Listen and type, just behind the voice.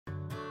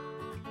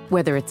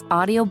Whether it's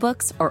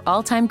audiobooks or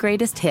all-time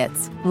greatest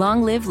hits,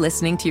 long live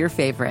listening to your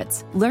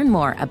favorites. Learn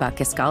more about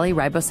Kisqali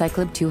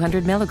Ribociclib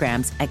 200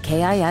 milligrams at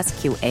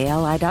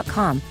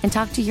KISQALI.com and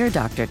talk to your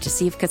doctor to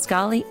see if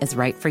Kisqali is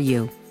right for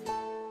you.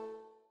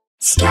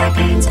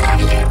 Scarpins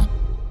Avenue.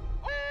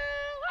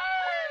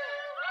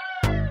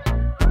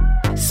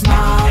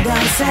 Small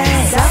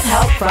doses.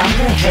 Self-help from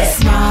the hip.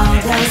 Small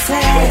doses.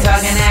 We're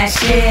talking that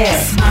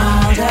shit.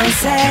 Small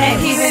doses. And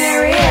keeping it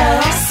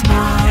real.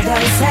 Small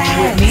doses.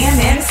 With me and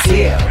Nana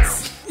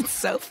Seals. It's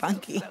so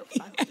funky.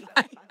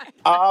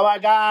 Oh my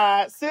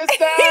God, sister! Okay,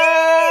 so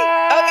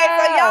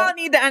y'all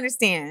need to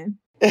understand.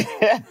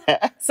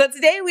 So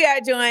today we are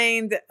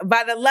joined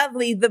by the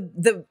lovely,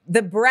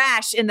 the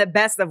brash in the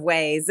best of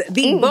ways,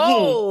 the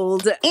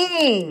bold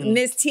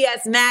Miss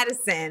T.S.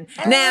 Madison.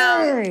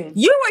 Now,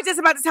 you were just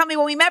about to tell me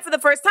when we met for the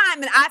first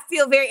time, and I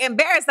feel very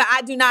embarrassed that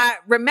I do not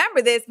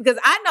remember this because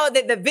I know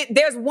that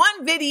there's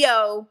one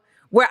video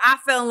where I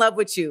fell in love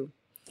with you.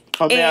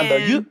 Amanda,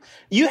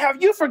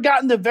 have you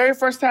forgotten the very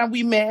first time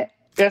we met?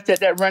 That's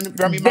that Run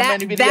Me My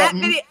Money video. That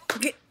video.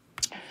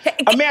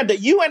 Amanda,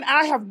 you and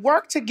I have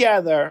worked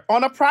together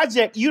on a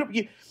project.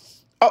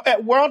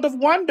 At World of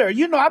Wonder.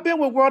 You know, I've been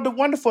with World of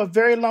Wonder for a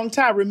very long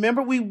time.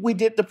 Remember, we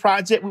did the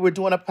project. We were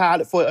doing a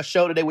pilot for a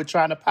show that they were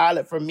trying to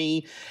pilot for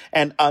me,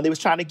 and they were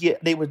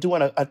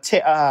doing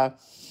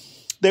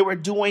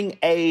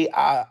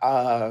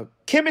a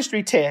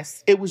chemistry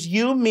test. It was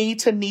you, me,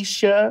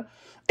 Tanisha.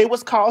 It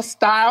was called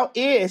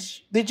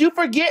Style-ish. Did you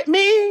forget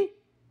me?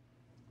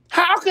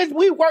 How could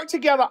we work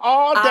together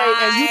all day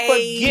and you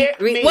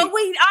forget me? Well,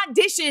 we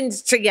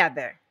auditioned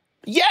together.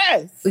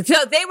 Yes. So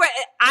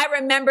I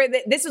remember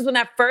that this was when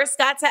I first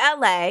got to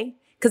LA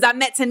because I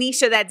met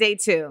Tanisha that day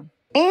too.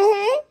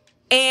 Mm-hmm.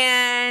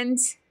 And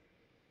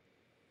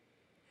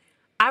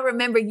I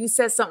remember you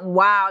said something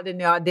wild in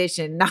the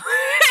audition.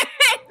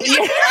 It's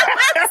like,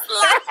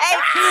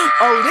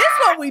 oh, this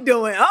what we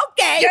doing.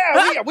 Okay.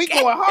 Yeah, we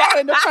going hard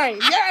in the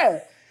paint.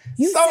 Yeah.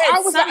 You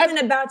said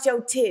something about your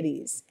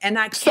titties, and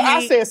I can't. So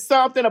I said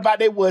something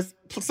about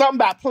something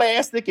about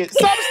plastic and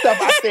some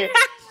stuff. I said,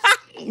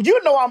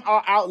 you know, I'm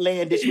all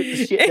outlandish with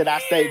the shit that I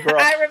say, girl.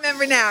 I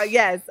remember now.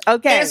 Yes.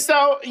 Okay. And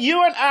so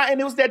you and I, and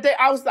it was that day.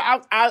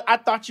 I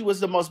thought you was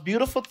the most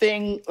beautiful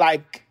thing.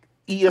 Like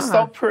you're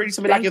so pretty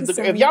to me. Like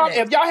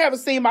if y'all haven't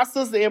seen my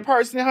sister in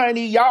person,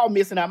 honey, y'all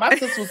missing out. My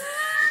sister was.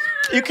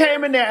 You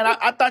came in there, and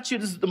I thought you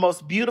was the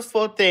most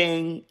beautiful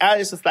thing. I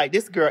was just like,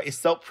 this girl is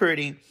so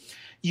pretty.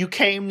 You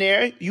came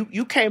there.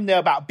 You came there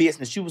about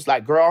business. You was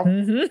like, girl,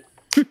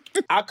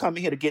 I'll come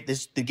in here to get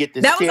this.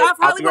 That was off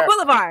Hollywood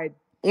Boulevard.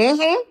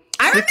 Mm-hmm.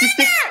 I remember.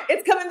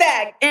 It's coming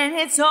back, and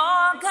it's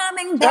all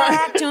coming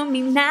back to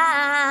me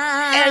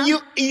now. And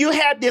you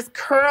had this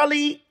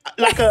curly,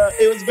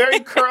 it was very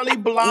curly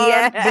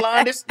blonde,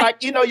 blondish,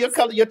 like you know your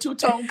color, your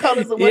two-tone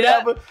colors or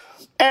whatever. Yeah.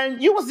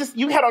 And you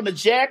had on the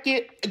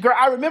jacket. Girl,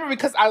 I remember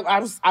because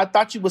I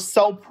thought you was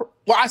so,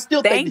 I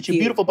still think that you're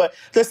beautiful, but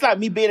just like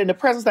me being in the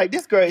presence, like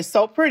this girl is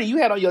so pretty. You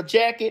had on your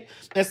jacket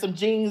and some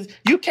jeans.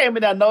 You came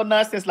in there no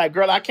nonsense, like,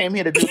 girl, I came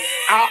here to do,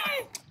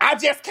 I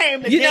just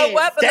came to You know dance.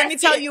 what? But let me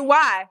tell you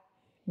why.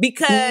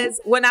 Because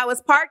when I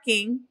was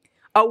parking,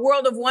 a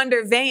World of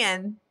Wonder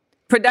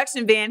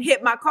production van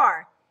hit my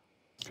car.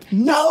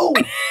 No.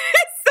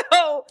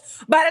 So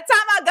by the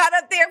time I got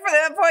up there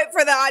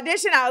for the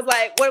audition, I was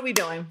like, what are we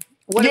doing?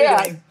 What are we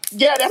doing?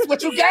 Yeah, that's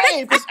what you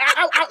gave.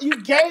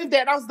 You gave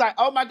that. I was like,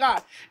 oh my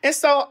God. And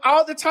so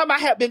all the time I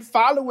had been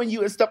following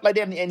you and stuff like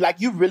that. And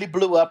like you really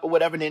blew up or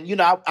whatever. And then, you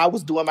know, I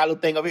was doing my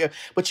little thing over here.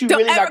 But you Don't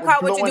really ever like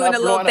call what you're doing a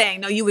little thing.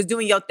 No, you was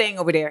doing your thing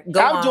over there.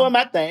 I was doing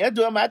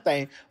my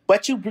thing.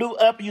 But you blew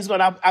up and you was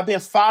going, I've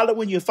been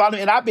following you,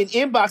 and I've been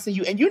inboxing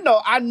you. And you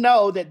know, I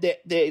know that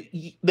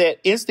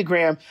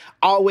Instagram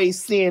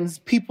always sends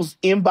people's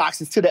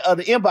inboxes to the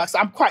other inbox.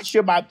 I'm quite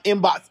sure my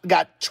inbox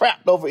got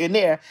trapped over in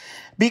there.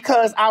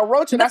 Because I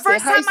wrote you and I said,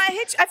 I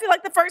feel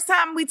like the first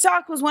time we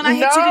talked was when I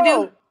hit you to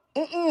do.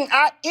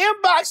 I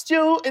inboxed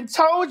you and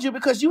told you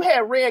because you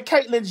had read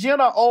Caitlyn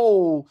Jenner.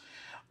 Oh,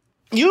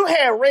 you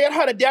had read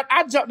her to death.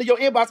 I jumped to your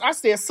inbox. I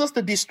said,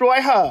 sister, destroy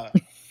her.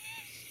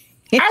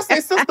 I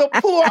say, sister,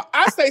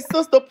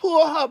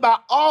 pull her by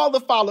all the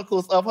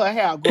follicles of her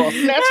hair, girl.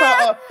 Snatch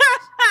her up.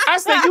 I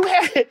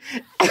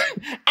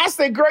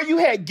said, girl, you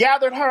had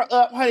gathered her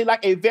up, honey,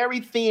 like a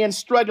very thin,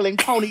 struggling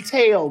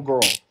ponytail,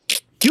 girl.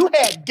 You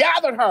had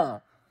gathered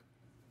her.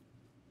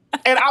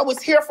 And I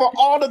was here for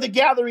all of the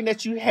gathering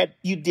that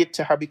you did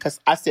to her because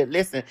I said,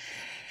 listen,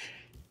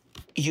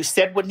 you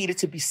said what needed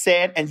to be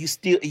said and you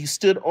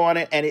stood on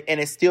it and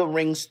it still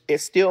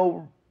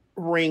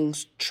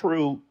rings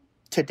true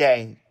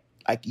today.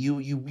 Like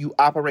you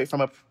operate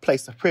from a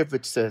place of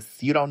privilege, sis.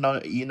 You don't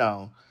know, you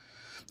know.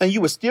 And you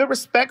were still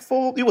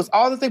respectful. It was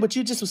all the thing, but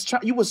you just was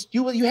trying, you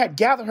had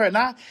gathered her and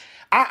I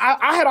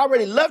had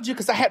already loved you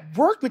because I had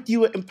worked with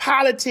you in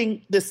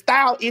piloting the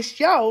Style-ish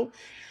show,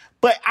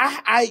 but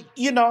I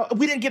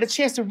we didn't get a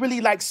chance to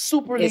really like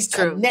superly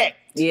connect.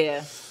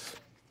 Yeah.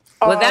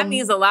 Well, that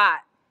means a lot.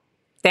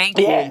 Thank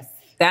you. Yes.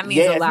 That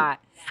means a lot.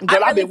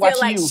 Girl, I I've really been feel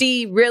watching like you.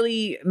 she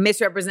really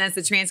misrepresents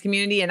the trans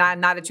community, and I'm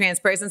not a trans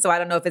person, so I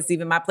don't know if it's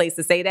even my place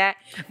to say that.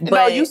 But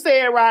No, you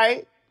said it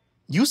right.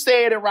 You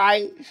said it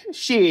right.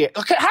 Shit.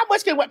 Okay, how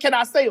much can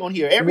I say on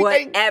here?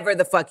 Everything? whatever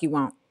the fuck you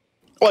want.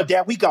 Oh,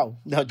 there we go.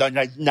 No,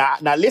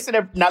 now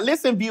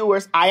listen,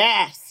 viewers. I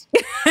asked.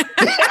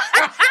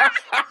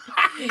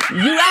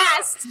 You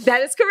asked.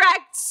 That is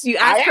correct. You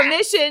asked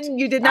permission.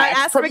 You did not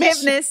ask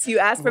forgiveness. You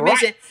asked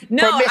permission. Right.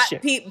 No,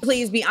 Permission.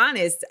 please be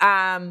honest.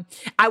 I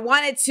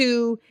wanted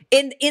to,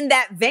 in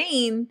that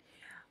vein,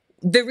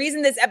 the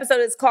reason this episode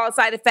is called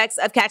Side Effects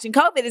of Catching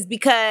COVID is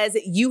because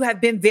you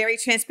have been very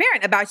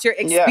transparent about your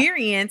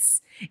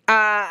experience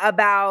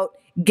about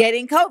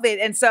getting COVID.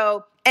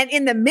 And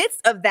in the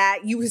midst of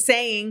that, you were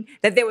saying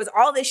that there was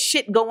all this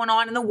shit going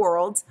on in the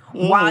world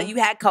while you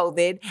had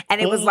COVID.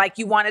 And it was like,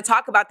 you want to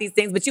talk about these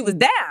things, but you was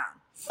down.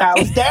 I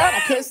was down.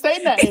 I couldn't say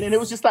nothing. And it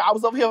was just like, I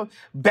was over here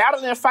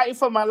battling and fighting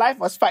for my life.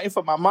 I was fighting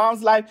for my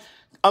mom's life.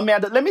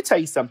 Amanda, let me tell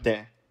you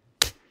something.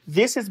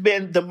 This has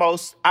been the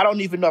most, I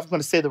don't even know if I'm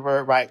going to say the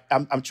word right.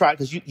 I'm trying,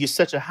 because you're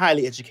such a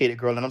highly educated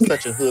girl and I'm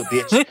such a hood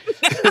bitch.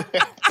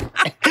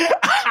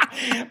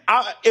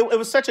 It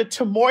was such a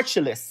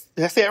tumultuous.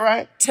 Did I say it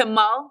right?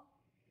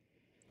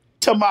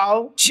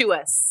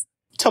 Tumultuous.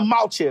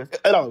 Tumultuous.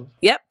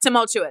 Yep,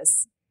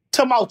 tumultuous.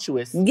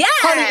 Tumultuous. Yes.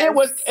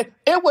 Honey,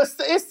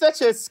 it's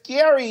such a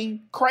scary,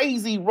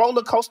 crazy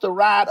roller coaster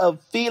ride of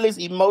feelings,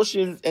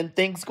 emotions, and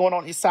things going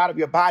on inside of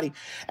your body.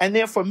 And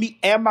then for me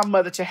and my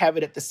mother to have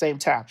it at the same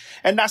time.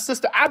 And now,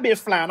 sister, I've been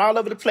flying all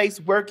over the place,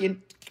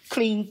 working,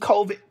 clean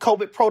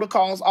COVID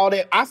protocols, all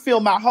that. I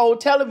filmed my whole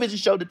television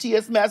show, the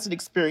T.S. Madison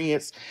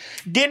Experience.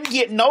 Didn't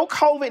get no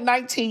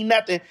COVID-19,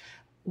 nothing.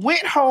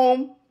 Went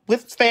home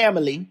with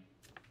family,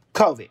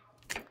 COVID.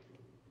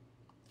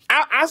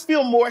 I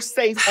feel more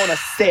safe on a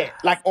set,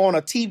 like on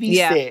a TV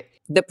set.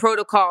 The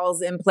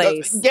protocols in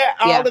place.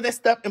 All of that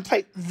stuff in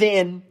place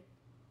than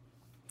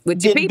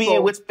with your people.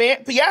 Being with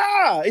family.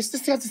 Yeah,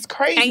 it's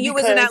crazy. And you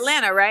was in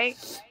Atlanta, right?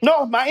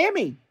 No,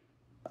 Miami.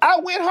 I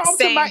went home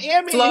to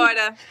Miami.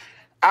 Florida.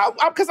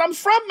 Because I'm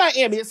from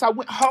Miami, so I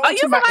went home to Miami. Oh, you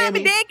from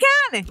Miami-Dade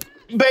County?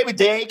 Baby,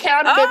 Dade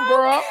County, baby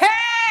girl. Hey.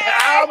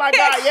 Oh, my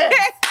God,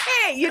 yes.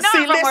 Hey, you know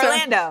I'm from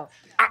Orlando.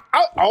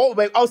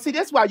 Baby. Oh, see,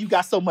 that's why you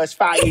got so much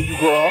fire in you,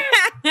 girl.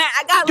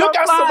 I got Florida,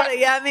 so much, you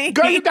know what I mean?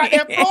 Girl, you got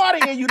that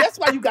Florida in you. That's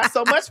why you got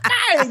so much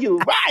fire in you.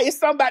 Right. It's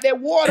something about that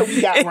water we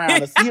got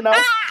around us, you know?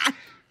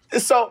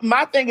 So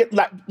my thing is,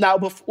 like, now,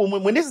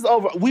 when this is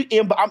over, I'm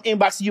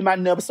inboxing you my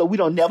number so we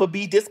don't never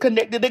be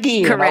disconnected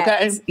again. Correct.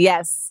 Okay?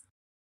 Yes.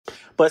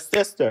 But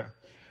sister,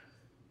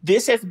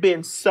 this has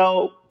been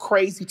so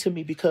crazy to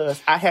me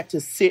because I had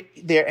to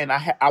sit there and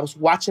I was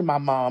watching my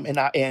mom and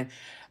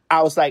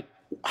I was like,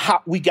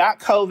 we got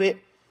COVID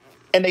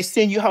and they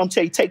send you home,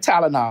 tell you, take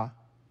Tylenol.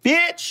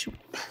 Bitch,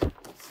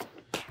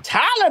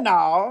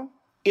 Tylenol,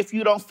 if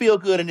you don't feel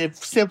good and if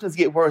symptoms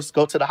get worse,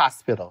 go to the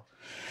hospital.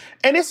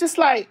 And it's just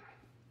like,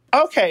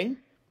 okay,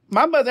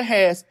 my mother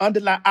has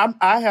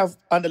I have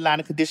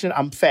underlying condition.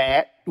 I'm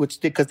fat, which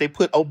because they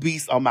put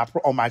obese on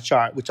my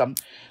chart, which I'm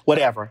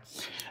whatever.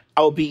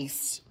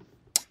 Obese,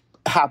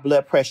 high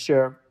blood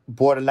pressure,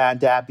 borderline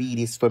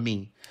diabetes for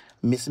me.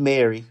 Miss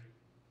Mary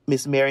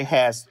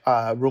has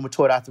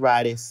rheumatoid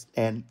arthritis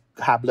and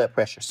high blood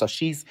pressure. So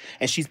she's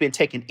been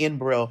taking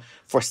Enbrel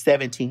for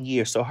 17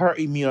 years. So her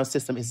immune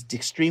system is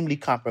extremely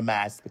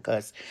compromised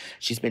because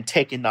she's been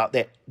taking out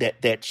that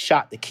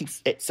shot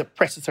that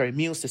suppresses her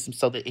immune system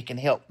so that it can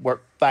help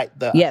fight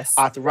the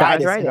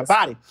arthritis in her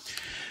body.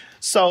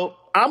 So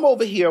I'm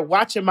over here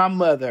watching my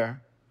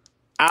mother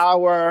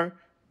hour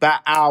by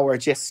hour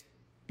just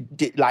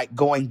like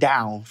going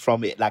down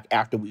from it, like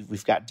after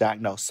we've got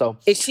diagnosed. So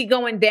is she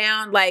going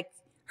down like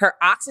her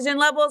oxygen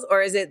levels,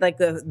 or is it like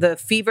the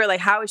fever?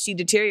 Like, how is she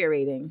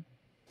deteriorating?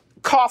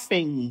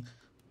 Coughing,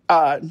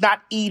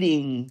 not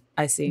eating.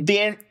 I see.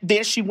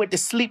 Then she went to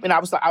sleep, and I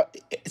was like, I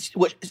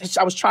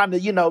was trying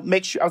to,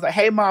 make sure. I was like,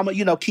 hey, mama,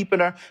 keeping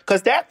her,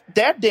 because that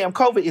damn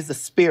COVID is a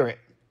spirit.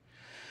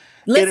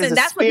 Listen,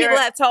 that's what people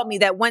have told me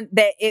that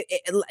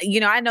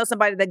I know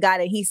somebody that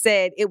got it. He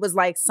said it was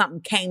like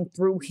something came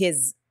through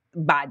his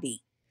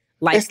body.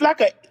 Like it's like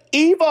a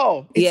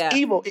evil. It's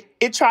evil.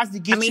 It tries to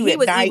get you at night. He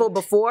was evil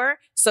before,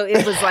 so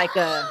it was like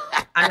I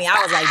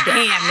was like,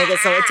 damn, nigga,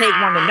 so it take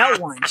one to know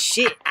one.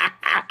 Shit.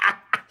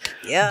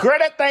 Yeah. Girl,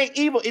 that thing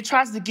evil. It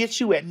tries to get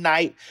you at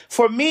night.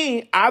 For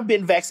me, I've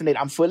been vaccinated.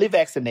 I'm fully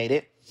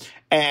vaccinated.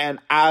 And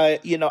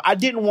I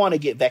didn't want to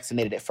get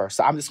vaccinated at first.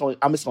 So I'm just gonna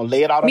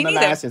lay it out on the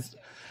line since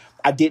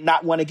I did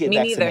not want to get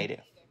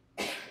vaccinated.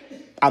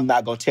 I'm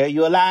not gonna tell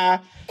you a lie.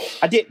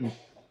 I didn't.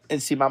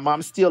 And see, my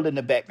mom's still in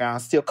the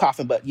background, still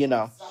coughing, but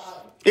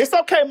it's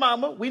okay,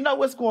 mama. We know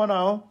what's going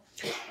on.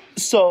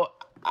 So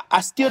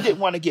I still didn't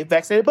want to get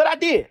vaccinated, but I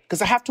did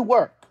because I have to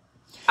work.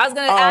 I was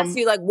going to ask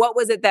you, like, what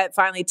was it that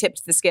finally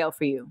tipped the scale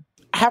for you?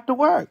 I have to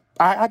work.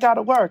 I got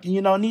to work.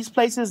 And, and these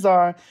places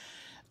are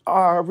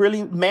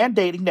really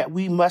mandating that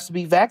we must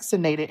be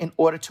vaccinated in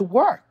order to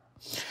work.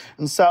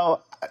 And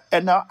so,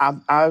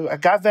 I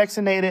got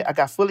vaccinated. I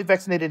got fully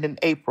vaccinated in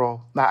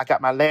April. Now, I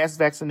got my last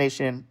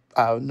vaccination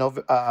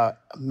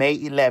May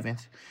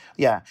 11th.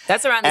 Yeah.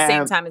 That's around the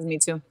same time as me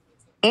too.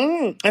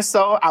 And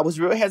so I was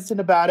real hesitant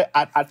about it.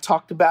 I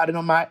talked about it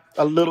on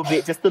a little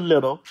bit, just a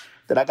little,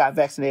 that I got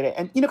vaccinated.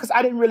 And, because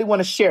I didn't really want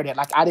to share that.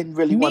 Like, I didn't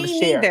really want to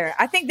share. Me neither.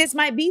 I think this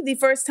might be the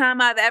first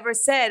time I've ever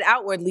said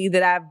outwardly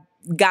that I've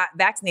got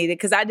vaccinated,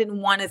 because I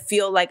didn't want to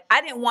feel like,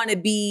 I didn't want to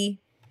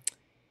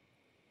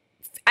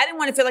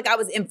feel like I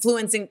was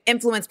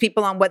influence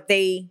people on what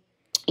they...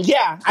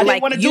 Yeah, I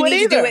didn't want to do it either.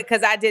 You need to do it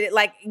because I did it.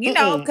 Like,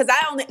 because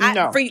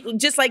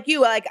just like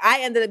you, like,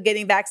 I ended up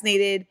getting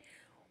vaccinated.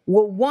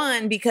 Well,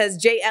 one, because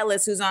Jay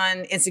Ellis, who's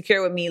on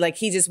Insecure with me, like,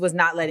 he just was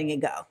not letting it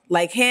go.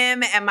 Like,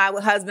 him and my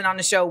husband on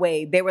the show,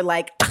 Wade, they were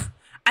like,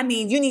 I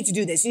mean, you need to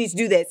do this. You need to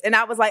do this. And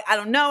I was like, I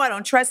don't know. I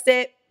don't trust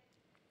it.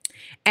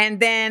 And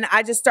then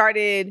I just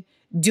started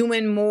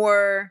doing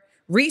more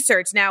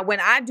research. Now, when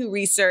I do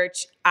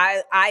research,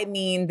 I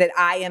mean that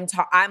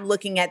I'm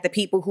looking at the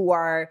people who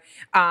are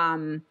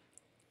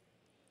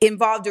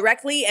involved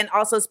directly, and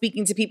also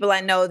speaking to people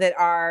I know that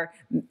are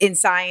in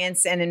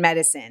science and in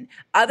medicine.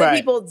 Other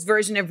people's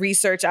version of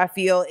research, I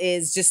feel,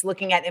 is just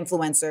looking at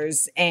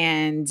influencers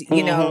and,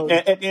 you know.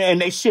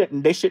 And they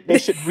shouldn't. They should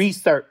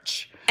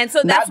research. And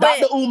so that's not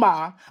Dr.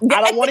 Umar.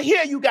 I don't want to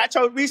hear you got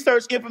your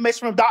research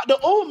information from Dr.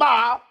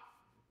 Umar.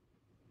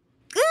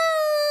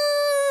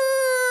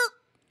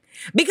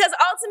 Because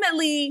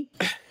ultimately...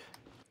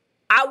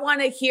 I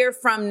want to hear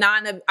from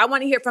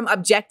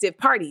objective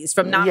parties,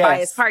 from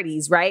non-biased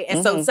parties, right?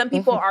 And so some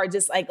people are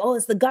just like, oh,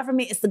 it's the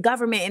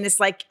government. And it's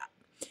like,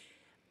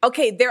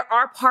 okay, there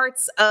are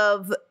parts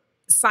of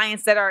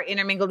science that are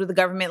intermingled with the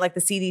government, like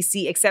the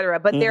CDC, et cetera.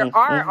 But there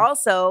are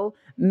also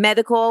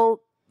medical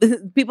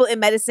people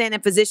in medicine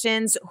and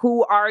physicians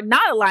who are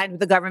not aligned with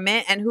the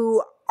government and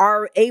who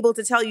are able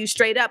to tell you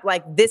straight up,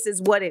 like, this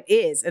is what it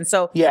is. And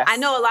so I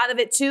know a lot of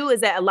it too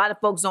is that a lot of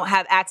folks don't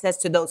have access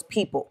to those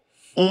people.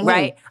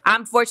 Right.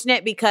 I'm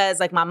fortunate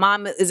because, like, my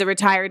mom is a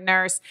retired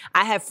nurse.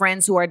 I have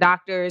friends who are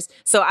doctors.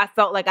 So I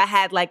felt like I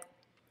had, like,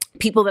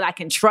 people that I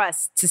can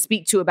trust to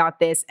speak to about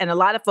this. And a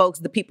lot of folks,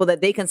 the people that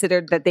they consider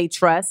that they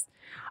trust,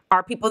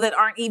 are people that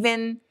aren't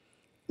even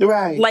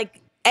like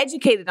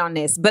educated on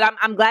this. But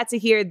I'm glad to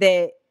hear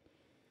that.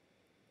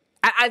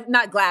 I'm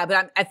not glad,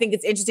 but I think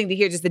it's interesting to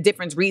hear just the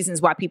different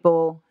reasons why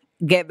people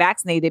get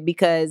vaccinated.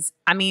 Because,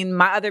 I mean,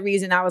 my other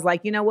reason, I was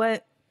like, you know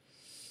what?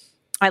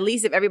 At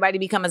least if everybody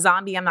become a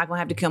zombie, I'm not going to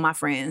have to kill my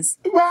friends.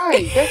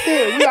 Right. That's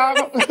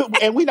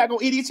it. And we're not going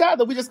to eat each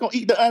other. We're just going to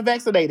eat the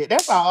unvaccinated.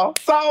 That's all.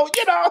 So,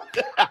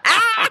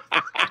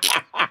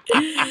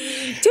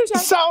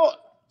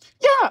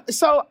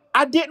 So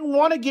I didn't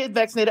want to get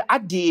vaccinated. I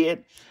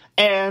did.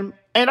 And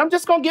I'm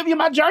just going to give you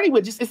my journey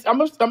with this. I'm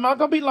not going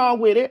to be long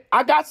with it.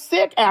 I got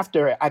sick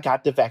after I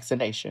got the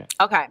vaccination.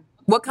 Okay.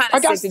 What kind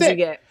of sick did you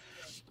get?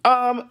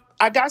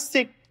 I got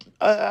sick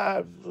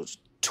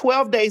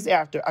 12 days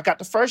after. I got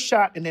the first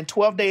shot, and then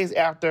 12 days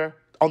after,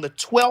 on the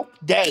 12th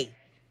day,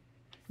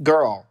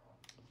 girl,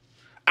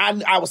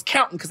 I was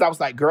counting because I was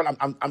like, girl,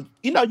 I'm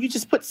you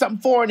just put something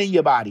foreign in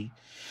your body.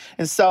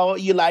 And so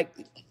you're like,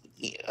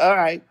 all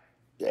right,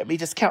 let me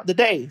just count the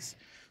days.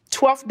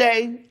 12th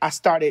day,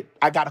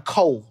 I got a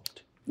cold.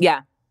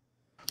 Yeah.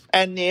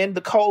 And then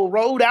the cold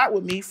rolled out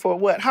with me for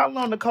what? How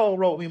long the cold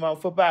rolled me, Mom?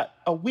 For about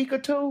a week or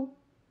two?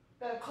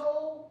 That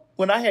cold?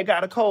 When I had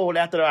got a cold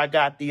after I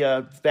got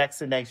the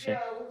vaccination.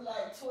 Yeah, it was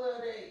like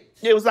 12 days.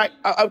 It was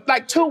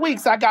like 2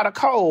 weeks I got a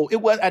cold.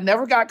 I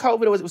never got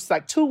COVID. It was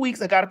like 2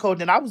 weeks I got a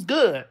cold, and I was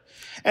good.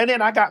 And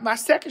then I got my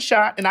second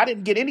shot, and I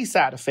didn't get any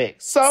side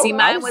effects. So see,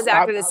 mine was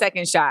after the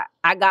second shot.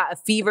 I got a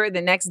fever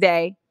the next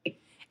day,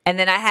 and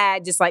then I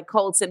had just like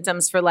cold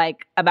symptoms for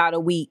like about a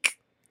week,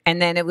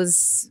 and then that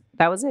was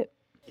it.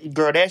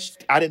 Girl,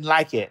 I didn't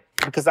like it.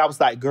 Because I was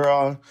like,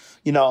 girl,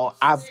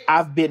 I've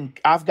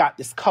got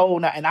this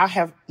cold now, and I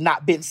have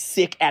not been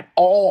sick at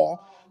all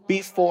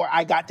before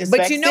I got this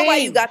vaccine. But you know why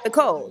you got the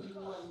cold?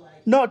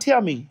 No, tell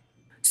me.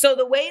 So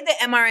the way the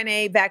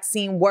mRNA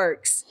vaccine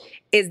works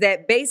is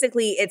that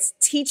basically it's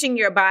teaching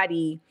your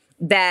body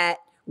that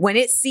when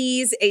it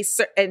sees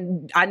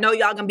and I know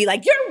y'all gonna be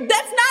like, that's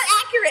not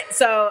accurate.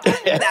 So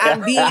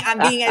I'm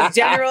being as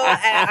general.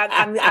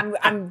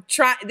 I'm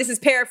trying. This is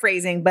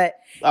paraphrasing, but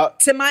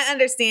to my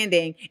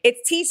understanding,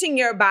 it's teaching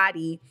your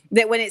body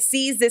that when it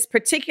sees this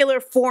particular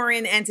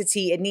foreign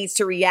entity, it needs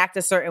to react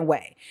a certain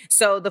way.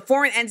 So the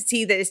foreign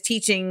entity that is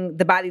teaching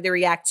the body to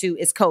react to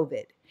is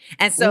COVID,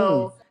 and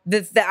so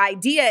the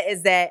idea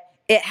is that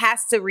it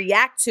has to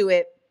react to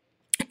it.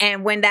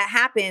 And when that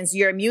happens,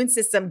 your immune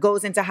system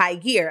goes into high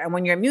gear. And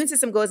when your immune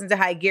system goes into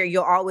high gear,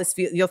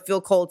 you'll feel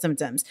cold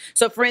symptoms.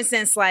 So for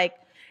instance, like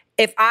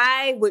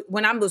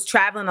when I was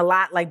traveling a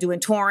lot, like doing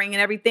touring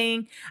and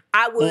everything,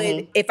 I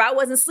would, if I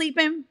wasn't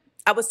sleeping,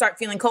 I would start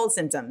feeling cold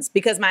symptoms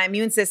because my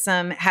immune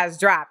system has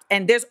dropped.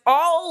 And there's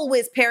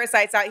always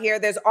parasites out here.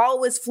 There's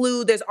always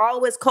flu. There's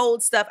always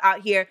cold stuff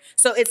out here.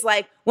 So it's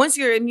like once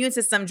your immune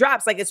system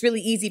drops, like it's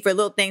really easy for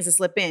little things to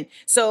slip in.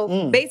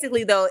 So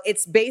basically, though,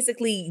 it's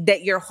basically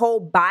that your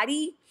whole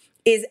body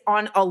is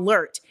on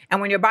alert.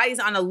 And when your body's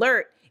on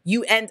alert,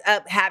 you end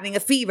up having a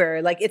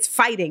fever. Like it's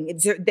fighting.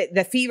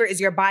 The fever is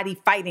your body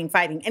fighting.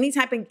 Any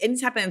type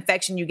of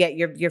infection you get,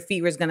 your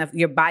fever is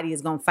your body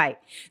is gonna fight.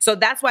 So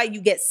that's why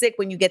you get sick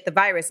when you get the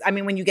virus. I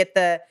mean, when you get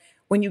the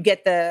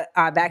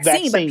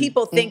vaccine. But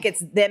people think it's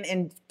them,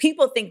 and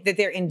people think that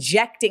they're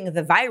injecting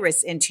the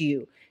virus into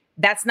you.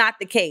 That's not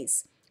the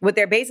case. What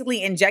they're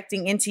basically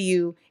injecting into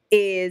you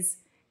is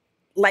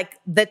like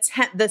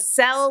the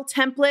cell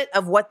template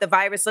of what the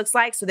virus looks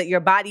like, so that your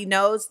body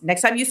knows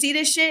next time you see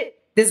this shit,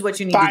 this is what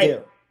you need to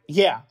do.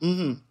 Yeah.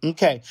 Mm-hmm.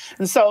 Okay.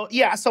 And so,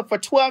 so for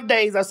 12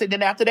 days, I said,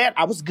 then after that,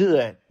 I was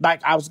good.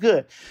 Like, I was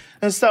good.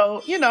 And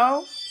so,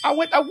 I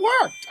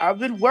worked. I've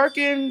been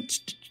working,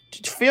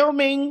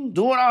 filming,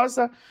 doing all this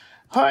stuff.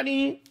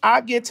 Honey,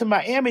 I get to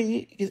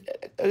Miami.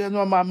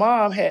 My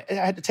mom I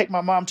had to take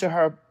my mom to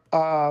her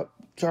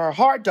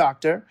heart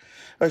doctor.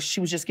 She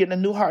was just getting a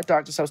new heart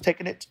doctor, so I was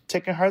taking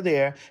her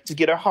there to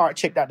get her heart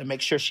checked out to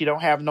make sure she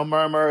don't have no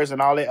murmurs and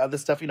all that other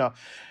stuff.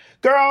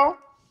 Girl,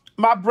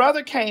 my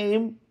brother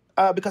came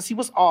because he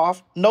was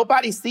off.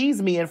 Nobody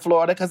sees me in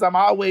Florida because I'm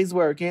always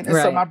working, and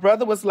so my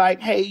brother was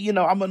like, "Hey,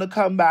 I'm gonna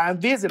come by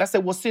and visit." I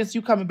said, "Well, since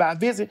you coming by and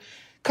visit,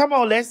 come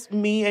on,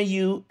 me and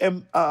you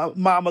and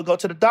Mama go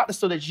to the doctor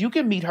so that you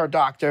can meet her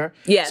doctor."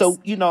 Yes. So,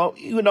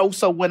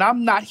 so when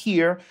I'm not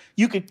here,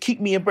 you can keep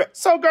me in breath.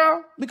 So,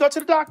 girl, we go to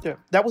the doctor.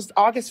 That was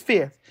August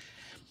 5th.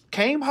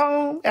 Came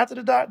home after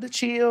the doctor,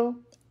 chill.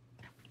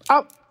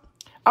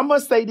 I'm going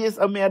to say this,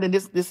 Amanda, and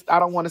this, I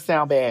don't want to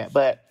sound bad,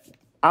 but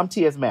I'm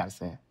T.S.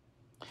 Madison.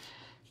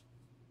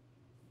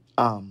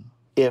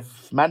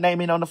 If my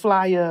name ain't on the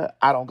flyer,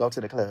 I don't go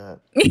to the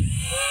club.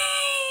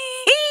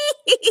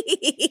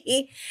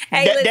 Hey,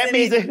 that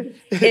means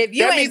if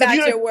you ain't got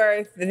your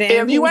worth, then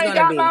if you ain't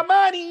got be? my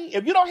money,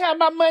 if you don't have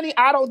my money,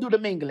 I don't do the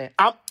mingling.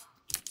 I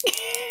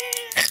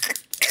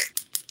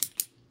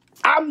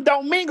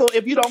don't mingle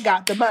if you don't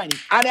got the money.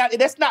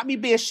 That's not me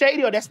being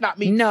shady, or that's not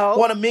me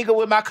want to mingle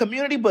with my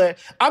community, but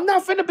I'm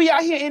not finna be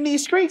out here in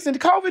these streets, and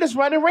COVID is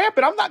running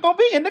rampant. I'm not gonna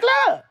be in the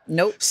club.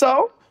 Nope.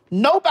 So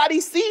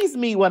nobody sees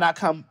me when I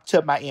come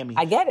to Miami.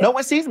 I get it. No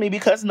one sees me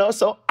because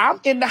so I'm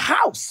in the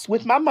house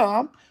with my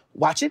mom,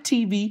 watching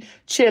TV,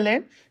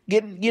 chilling,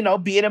 getting,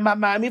 being in my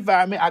Miami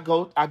environment. I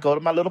go to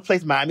my little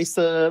place, Miami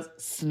Subs,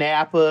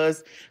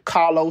 Snappers,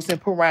 Carlos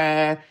and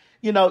Perrine,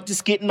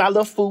 just getting my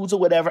little foods or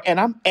whatever. And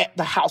I'm at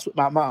the house with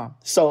my mom.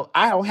 So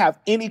I don't have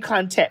any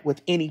contact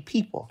with any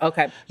people.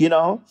 Okay.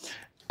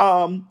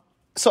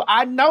 So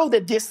I know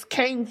that this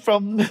came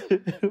from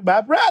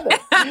my brother.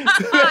 Damn.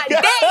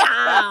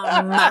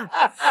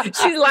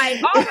 She's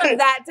like, all of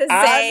that to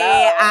say,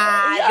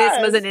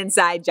 this was an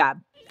inside job.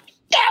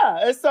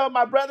 Yeah, and so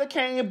my brother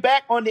came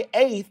back on the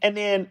 8th, and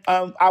then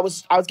I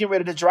was getting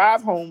ready to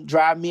drive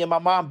me and my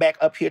mom back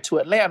up here to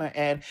Atlanta,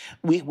 and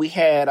we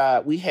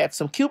had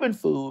some Cuban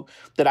food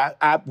that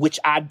I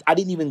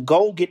didn't even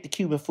go get the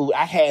Cuban food.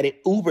 I had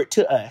it Ubered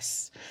to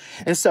us,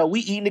 and so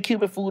we eating the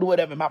Cuban food or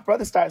whatever. My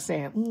brother started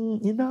saying,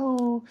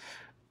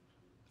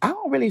 I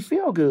don't really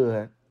feel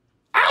good.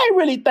 I didn't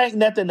really think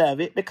nothing of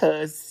it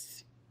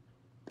because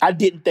I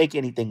didn't think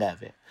anything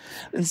of it.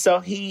 And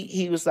so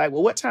he was like,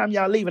 well, what time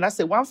y'all leaving? I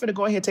said, well, I'm finna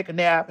go ahead and take a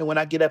nap. And when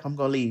I get up, I'm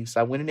going to leave.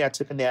 So I went in there, I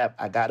took a nap.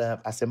 I got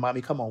up. I said,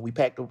 Mommy, come on. We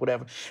packed up,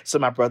 whatever. So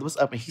my brother was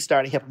up and he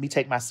started helping me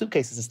take my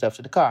suitcases and stuff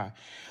to the car.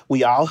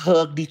 We all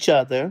hugged each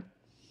other.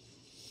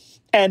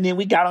 And then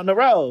we got on the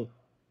road.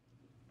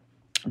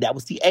 That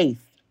was the 8th.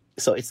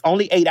 So it's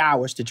only 8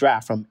 hours to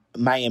drive from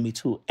Miami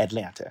to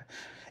Atlanta.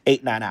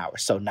 9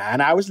 hours. So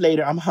 9 hours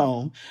later, I'm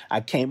home.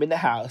 I came in the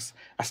house.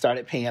 I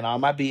started paying all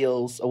my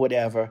bills or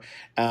whatever.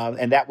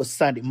 And that was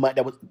Sunday.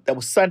 That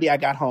was Sunday I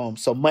got home.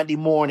 So Monday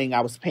morning,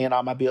 I was paying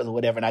all my bills or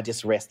whatever, and I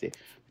just rested.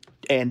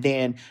 And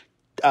then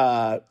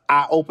I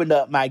opened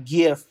up my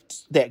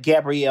gift that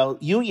Gabrielle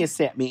Union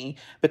sent me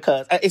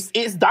because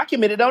it's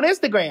documented on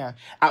Instagram.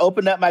 I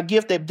opened up my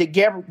gift that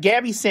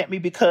Gabby sent me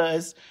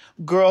because,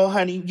 girl,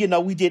 honey,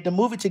 we did the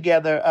movie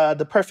together,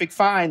 The Perfect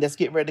Find, that's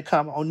getting ready to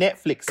come on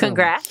Netflix soon.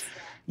 Congrats.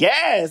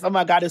 Yes. Oh,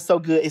 my God. It's so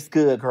good. It's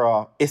good,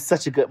 girl. It's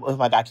such a good... Oh,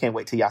 my God. I can't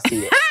wait till y'all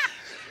see it.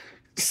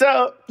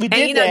 So we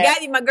did that. And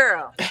Gabby, my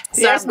girl.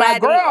 So yes, my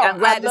girl. I'm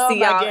glad to see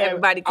y'all,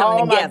 everybody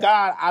coming together. Oh, my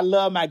God. I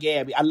love my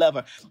Gabby. I love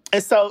her.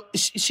 And so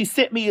she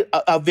sent me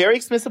a very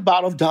expensive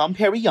bottle of Dom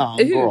Perignon,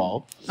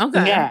 girl.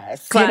 Okay.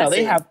 Yes. Classy.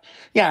 They have...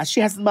 Yeah, she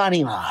has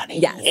money.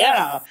 Yes.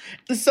 Yeah.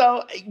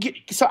 So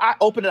I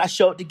opened it. I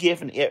showed the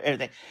gift and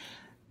everything.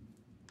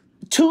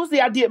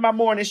 Tuesday, I did my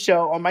morning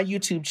show on my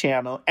YouTube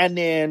channel. And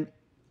then...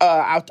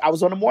 I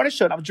was on the morning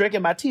show and I was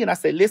drinking my tea and I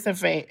said, listen,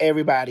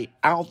 everybody,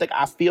 I don't think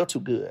I feel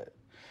too good.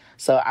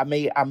 So I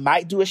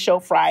might do a show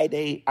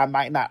Friday. I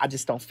might not. I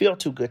just don't feel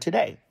too good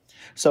today.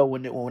 So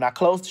when I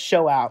closed the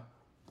show out,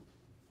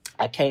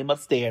 I came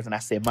upstairs and I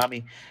said,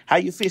 Mommy, how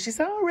you feel? She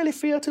said, I don't really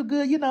feel too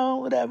good,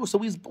 whatever.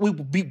 So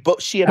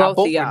she and I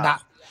both were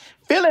not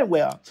feeling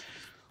well.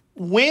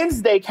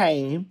 Wednesday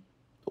came,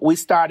 we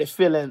started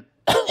feeling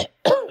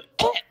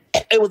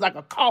it was like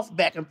a cough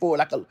back and forth,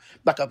 like a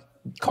like a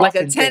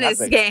coughing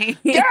tennis game.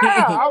 Yeah,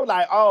 I was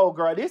like, oh,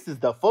 girl, this is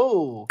the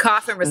fool.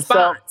 Cough and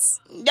response.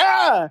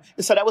 And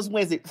so that was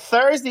Wednesday.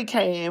 Thursday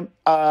came,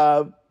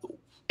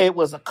 it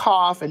was a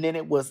cough, and then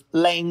it was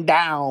laying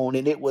down,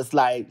 and it was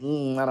like,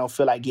 I don't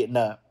feel like getting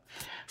up.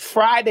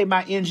 Friday,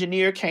 my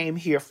engineer came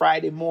here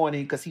Friday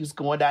morning because he was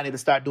going down there to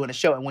start doing a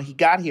show. And when he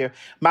got here,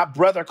 my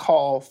brother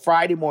called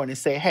Friday morning and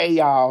said, hey,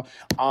 y'all,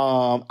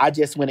 I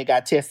just went and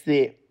got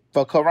tested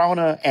for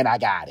corona, and I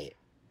got it.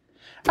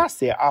 I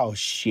said, oh,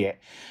 shit.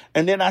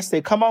 And then I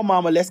said, come on,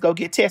 mama, let's go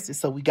get tested.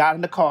 So we got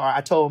in the car.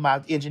 I told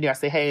my engineer, I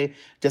said, hey,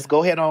 just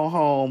go ahead on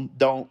home.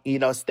 Don't,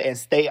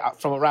 stay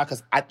out from around,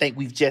 because I think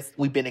we've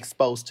been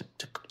exposed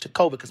to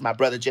COVID, because my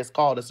brother just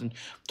called us and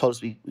told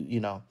us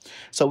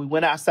So we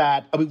went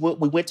outside. We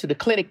went to the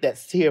clinic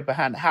that's here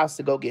behind the house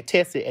to go get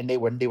tested, and they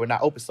were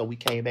not open. So we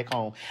came back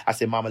home. I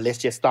said, mama, let's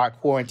just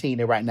start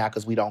quarantining right now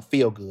because we don't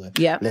feel good.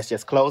 Yeah. Let's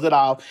just close it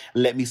off.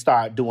 Let me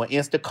start doing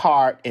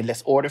Instacart, and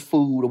let's order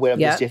food or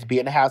whatever. Let's just be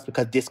in the house,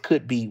 because this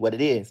could be what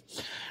it is.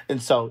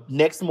 And so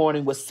next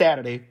morning was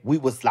Saturday. We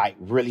was like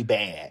really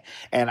bad.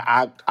 And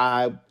I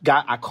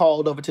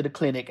called over to the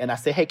clinic and I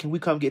said, hey, can we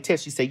come get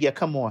tested? She said, yeah,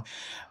 come on.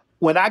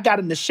 When I got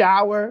in the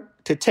shower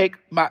to take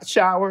my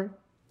shower,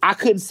 I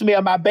couldn't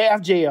smell my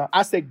bath gel.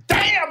 I said,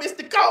 damn, it's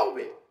the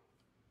COVID.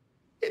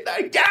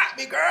 It got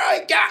me, girl.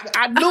 It got me.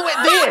 I knew it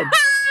then.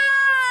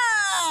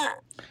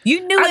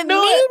 You knew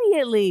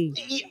immediately.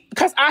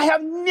 Because I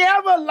have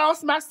never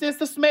lost my sense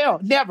of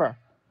smell. Never.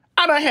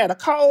 I done had a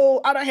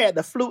cold. I done had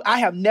the flu. I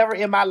have never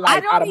in my life.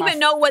 I don't even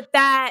know what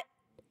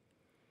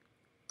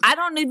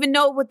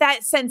that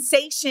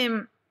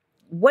sensation.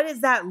 What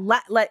is that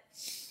like?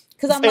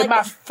 Because I'm in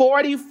my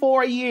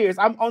 44 years,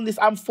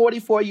 I'm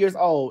 44 years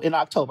old in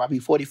October. I'll be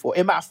 44.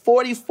 In my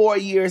 44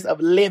 years of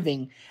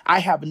living, I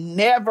have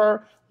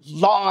never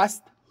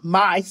lost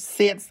my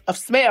sense of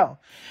smell.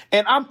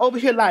 And I'm over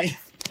here like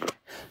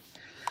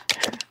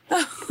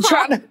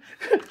trying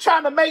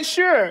to make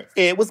sure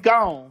it was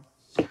gone.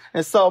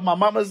 And so my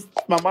mama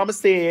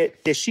said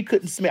that she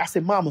couldn't smell. I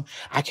said, Mama,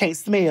 I can't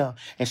smell.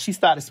 And she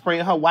started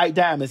spraying her white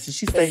diamonds. And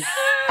she said,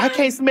 I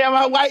can't smell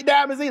my white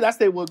diamonds either. I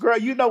said, well, girl,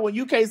 when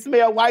you can't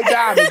smell white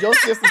diamonds, your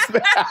sister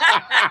smell.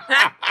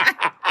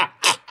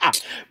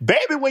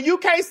 Baby, when you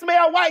can't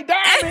smell white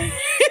diamonds,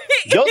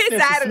 your sister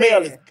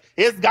smell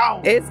it's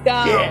gone. It's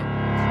gone. Yeah.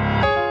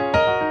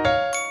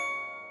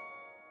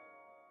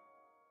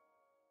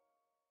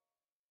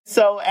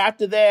 So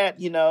after that,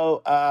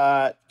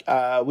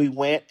 we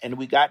went and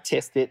we got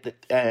tested.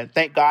 And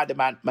thank God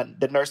that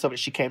the nurse over there,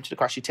 she came to the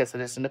car. She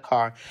tested us in the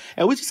car.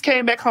 And we just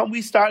came back home.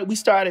 We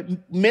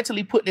started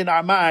mentally putting in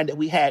our mind that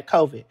we had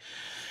COVID.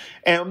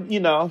 And,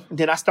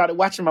 then I started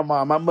watching my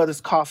mom. My mother's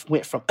cough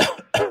went from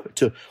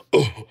to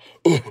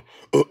it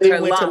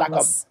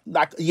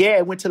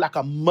went to like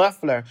a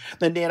muffler.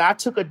 And then I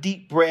took a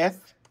deep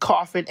breath,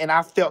 coughing, and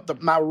I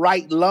felt my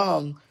right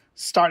lung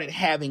started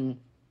having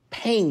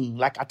pain.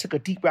 Like I took a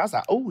deep breath. I was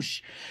like, oh,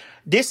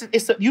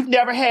 you've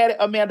never had it,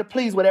 Amanda.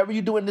 Please, whatever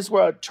you do in this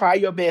world, try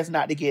your best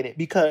not to get it,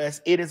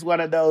 because it is one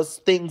of those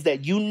things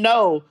that you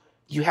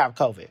have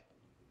COVID.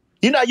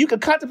 You can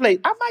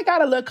contemplate, I might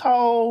got a little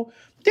cold.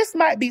 This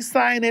might be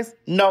sinus.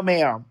 No,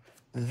 ma'am.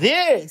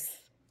 This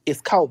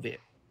is COVID.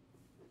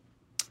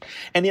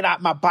 And then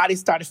my body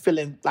started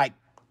feeling like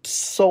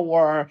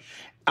sore.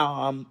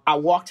 I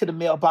walked to the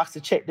mailbox to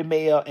check the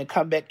mail and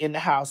come back in the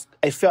house.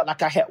 It felt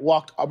like I had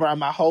walked around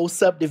my whole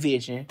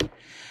subdivision.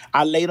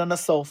 I laid on the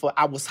sofa.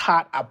 I was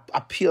hot. I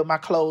peeled my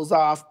clothes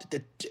off,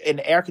 and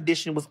the air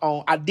conditioning was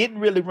on. I didn't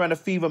really run a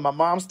fever. My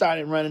mom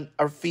started running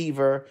a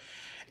fever.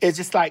 It's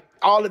just like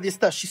all of this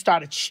stuff. She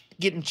started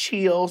getting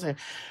chills, and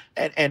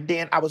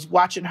then I was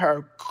watching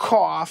her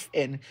cough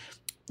and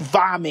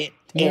vomit,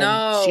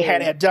 and she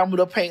had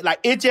abdominal pain. Like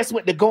it just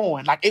went to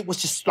going. Like it was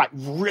just like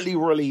really,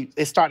 really.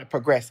 It started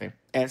progressing,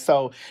 and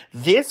so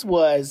this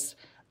was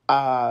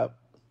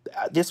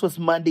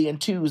Monday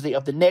and Tuesday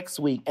of the next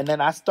week, and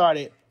then I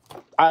started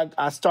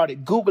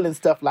Googling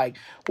stuff like,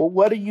 well,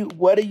 what do you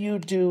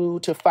do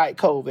to fight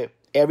COVID?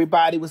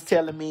 Everybody was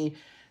telling me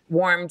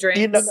warm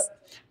drinks,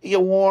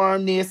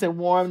 warm this and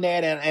warm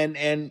that,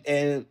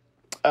 and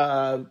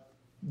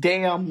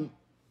damn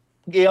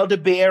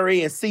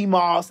elderberry and sea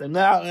moss and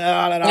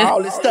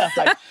all this stuff.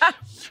 Like,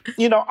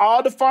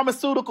 all the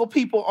pharmaceutical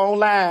people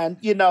online,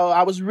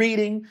 I was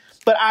reading,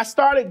 but I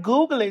started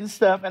Googling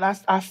stuff and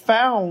I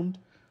found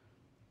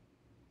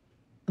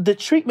the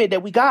treatment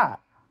that we got.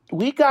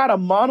 We got a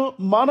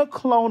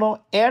monoclonal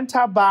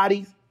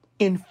antibody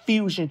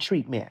infusion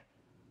treatment.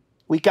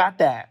 We got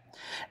that.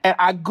 And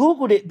I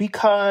Googled it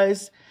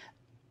because,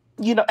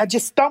 I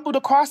just stumbled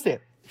across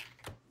it.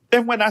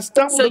 And when I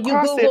stumbled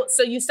across it...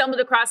 So you stumbled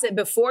across it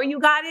before you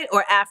got it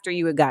or after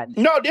you had gotten it?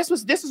 No, this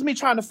was me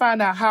trying to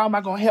find out how am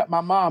I going to help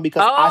my mom,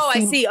 because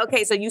I see.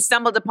 Okay, so you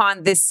stumbled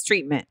upon this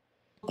treatment.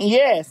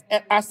 Yes.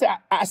 And I said,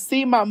 I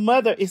see my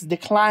mother is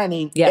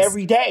declining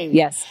every day.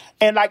 Yes.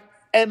 And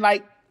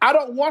I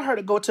don't want her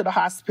to go to the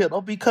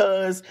hospital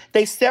because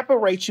they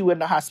separate you in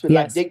the hospital.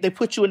 Yes. Like they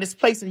put you in this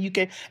place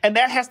and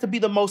that has to be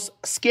the most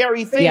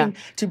scary thing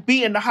to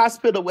be in the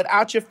hospital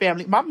without your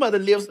family. My mother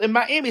lives in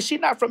Miami. She's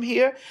not from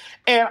here.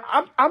 And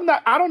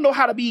I don't know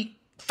how to be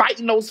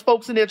fighting those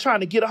folks in there trying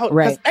to get a hold.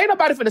 Because ain't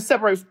nobody finna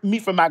separate me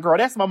from my girl.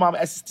 That's my mama.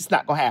 It's just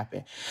not gonna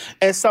happen.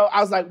 And so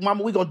I was like,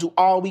 Mama, we're gonna do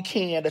all we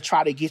can to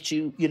try to get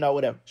you,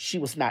 whatever. She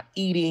was not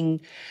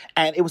eating.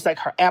 And it was like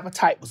her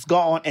appetite was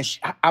gone. And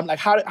I'm like,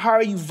 how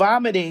are you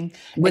vomiting?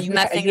 With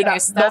nothing in your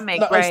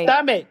stomach, right?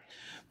 Stomach.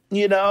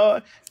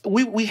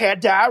 We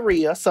had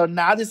diarrhea. So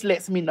now this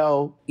lets me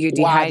know you're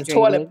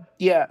dehydrated.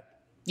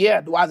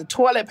 Why the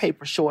toilet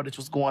paper shortage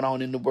was going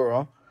on in the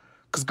world.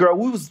 Because, girl,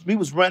 we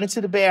was running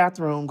to the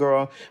bathroom,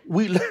 girl.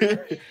 We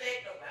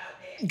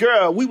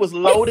was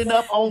loading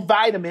up on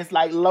vitamins,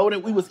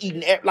 we was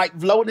eating,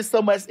 loading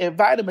so much in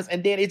vitamins.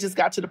 And then it just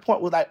got to the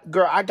point where,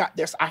 girl, I got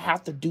this. I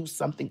have to do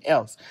something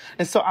else.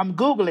 And so I'm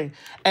Googling,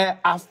 and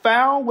I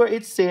found where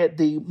it said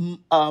the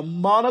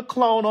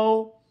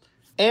monoclonal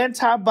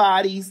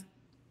antibodies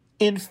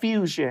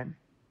infusion.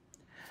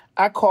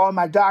 I called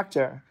my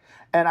doctor,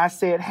 and I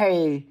said,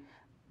 hey,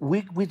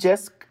 we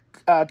just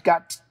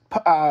got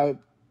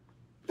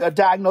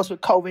diagnosed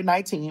with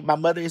COVID-19. My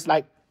mother is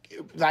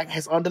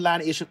has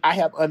underlying issues. I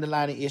have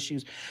underlying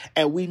issues.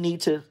 And we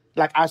need to,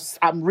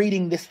 I'm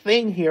reading this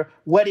thing here.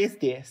 What is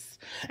this?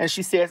 And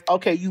she says,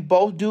 okay, you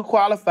both do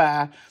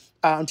qualify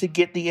to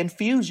get the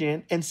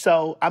infusion. And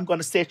so I'm going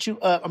to set you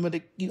up. I'm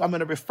going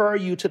to refer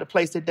you to the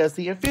place that does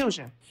the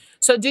infusion.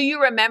 So do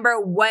you remember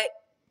what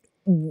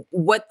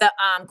the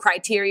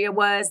criteria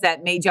was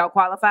that made y'all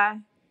qualify?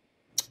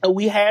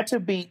 We had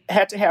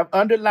to have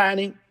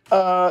underlying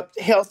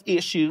health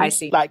issues. I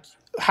see. Like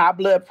high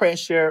blood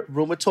pressure,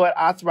 rheumatoid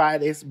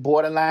arthritis,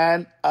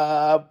 borderline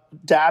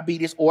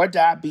diabetes,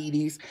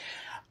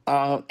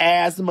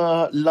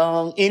 asthma,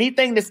 lung,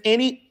 anything that's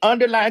any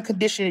underlying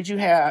condition that you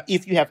have.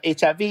 If you have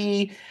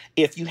HIV,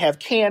 if you have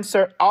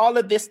cancer, all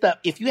of this stuff.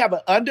 If you have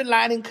an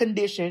underlying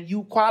condition,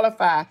 you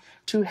qualify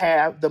to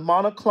have the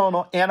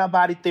monoclonal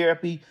antibody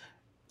therapy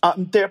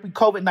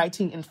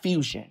COVID-19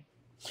 infusion.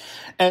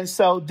 And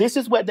so this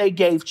is what they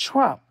gave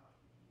Trump.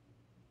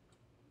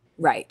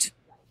 Right.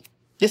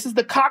 This is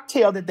the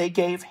cocktail that they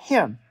gave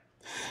him.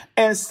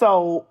 And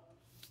so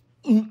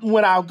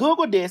when I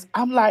Googled this,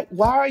 I'm like,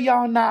 why are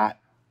y'all not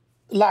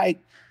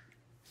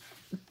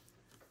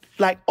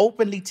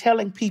openly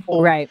telling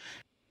people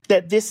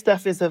that this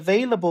stuff is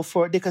available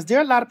for it? Because there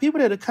are a lot of people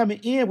that are coming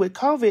in with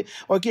COVID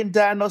or getting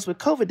diagnosed with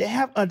COVID that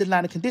have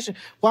underlying condition.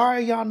 Why are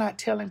y'all not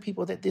telling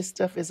people that this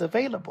stuff is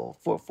available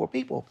for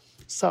people?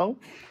 So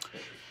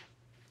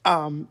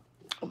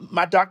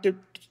my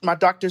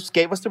doctors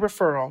gave us the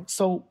referral.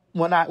 So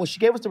when she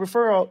gave us the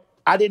referral,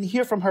 I didn't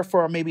hear from her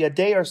for maybe a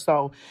day or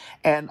so.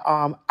 And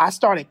I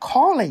started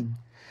calling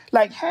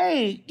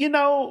hey,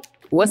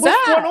 what's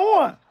going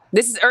on?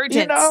 This is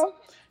urgent.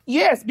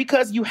 Yes,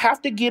 because you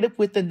have to get it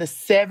within the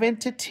 7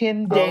 to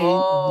 10 day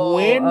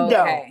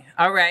window. Okay.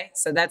 All right.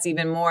 So that's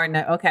even more.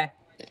 Okay.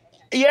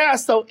 Yeah.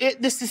 So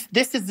this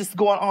is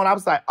going on. I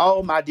was like,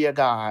 oh my dear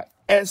God.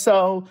 And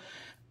so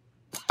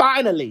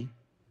finally,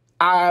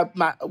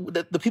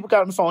 the people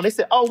got on the phone. They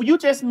said, "Oh, you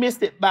just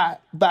missed it by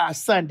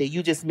Sunday.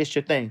 You just missed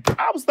your thing."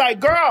 I was like,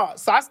 "Girl!"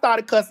 So I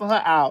started cussing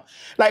her out.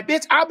 Like,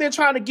 "Bitch, I've been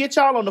trying to get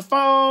y'all on the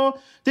phone.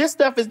 This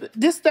stuff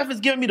is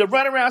giving me the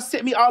runaround,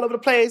 sitting me all over the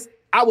place.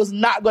 I was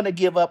not going to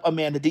give up,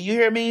 Amanda. Do you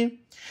hear me?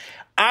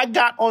 I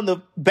got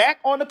back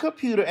on the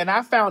computer and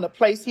I found a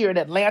place here in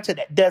Atlanta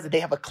that does it. They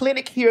have a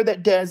clinic here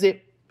that does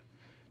it.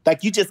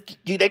 Like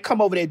they come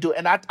over there and do it.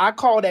 And I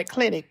called that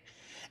clinic.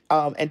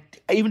 And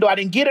even though I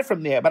didn't get it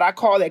from there, but I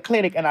called that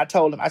clinic and I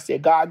told them, I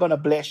said, God going to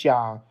bless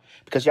y'all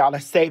because y'all are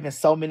saving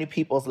so many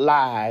people's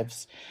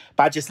lives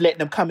by just letting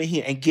them come in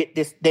here and get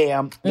this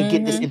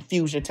get this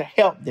infusion to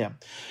help them.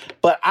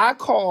 But I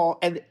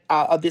called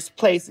this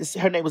place.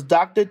 Her name was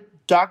Dr.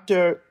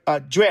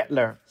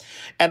 Dretler.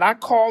 And I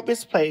called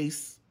this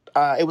place.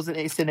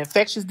 It's an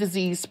infectious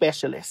disease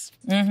specialist.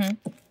 Mm-hmm.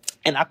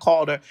 And I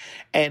called her,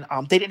 and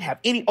they didn't have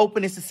any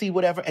openings to see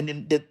whatever. And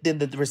then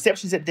the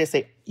receptionist said, they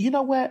say, you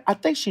know what? I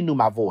think she knew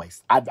my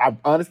voice. I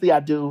honestly, I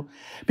do,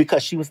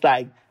 because she was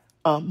like,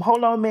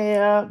 hold on,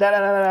 ma'am.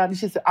 And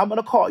she said, I'm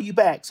going to call you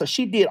back. So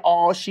she did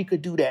all she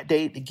could do that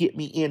day to get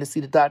me in to see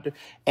the doctor,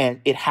 and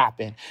it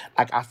happened.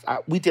 Like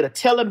we did a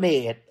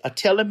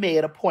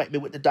telemed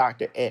appointment with the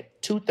doctor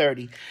at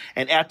 2:30,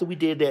 and after we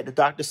did that, the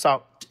doctor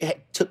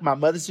took my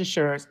mother's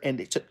insurance,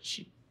 and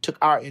she took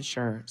our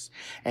insurance,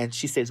 and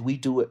she says we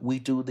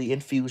do the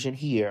infusion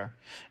here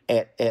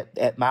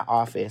at my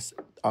office.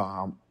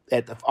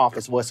 At the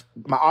office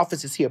my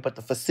office is here, but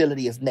the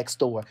facility is next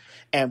door.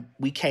 And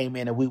we came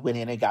in and we went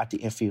in and got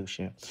the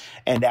infusion,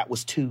 and that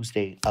was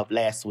Tuesday of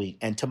last week.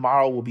 And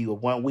tomorrow will be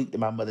 1 week that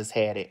my mother's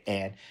had it,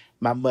 and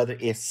my mother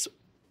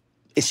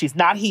she's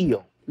not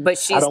healed, but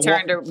she's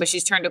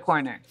turned a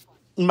corner.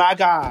 My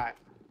God.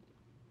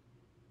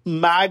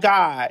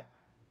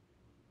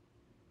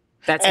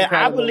 That's and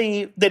incredible. I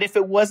believe that if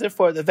it wasn't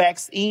for the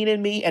vaccine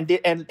in me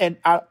and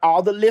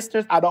all the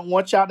listeners, I don't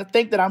want y'all to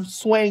think that I'm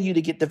swaying you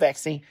to get the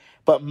vaccine.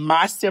 But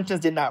my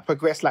symptoms did not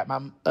progress like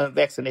my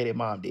vaccinated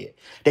mom did.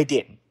 They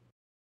didn't.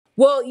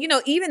 Well,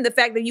 even the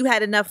fact that you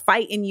had enough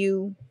fight in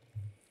you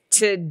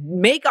to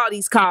make all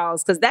these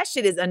calls, because that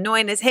shit is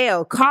annoying as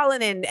hell.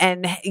 Calling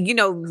and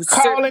Googling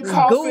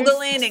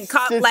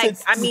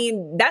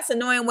and that's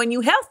annoying when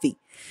you healthy.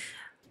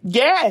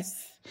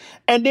 Yes.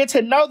 And then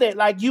to know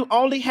that you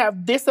only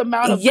have this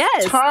amount of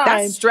time.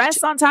 That's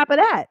stress on top of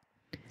that.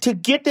 To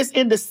get this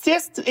in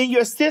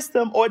your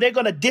system, or they're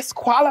going to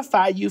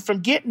disqualify you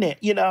from getting it,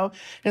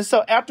 And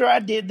so after I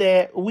did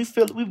that, we've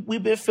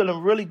been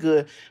feeling really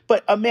good.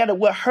 But Amanda,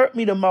 what hurt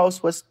me the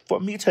most was for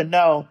me to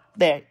know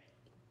that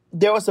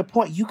there was a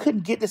point you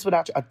couldn't get this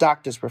without a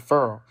doctor's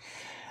referral.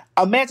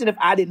 Imagine if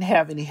I didn't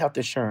have any health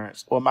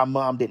insurance, or my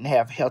mom didn't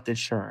have health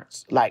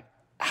insurance,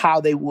 how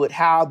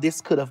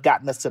this could have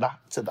gotten us to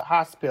the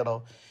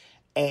hospital.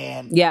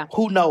 And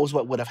who knows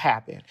what would have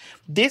happened.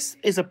 This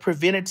is a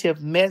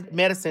preventative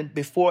medicine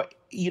before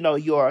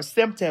your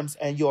symptoms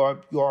and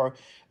your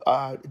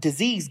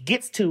disease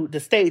gets to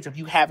the stage of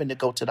you having to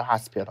go to the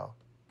hospital.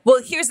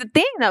 Well, here's the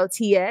thing, though,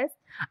 T.S.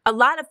 A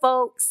lot of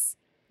folks,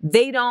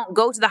 they don't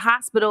go to the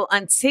hospital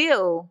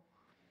until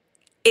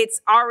it's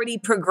already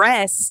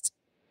progressed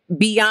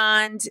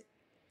beyond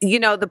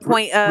the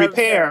point of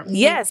repair.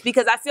 Yes,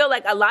 because I feel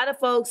like a lot of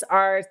folks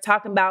are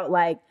talking about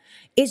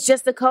it's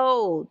just a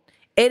cold.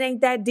 It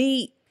ain't that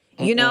deep,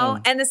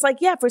 And it's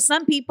for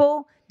some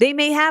people, they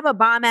may have a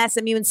bomb-ass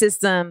immune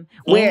system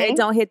where it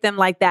don't hit them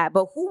like that.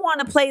 But who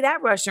want to play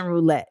that Russian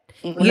roulette?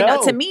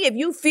 To me, if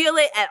you feel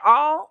it at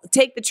all,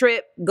 take the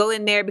trip, go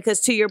in there,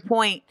 because to your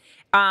point,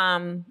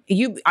 I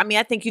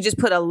think you just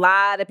put a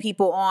lot of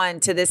people on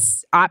to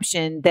this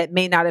option that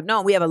may not have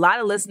known. We have a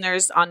lot of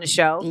listeners on the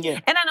show. Yeah.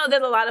 And I know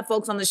there's a lot of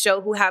folks on the show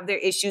who have their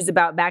issues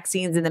about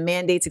vaccines and the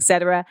mandates, et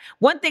cetera.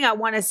 One thing I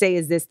want to say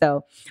is this,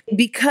 though,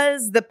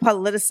 because the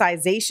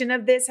politicization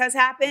of this has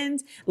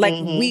happened,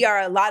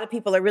 a lot of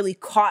people are really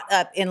caught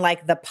up in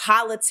the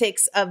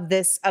politics of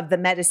the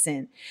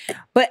medicine.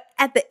 But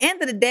at the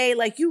end of the day,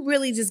 you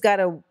really just got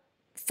to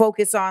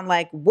focus on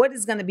what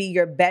is going to be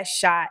your best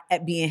shot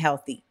at being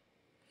healthy.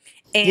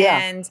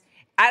 And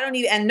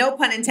and no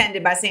pun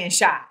intended by saying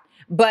shot,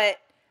 but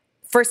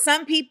for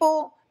some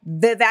people,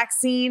 the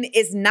vaccine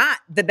is not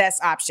the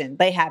best option.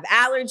 They have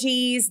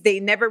allergies.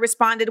 They never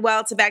responded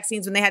well to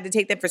vaccines when they had to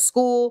take them for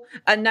school.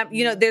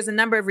 There's a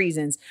number of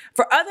reasons.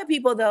 For other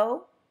people,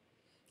 though,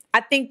 I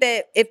think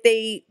that if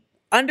they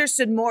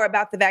understood more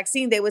about the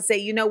vaccine, they would say,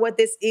 you know what,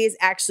 this is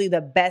actually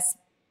the best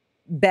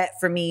bet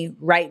for me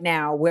right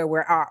now where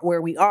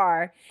we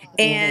are.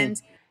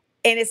 And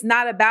it's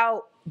not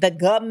about the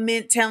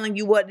government telling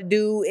you what to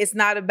do. It's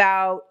not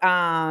about,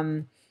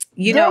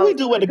 we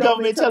do what the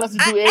government tells us to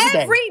do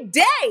every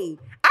day.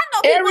 I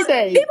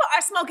know people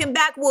are smoking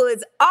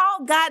backwoods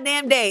all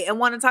goddamn day and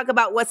want to talk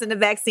about what's in the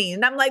vaccine.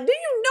 And I'm like, do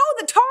you know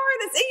the tar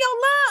that's in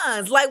your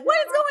lungs? What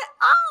is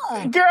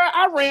going on? Girl,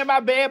 I ran my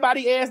bad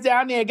body ass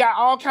down there and got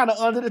all kind of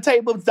under the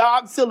table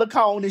dog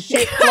silicone and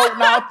shit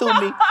floating all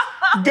through me.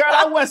 Girl,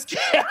 I wasn't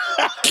scared.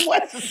 I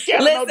wasn't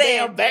scared of no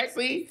damn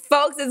vaccine.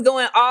 Folks is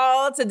going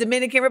all to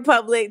Dominican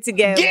Republic to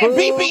get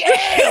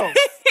BBL.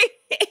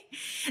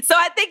 So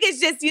I think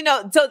it's just,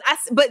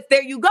 but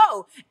there you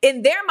go.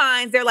 In their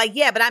minds, they're like,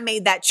 yeah, but I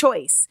made that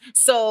choice.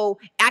 So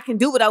I can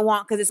do what I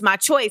want because it's my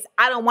choice.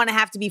 I don't want to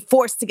have to be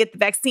forced to get the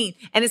vaccine.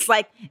 And it's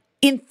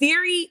in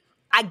theory,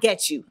 I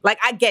get you.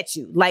 I get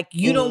you.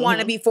 You don't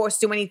want to be forced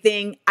to do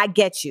anything. I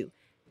get you.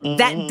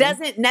 That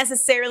doesn't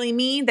necessarily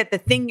mean that the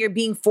thing you're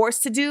being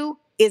forced to do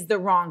is the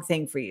wrong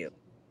thing for you.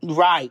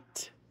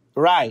 Right.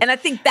 And I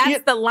think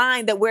that's the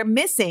line that we're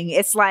missing.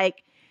 It's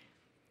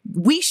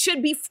we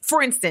should be,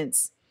 for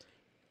instance,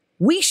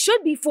 we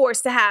should be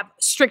forced to have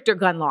stricter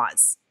gun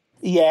laws.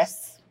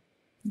 Yes.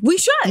 We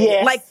should.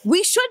 Yes.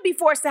 We should be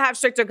forced to have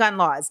stricter gun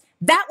laws.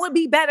 That would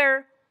be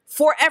better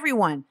for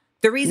everyone.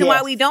 The reason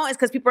why we don't is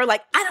because people are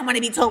I don't want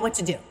to be told what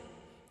to do.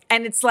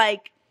 And it's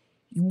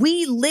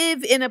we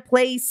live in a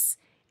place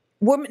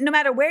where no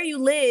matter where you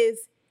live,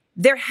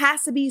 there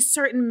has to be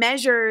certain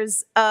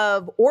measures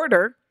of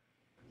order.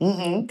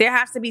 There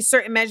has to be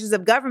certain measures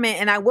of government.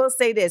 And I will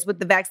say this with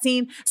the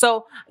vaccine.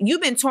 So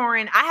you've been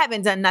touring. I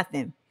haven't done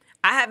nothing.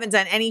 I haven't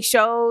done any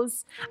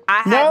shows.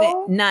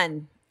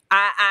 None.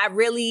 I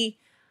really,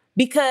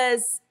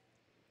 because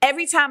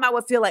every time I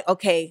would feel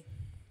okay,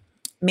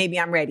 maybe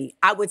I'm ready,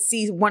 I would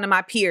see one of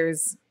my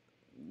peers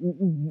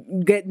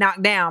get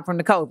knocked down from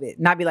the COVID.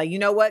 And I'd be like, you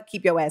know what?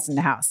 Keep your ass in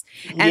the house.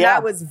 And I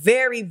was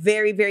very,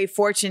 very, very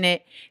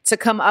fortunate to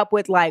come up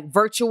with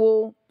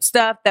virtual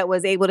stuff that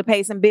was able to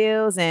pay some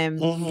bills.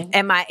 And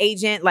and my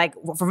agent,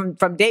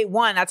 from day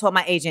one, I told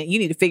my agent, you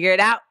need to figure it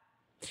out.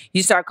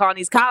 You start calling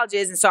these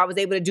colleges. And so I was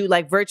able to do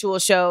virtual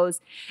shows.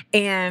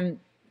 And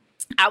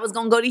I was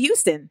going to go to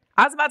Houston.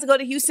 I was about to go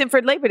to Houston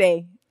for Labor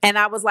Day. And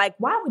I was like,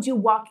 why would you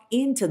walk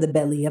into the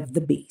belly of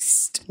the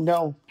beast?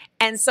 No.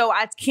 And so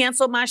I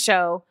canceled my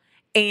show.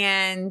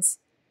 And,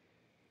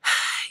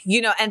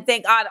 And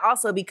thank God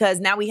also because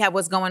now we have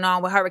what's going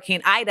on with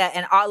Hurricane Ida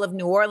and all of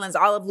New Orleans,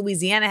 all of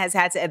Louisiana has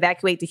had to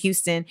evacuate to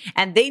Houston,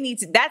 and they need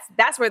to.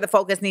 That's where the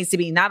focus needs to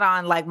be, not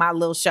on like my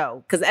little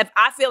show. Because if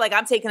I feel like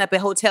I'm taking up a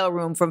hotel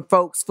room from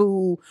folks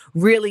who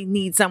really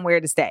need somewhere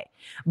to stay.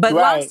 But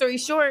long story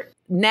short,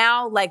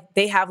 now like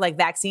they have like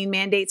vaccine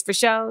mandates for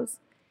shows,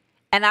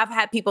 and I've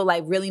had people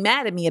like really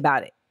mad at me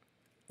about it.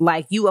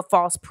 Like, you a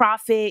false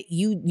prophet.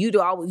 You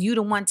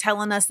the one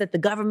telling us that the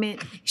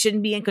government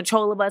shouldn't be in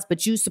control of us,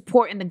 but you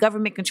supporting the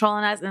government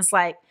controlling us. And it's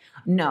like,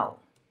 no.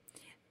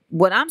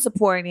 What I'm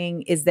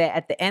supporting is that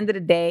at the end of the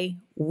day,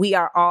 we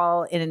are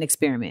all in an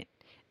experiment.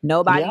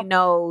 Nobody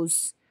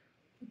knows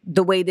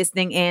the way this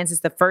thing ends. It's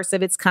the first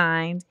of its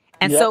kind.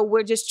 And so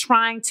we're just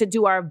trying to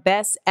do our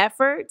best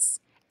efforts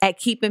at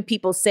keeping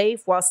people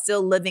safe while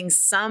still living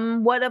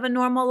somewhat of a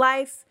normal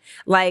life.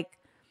 Like,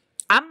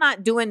 I'm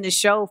not doing the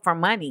show for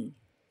money.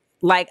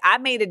 Like, I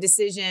made a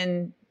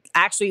decision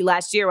actually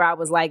last year where I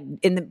was like,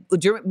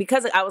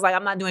 because I was like,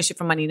 I'm not doing shit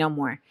for money no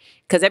more.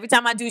 Because every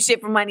time I do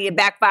shit for money, it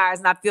backfires,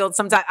 and I feel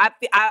sometimes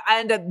I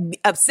end up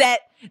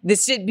upset.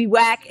 This shit be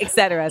whack,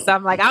 etc. So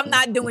I'm like, I'm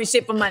not doing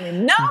shit for money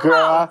no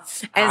more.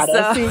 And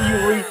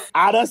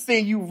I done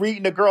seen you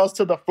reading the girls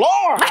to the floor.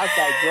 I was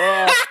like,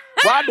 girl,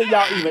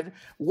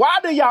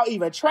 why do y'all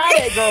even try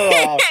that,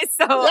 girl?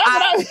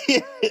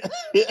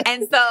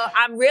 And so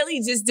I'm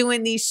really just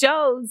doing these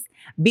shows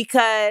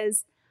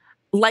because,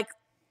 like,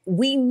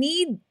 we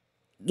need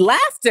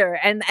laughter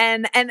and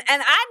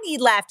I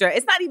need laughter.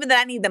 It's not even that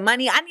I need the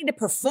money. I need to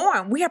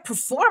perform. We are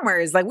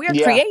performers. Like, we are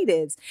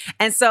creatives.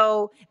 And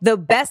so the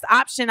best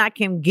option I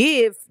can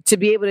give to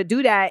be able to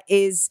do that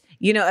is,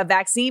 a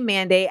vaccine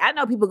mandate. I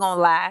know people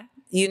gonna lie.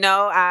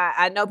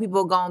 I know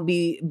people gonna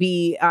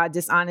be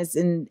dishonest,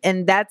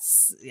 and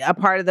that's a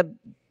part of the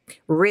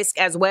risk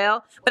as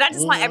well. But I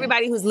just want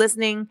everybody who's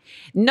listening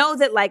know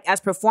that, like,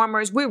 as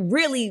performers, we're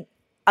really,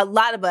 a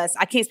lot of us,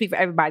 I can't speak for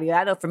everybody.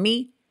 I know for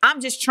me,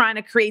 I'm just trying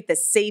to create the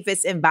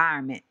safest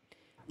environment.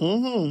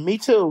 Me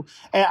too.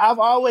 And I've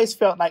always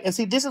felt like, and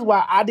see, this is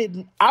why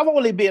I've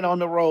only been on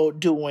the road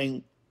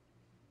doing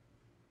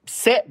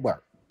set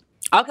work.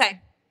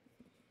 Okay.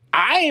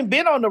 I ain't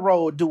been on the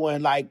road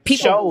doing like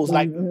shows,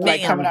 like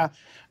coming out.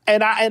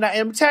 And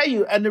I'm tell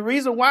you, and the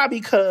reason why,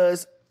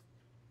 because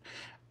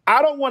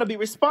I don't want to be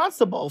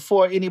responsible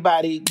for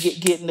anybody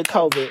getting the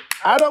COVID.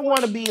 I don't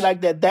want to be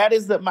like that. That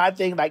is my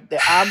thing. Like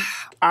that,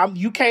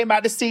 you came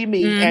out to see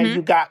me, and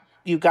you got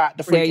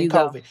the freaking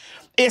COVID.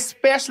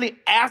 Especially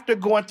after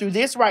going through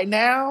this right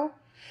now,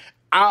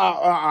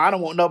 I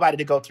don't want nobody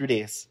to go through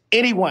this.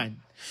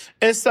 Anyone.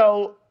 And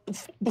so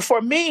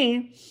for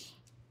me,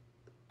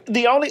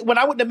 when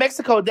I went to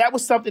Mexico, that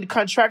was something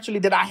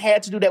contractually that I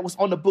had to do that was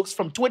on the books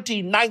from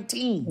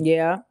 2019.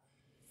 Yeah.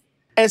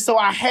 And so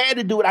I had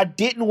to do it. I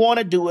didn't want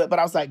to do it, but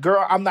I was like,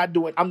 girl, I'm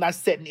not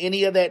setting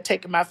any of that,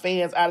 taking my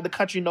fans out of the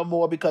country no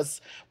more, because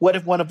what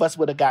if one of us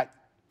would have got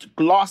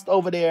lost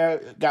over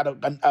there, got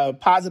a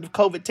positive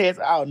COVID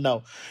test? I don't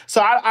know.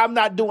 So I'm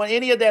not doing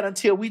any of that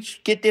until we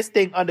get this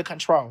thing under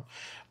control.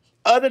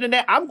 Other than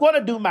that, I'm going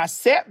to do my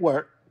set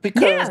work,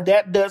 because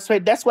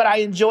that's what I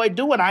enjoy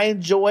doing. I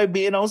enjoy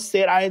being on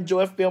set. I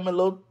enjoy filming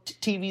little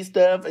TV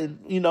stuff and,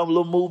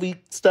 little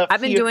movie stuff. I've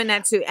been doing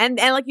that too. And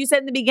like you said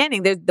in the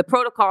beginning, the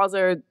protocols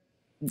are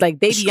like,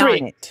 they be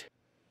on it.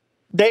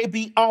 They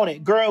be on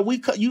it. Girl,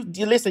 you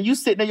listen, you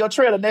sitting in your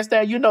trailer, next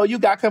thing you know, you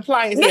got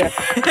compliance here.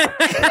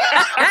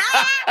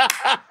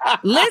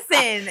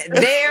 Listen,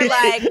 they're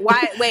like,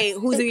 wait,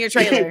 who's in your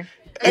trailer?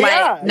 Like,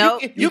 yeah,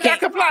 nope. You got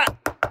compliance.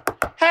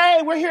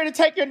 Hey, we're here to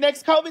take your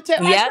next COVID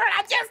test. Yep.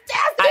 I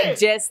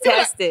just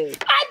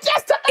tested. I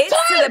just took the test.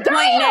 It's to the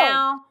point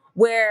now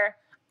where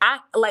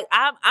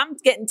I'm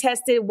getting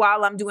tested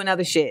while I'm doing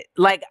other shit.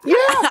 Like,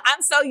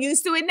 I'm so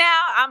used to it now.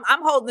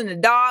 I'm holding the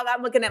dog.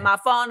 I'm looking at my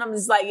phone. I'm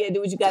just like,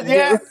 do what you got to do.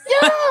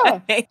 Yeah.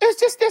 It's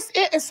just this.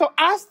 And so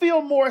I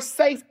feel more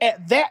safe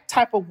at that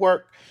type of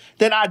work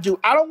than I do.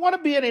 I don't want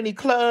to be in any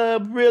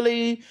club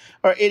really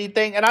or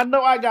anything. And I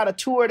know I got a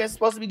tour that's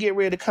supposed to be getting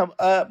ready to come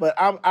up, but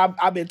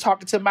I've been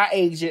talking to my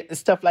agent and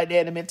stuff like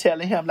that, and been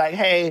telling him like,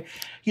 hey,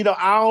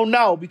 I don't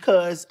know,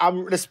 because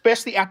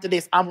especially after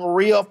this, I'm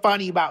real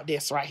funny about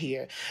this right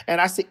here.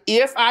 And I said,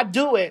 if I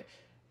do it,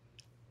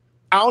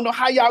 I don't know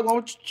how y'all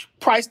gonna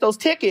price those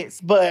tickets,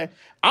 but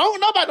I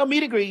don't know about no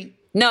meet and greet.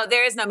 No,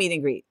 there is no meet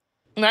and greet.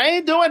 I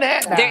ain't doing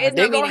that. There is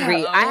no meet and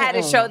greet. I had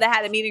a show that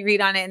had a meet and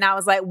greet on it, and I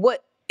was like,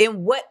 what?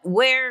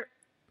 Where?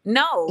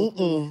 No.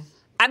 Mm-mm.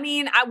 I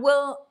mean, I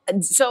will.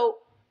 So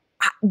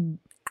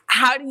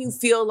how do you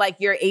feel like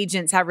your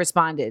agents have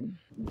responded?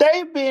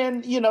 They've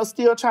been,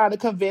 still trying to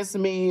convince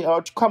me,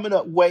 or coming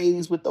up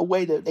ways with the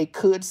way that they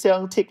could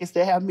sell tickets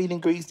that have meet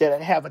and greets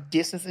that have a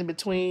distance in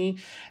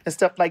between and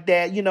stuff like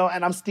that,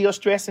 and I'm still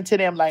stressing to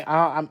them, like,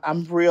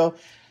 I'm real,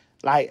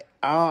 like,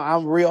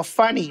 I'm real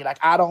funny. Like,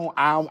 I don't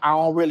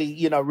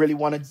really, really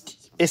want to.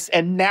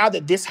 And now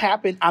that this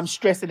happened, I'm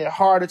stressing it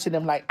harder to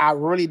them. Like, I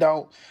really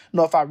don't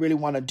know if I really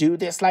want to do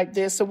this like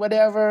this or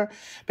whatever,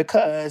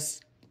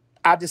 because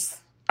I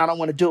don't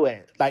want to do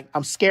it. Like,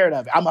 I'm scared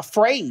of it. I'm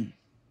afraid.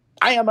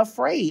 I am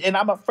afraid. And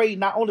I'm afraid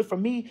not only for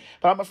me,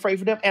 but I'm afraid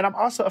for them. And I'm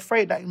also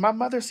afraid that my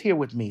mother's here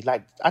with me.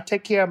 Like, I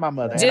take care of my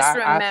mother. Just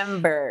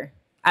remember,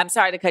 I'm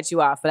sorry to cut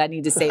you off, but I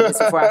need to say this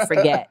before I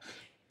forget.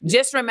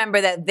 Just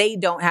remember that they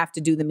don't have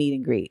to do the meet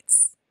and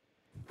greets.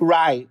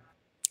 Right.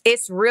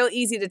 It's real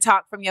easy to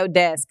talk from your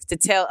desk to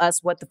tell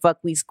us what the fuck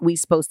we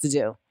supposed to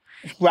do.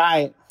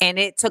 Right. And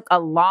it took a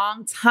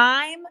long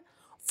time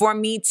for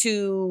me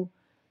to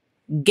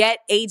get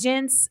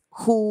agents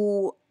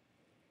who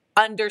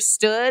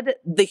understood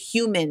the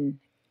human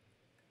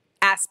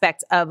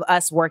aspect of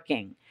us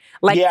working.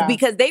 Like,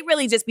 because they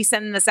really just be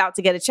sending us out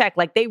to get a check.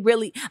 Like, they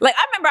really, like,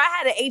 I remember I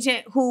had an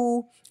agent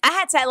who I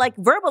had to like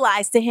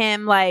verbalize to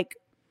him, like,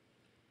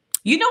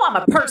 you know, I'm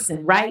a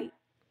person, right?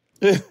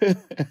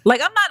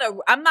 Like,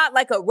 I'm not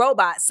like a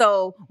robot.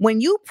 So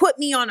when you put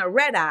me on a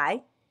red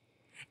eye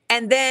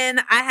and then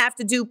I have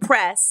to do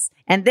press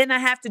and then I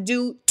have to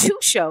do 2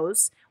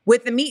 shows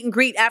with the meet and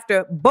greet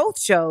after both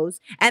shows.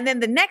 And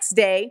then the next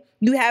day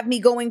you have me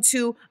going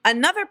to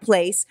another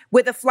place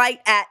with a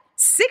flight at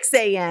 6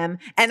 a.m.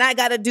 and I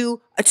got to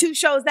do 2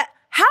 shows.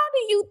 How do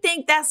you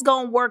think that's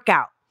going to work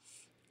out?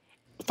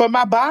 For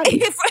my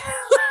body.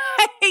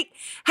 Like,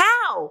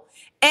 how?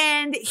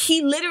 And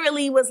he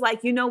literally was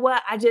like, you know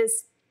what?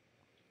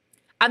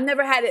 I've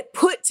never had it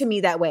put to me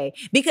that way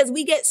because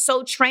we get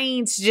so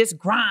trained to just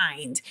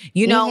grind,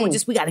 you know, and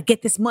just, we got to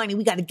get this money.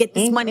 We got to get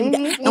this money.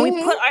 And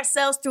we put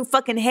ourselves through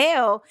fucking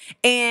hell.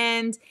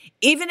 And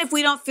even if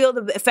we don't feel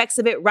the effects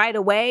of it right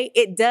away,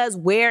 it does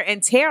wear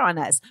and tear on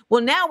us.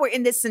 Well, now we're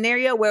in this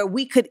scenario where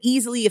we could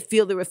easily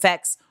feel the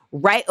effects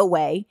right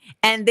away.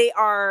 And they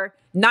are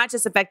not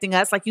just affecting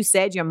us. Like you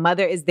said, your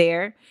mother is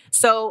there.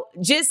 So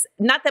just,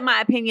 not that my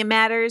opinion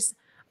matters,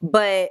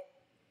 but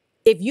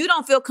if you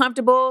don't feel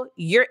comfortable,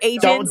 your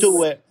agents don't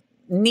do it.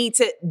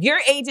 Your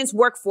agents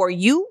work for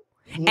you.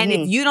 And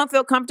if you don't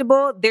feel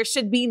comfortable, there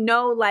should be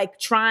no like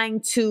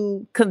trying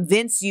to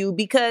convince you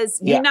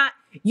because it's not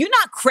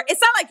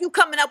like you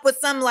coming up with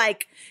some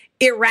like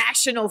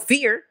irrational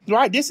fear.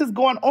 Right. This is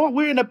going on.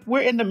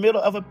 We're in the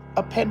middle of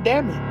a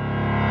pandemic.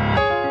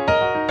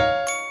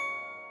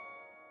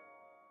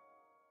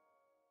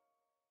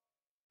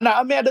 Now,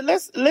 Amanda,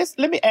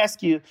 let me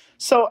ask you.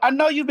 So I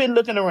know you've been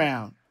looking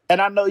around. And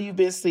I know you've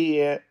been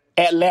seeing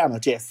Atlanta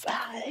just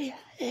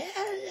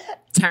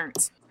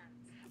turns.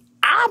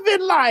 I've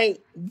been like,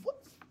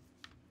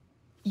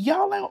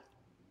 y'all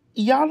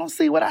don't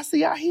see what I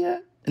see out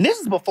here? And this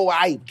is before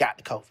I even got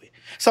the COVID.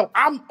 So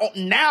I'm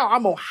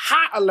on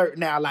high alert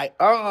now. Like,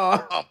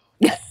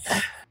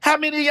 how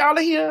many of y'all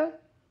are here?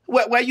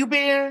 Where you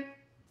been?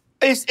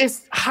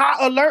 It's high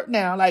alert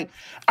now. Like,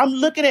 I'm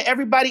looking at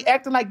everybody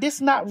acting like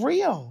this not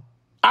real.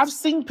 I've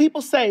seen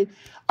people say,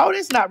 oh,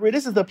 this is not real.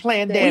 This is a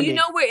pandemic. Well, you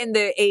know, we're in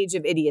the age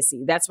of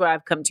idiocy. That's what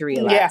I've come to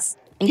realize.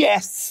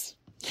 Yes.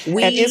 And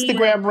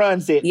Instagram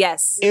runs it.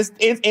 Yes.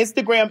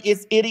 Instagram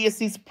is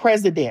idiocy's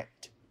president.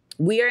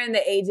 We are in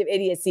the age of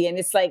idiocy. And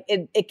it's like,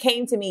 it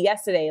came to me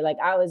yesterday. Like,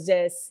 I was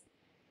just,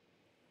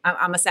 I'm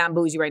going to sound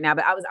bougie right now,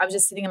 but I was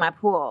just sitting in my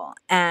pool.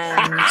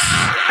 And,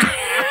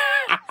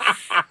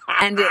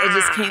 and it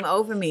just came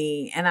over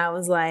me. And I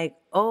was like,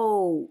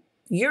 oh,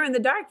 you're in the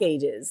dark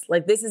ages.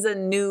 Like, this is a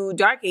new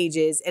dark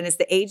ages, and it's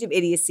the age of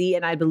idiocy.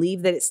 And I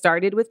believe that it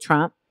started with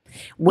Trump,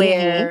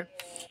 where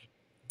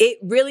it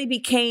really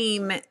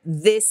became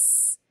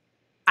this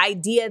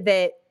idea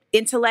that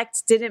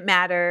intellect didn't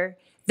matter,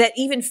 that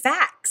even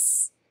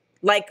facts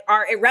like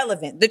are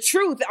irrelevant. The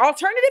truth,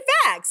 alternative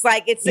facts,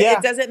 like it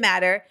doesn't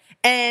matter.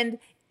 And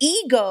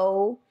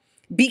ego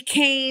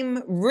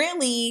became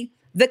really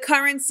the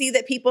currency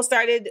that people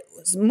started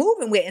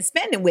moving with and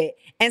spending with.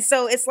 And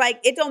so it's like,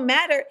 it don't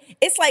matter.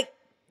 It's like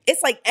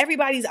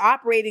everybody's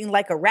operating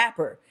like a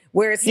rapper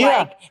where it's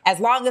like,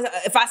 as long as,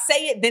 if I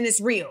say it, then it's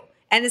real.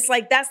 And it's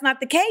like, that's not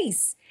the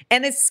case.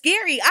 And it's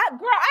scary. I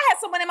had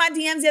someone in my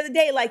DMs the other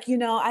day, like, you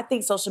know, I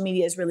think social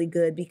media is really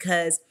good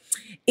because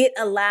it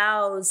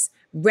allows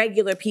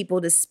regular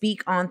people to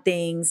speak on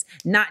things,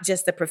 not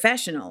just the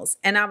professionals.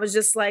 And I was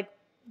just like,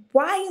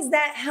 why is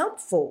that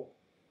helpful?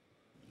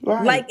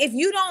 Right. Like, if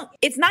you don't,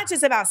 it's not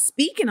just about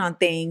speaking on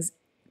things.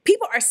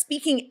 People are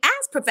speaking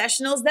as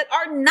professionals that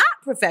are not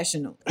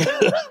professional.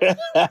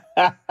 And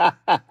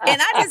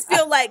I just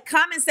feel like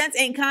common sense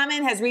ain't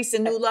common has reached a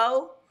new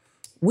low.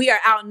 We are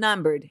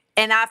outnumbered.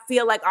 And I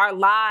feel like our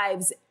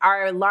lives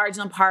are large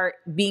in part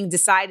being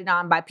decided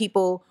on by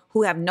people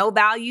who have no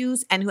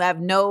values and who have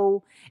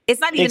no, it's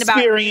not even about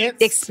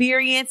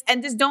experience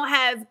and just don't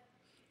have,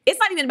 it's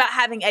not even about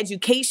having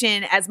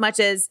education as much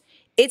as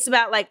it's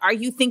about like, are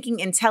you thinking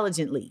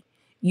intelligently?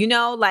 You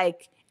know,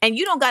 like, and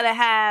you don't got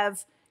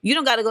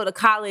to go to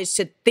college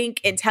to think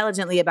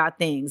intelligently about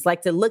things,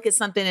 like to look at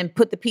something and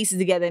put the pieces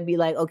together and be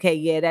like, okay,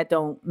 yeah, that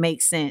don't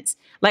make sense.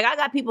 Like, I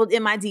got people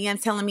in my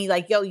DMs telling me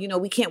like, yo, you know,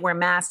 we can't wear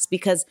masks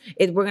because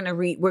we're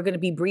going to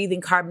be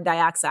breathing carbon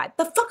dioxide.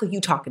 The fuck are you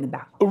talking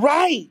about?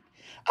 Right.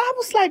 I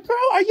was like, girl,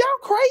 are y'all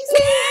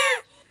crazy?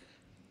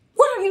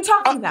 What are you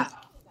talking about?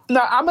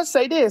 Now, I'm going to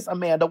say this,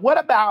 Amanda. What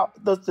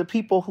about the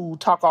people who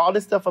talk all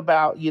this stuff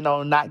about,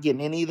 not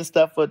getting any of the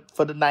stuff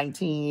for the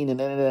 19 and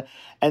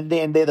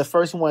then they're the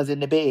first ones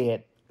in the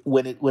bed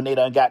when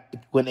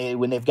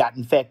they've got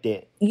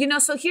infected?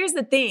 So here's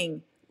the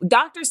thing.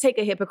 Doctors take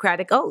a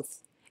Hippocratic oath.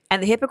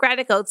 And the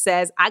Hippocratic Oath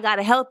says, I got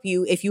to help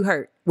you if you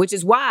hurt, which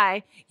is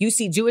why you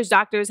see Jewish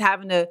doctors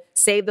having to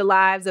save the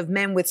lives of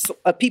men with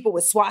people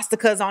with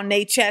swastikas on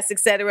their chest,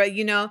 etc.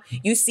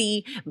 You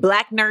see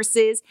Black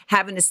nurses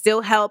having to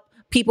still help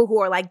people who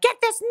are like, get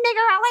this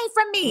nigger away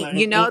from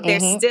me.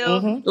 They're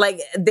still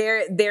like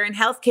they're in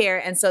healthcare.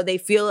 And so they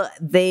feel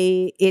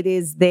it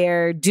is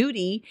their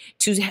duty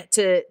to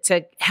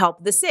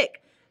help the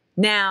sick.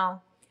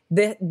 Now,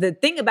 the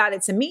thing about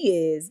it to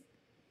me is,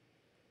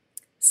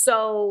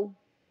 so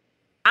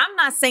I'm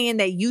not saying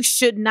that you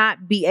should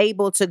not be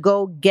able to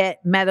go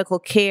get medical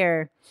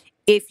care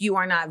if you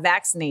are not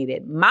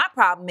vaccinated. My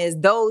problem is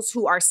those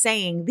who are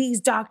saying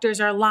these doctors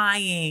are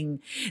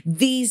lying,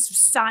 these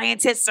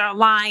scientists are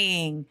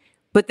lying,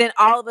 but then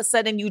all of a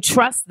sudden you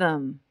trust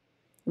them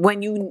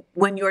when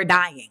you're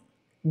dying.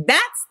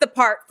 That's the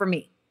part for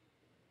me.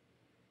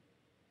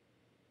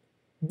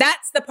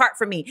 That's the part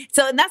for me.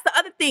 So, and that's the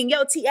other thing.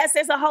 Yo, TS,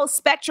 there's a whole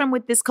spectrum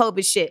with this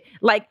COVID shit.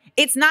 Like,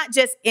 it's not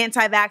just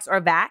anti-vax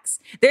or vax.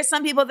 There's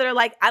some people that are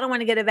like, I don't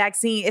want to get a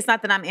vaccine. It's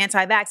not that I'm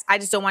anti-vax. I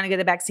just don't want to get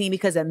a vaccine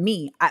because of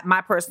me,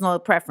 my personal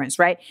preference,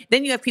 right?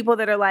 Then you have people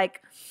that are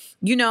like,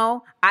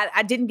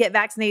 I didn't get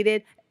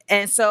vaccinated,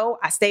 and so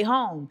I stay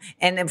home.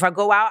 And if I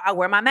go out, I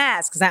wear my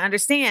mask because I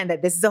understand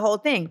that this is the whole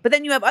thing. But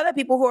then you have other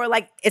people who are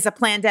like, it's a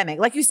pandemic.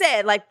 Like you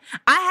said, like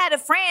I had a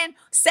friend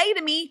say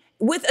to me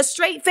with a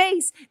straight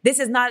face, this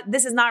is not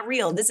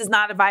real. This is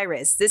not a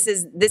virus. This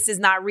is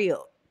not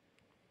real.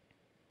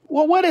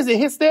 Well, what is it?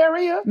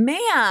 Hysteria?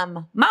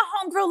 Ma'am, my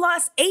homegirl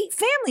lost 8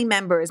 family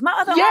members. My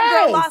other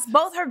homegirl lost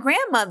both her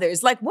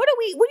grandmothers. Like, what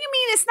do you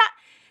mean it's not?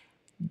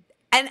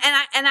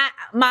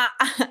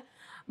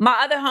 My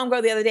other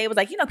homegirl the other day was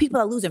like, people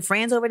are losing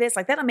friends over this.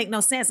 Like, that don't make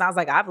no sense. And I was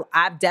like,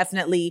 I've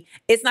definitely,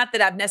 it's not that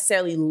I've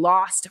necessarily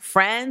lost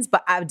friends,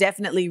 but I've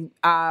definitely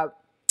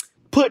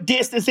put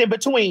distance in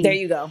between. There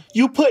you go.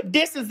 You put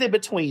distance in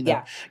between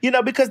them.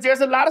 Yeah. Because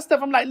there's a lot of stuff.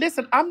 I'm like,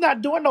 listen, I'm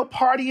not doing no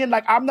partying.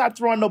 Like, I'm not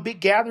throwing no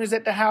big gatherings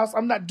at the house.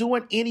 I'm not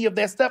doing any of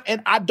that stuff.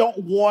 And I don't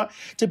want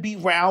to be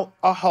around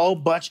a whole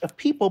bunch of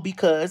people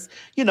because,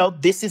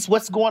 this is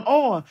what's going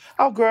on.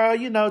 Oh, girl,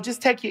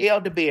 just take your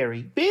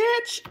elderberry.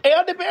 Bitch,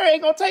 elderberry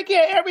ain't gonna take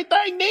care of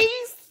everything,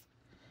 niece.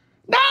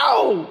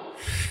 No,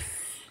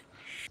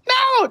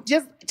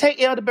 just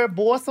take elderberry,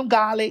 boil some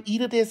garlic,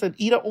 eat of this and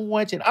eat an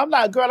orange. And I'm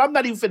like, girl, I'm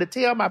not even finna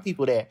tell my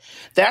people that.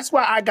 That's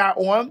why I got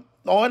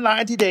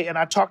online today and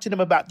I talked to them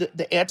about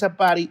the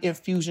antibody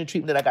infusion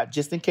treatment that I got,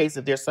 just in case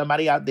if there's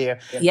somebody out there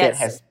that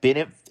has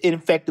been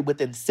infected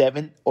within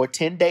 7 or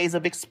 10 days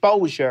of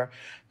exposure,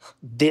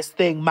 this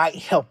thing might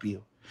help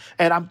you.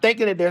 And I'm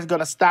thinking that they're going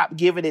to stop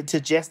giving it to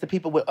just the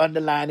people with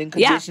underlying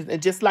conditions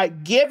and just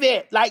give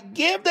the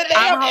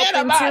damn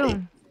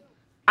antibody.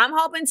 I'm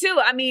hoping too.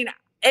 I mean,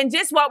 and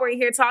just while we're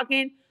here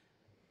talking,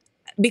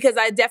 because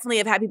I definitely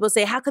have had people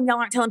say, how come y'all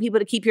aren't telling people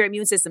to keep your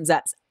immune systems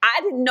up?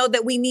 I didn't know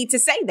that we need to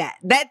say that.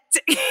 That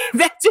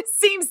just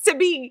seems to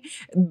be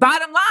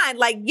bottom line.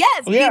 Like,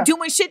 yes, be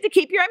doing shit to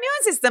keep your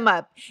immune system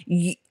up.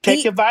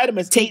 Take your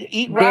vitamins.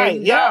 Eat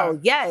right. Yeah.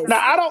 Yes. Now,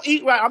 I don't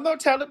eat right. I'm going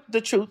to tell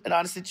the truth and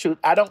honestly the truth.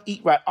 I don't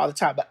eat right all the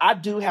time, but I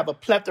do have a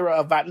plethora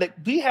of vitamins. Like,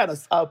 we had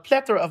a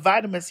plethora of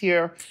vitamins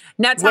here.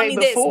 Now, tell me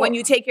this. When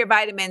you take your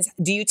vitamins,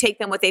 do you take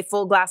them with a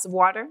full glass of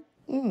water?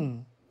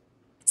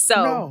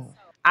 So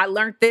I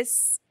learned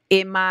this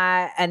in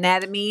my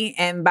anatomy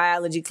and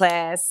biology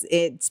class.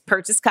 It's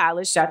Purchase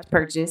College, shout out to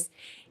Purchase.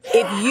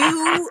 If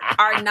you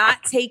are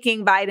not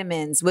taking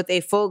vitamins with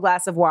a full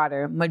glass of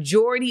water,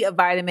 majority of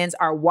vitamins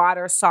are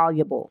water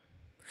soluble.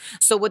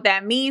 So what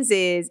that means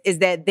is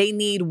that they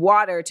need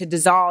water to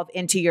dissolve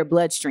into your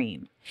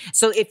bloodstream.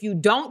 So if you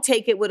don't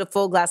take it with a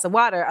full glass of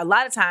water, a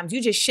lot of times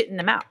you're just shitting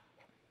them out.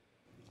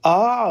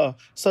 Oh,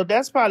 so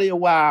that's probably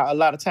why a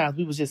lot of times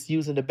we was just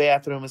using the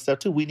bathroom and stuff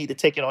too. We need to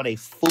take it on a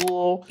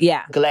full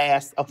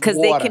glass of water.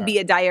 Because they can be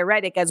a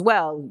diuretic as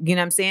well. You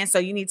know what I'm saying? So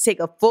you need to take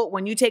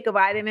when you take a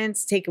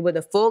vitamins, take it with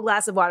a full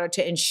glass of water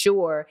to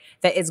ensure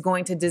that it's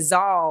going to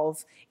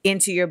dissolve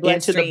into your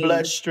bloodstream. Into the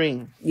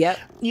bloodstream. Yep.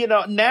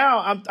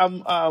 Now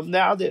I'm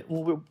now that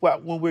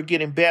when we're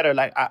getting better,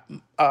 like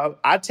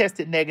I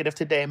tested negative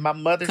today. My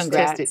mother's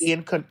tested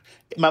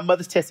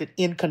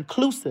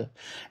inconclusive,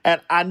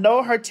 and I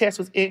know her test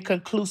was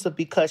inconclusive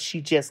because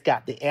she just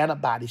got the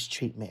antibodies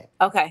treatment.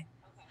 Okay.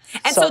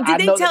 And so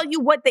did they tell you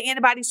what the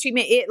antibodies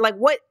treatment is? Like,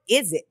 what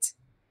is it?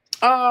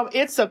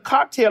 It's a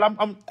cocktail.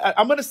 I'm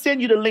going to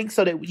send you the link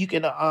so that you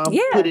can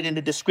put it in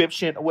the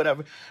description or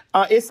whatever.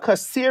 It's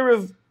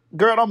Casiraviv.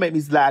 Girl, don't make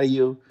me lie to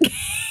you.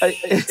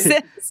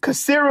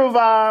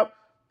 Casiraviv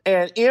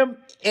and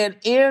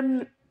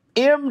MDV.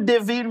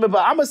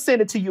 I'm gonna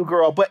send it to you,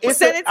 girl. But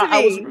send it to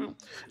me.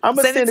 I'm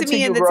gonna send it to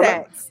me in the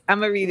text. I'm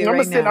gonna read it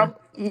right now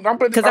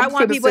because I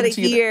want people to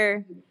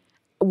hear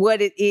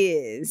what it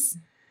is.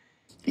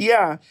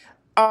 Yeah.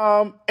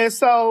 And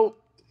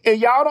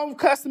y'all don't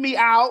cuss me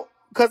out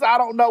because I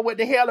don't know what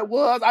the hell it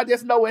was. I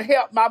just know it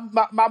helped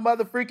my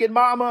mother freaking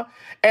mama.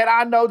 And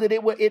I know that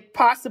it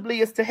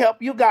possibly is to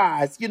help you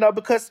guys,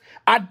 because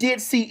I did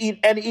see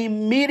an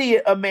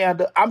immediate,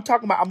 Amanda. I'm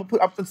talking about, I'm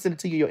going to send it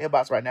to you in your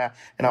inbox right now.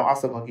 And I'm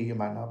also going to give you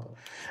my number.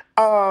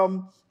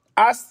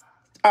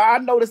 I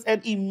noticed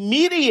an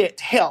immediate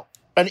help,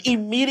 an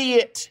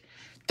immediate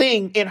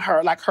thing in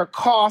her. Like her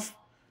cough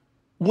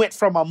went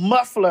from a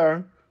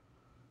muffler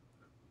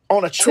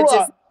on a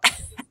truck.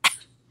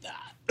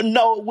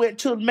 No, it went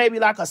to maybe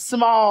like a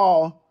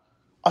small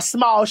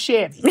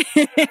Chevy.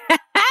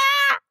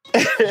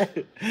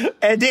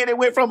 And then it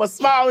went from a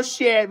small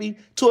Chevy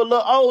to a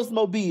little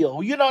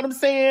Oldsmobile. You know what I'm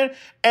saying?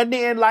 And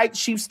then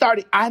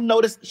I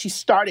noticed she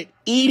started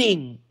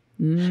eating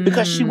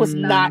because she was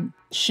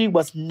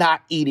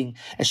not eating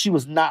and she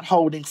was not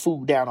holding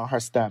food down on her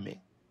stomach.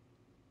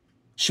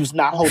 She was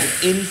not holding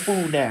any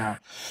food down.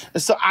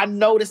 And so I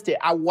noticed it.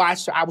 I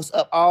watched her. I was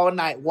up all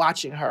night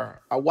watching her.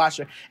 I watched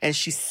her. And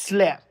she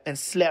slept and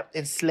slept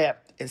and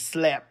slept and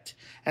slept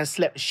and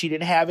slept. She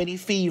didn't have any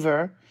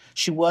fever.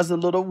 She was a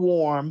little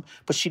warm,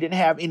 but she didn't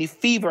have any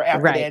fever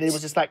after that. And it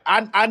was just like,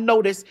 I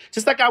noticed,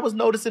 just like I was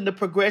noticing the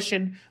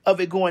progression of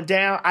it going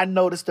down, I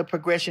noticed the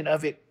progression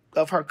of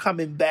her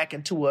coming back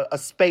into a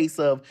space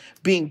of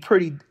being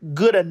pretty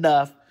good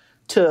enough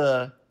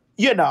to,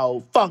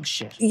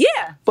 function.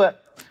 Yeah.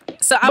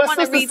 So I want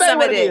to read some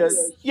of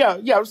this.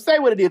 Yeah, say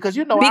what it is, because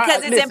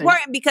because it's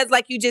important, because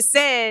like you just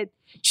said,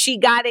 she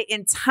got it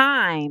in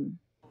time.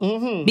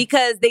 Mm-hmm.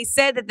 Because they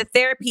said that the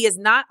therapy is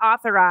not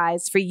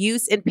authorized for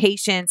use in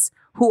patients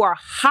who are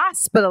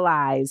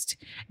hospitalized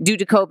due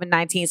to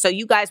COVID-19. So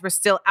you guys were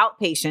still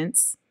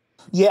outpatients.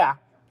 Yeah.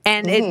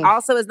 And it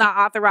also is not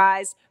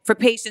authorized for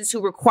patients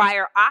who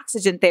require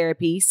oxygen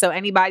therapy, so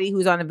anybody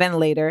who's on a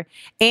ventilator,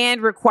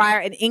 and require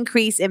an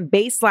increase in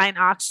baseline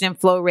oxygen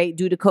flow rate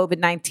due to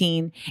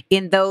COVID-19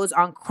 in those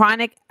on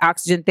chronic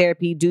oxygen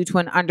therapy due to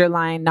an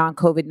underlying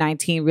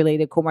non-COVID-19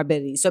 related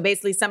comorbidity. So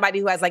basically somebody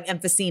who has like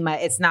emphysema,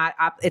 it's not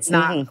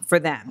for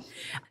them.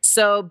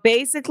 So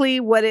basically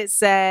what it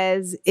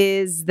says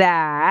is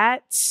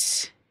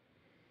that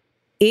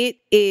it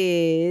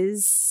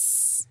is...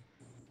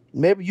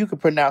 Maybe you could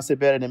pronounce it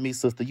better than me,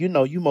 sister. You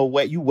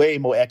way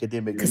more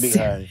academic than me,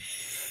 honey.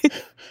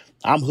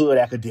 I'm hood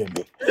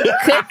academic.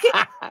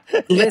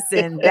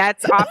 Listen,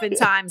 that's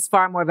oftentimes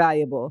far more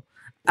valuable.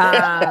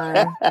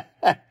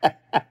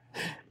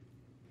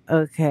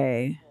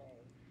 Okay.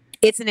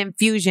 It's an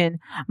infusion.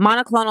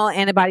 Monoclonal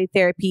antibody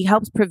therapy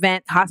helps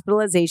prevent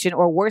hospitalization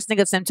or worsening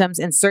of symptoms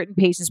in certain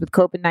patients with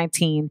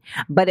COVID-19,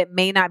 but it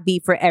may not be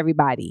for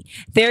everybody.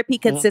 Therapy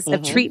consists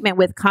of treatment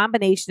with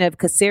combination of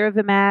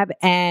casirivimab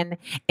and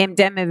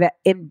imdevimab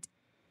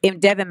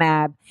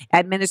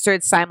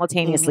administered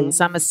simultaneously.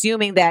 So I'm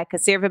assuming that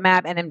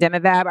casirivimab and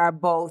imdevimab are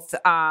both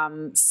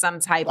some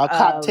type of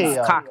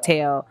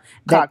cocktail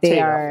that they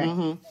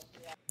are.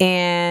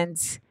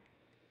 And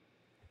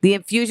the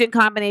infusion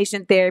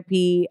combination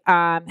therapy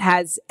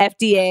has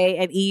FDA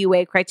and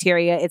EUA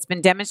criteria. It's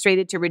been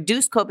demonstrated to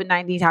reduce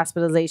COVID-19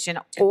 hospitalization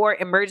or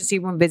emergency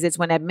room visits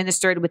when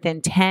administered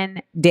within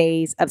 10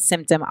 days of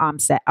symptom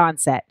onset.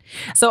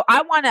 So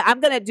I'm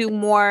going to do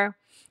more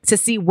to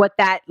see what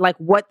the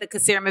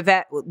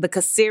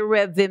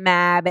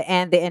casirivimab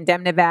and the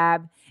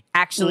imdevimab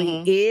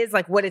actually is,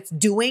 like what it's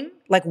doing,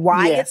 like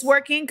why it's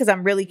working, because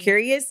I'm really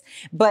curious.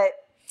 But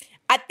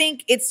I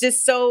think it's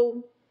just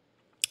so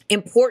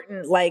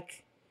important,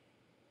 like,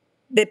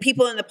 that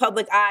people in the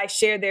public eye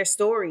share their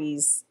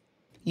stories.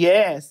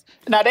 Yes.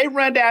 Now they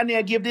run down there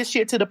and give this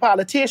shit to the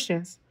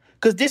politicians,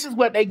 because this is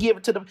what they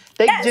give to them.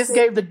 They just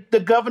gave the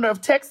governor of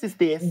Texas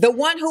this. The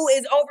one who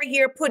is over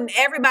here putting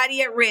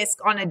everybody at risk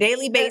on a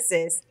daily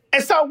basis.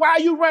 And so why are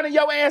you running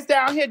your ass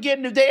down here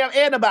getting the damn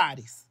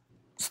antibodies?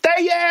 Stay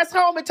your ass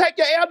home and take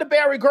your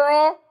elderberry,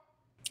 girl.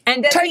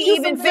 And does he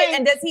even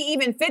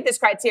fit this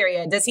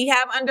criteria? Does he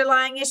have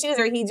underlying issues,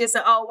 or he just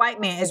an old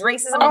white man? Is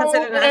racism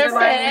considered an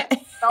underlying?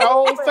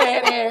 Old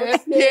fat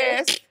ass,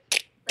 yes.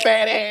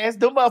 Fat ass.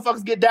 Them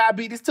motherfuckers get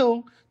diabetes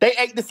too. They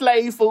ate the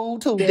slave food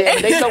too.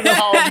 They know what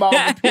hog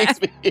and pigs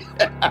be.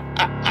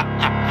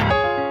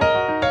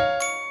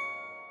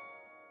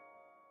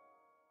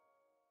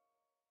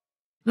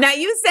 Now,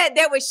 you said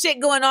there was shit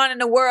going on in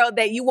the world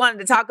that you wanted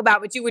to talk about,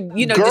 but you were,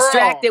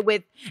 distracted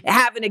with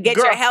having to get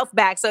your health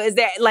back. So is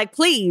that, like,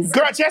 please?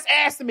 Girl, just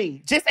ask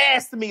me. Just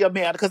ask me,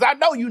 Amanda, because I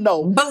know you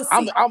know.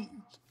 Boosie.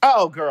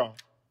 Oh, girl.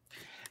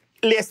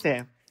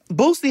 Listen,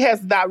 Boosie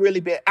has not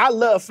really been... I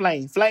love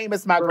Flame. Flame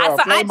is my girl.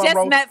 I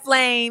just met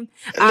Flame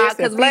because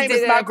we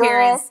did an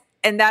appearance,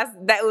 and that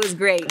was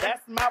great.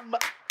 That's my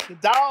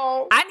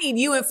dog. I need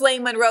you and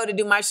Flame Monroe to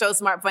do my show,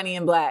 Smart, Funny,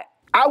 and Black.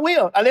 I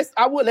will.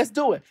 Let's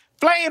do it.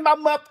 Flame,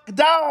 my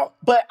dog,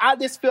 but I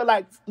just feel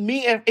like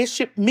me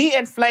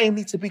and Flame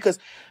need to, because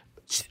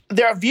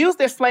there are views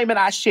that Flame and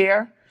I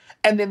share,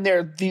 and then there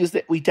are views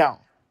that we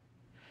don't.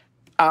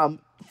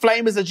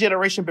 Flame is a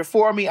generation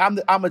before me. I'm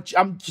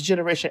the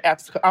generation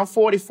after. I'm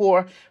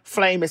 44.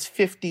 Flame is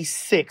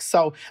 56.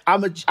 So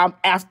I'm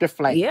after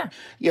Flame. Yeah.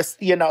 Yes.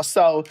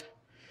 So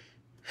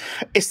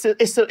it's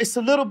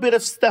a little bit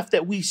of stuff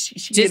that we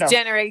just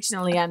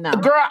generationally. I know.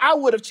 Girl, I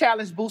would have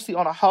challenged Boosie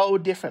on a whole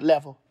different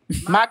level.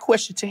 My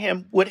question to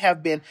him would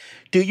have been,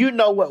 do you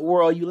know what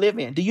world you live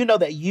in? Do you know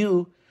that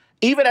you,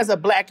 even as a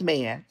black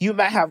man, you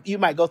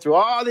might go through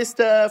all this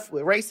stuff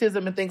with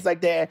racism and things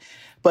like that,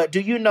 but do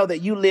you know that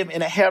you live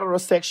in a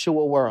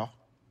heterosexual world?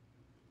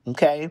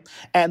 Okay?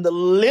 And the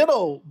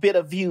little bit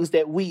of views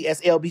that we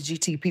as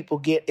LGBT people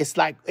get, it's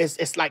like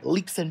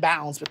leaps and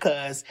bounds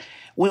because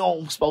we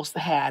aren't supposed to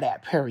have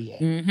that,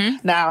 period. Mm-hmm.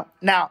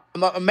 Now,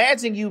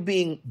 imagine you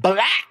being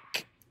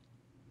black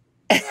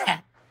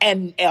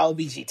and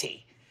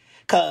LGBT.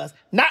 Because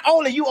not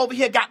only you over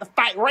here got to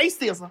fight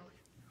racism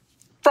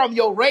from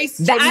your race,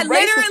 you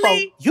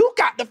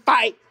got to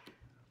fight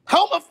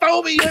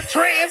homophobia,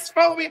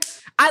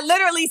 transphobia. I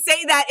literally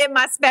say that in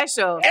my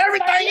special.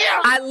 Everything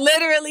else. I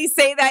literally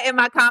say that in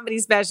my comedy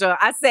special.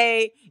 I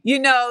say,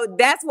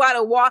 that's why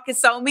the walk is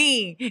so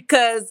mean.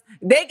 Because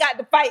they got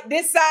to fight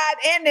this side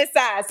and this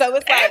side. So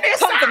it's like,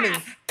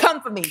 come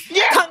for me.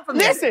 Yeah, come for me.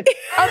 Listen,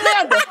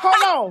 Amanda,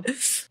 hold on.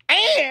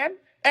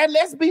 And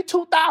let's be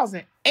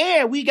 2000.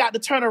 And we got to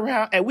turn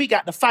around and we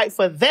got to fight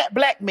for that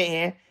black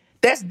man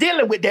that's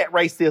dealing with that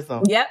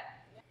racism. Yep.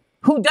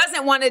 Who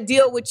doesn't want to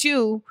deal with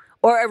you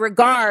or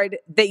regard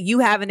that you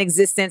have an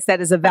existence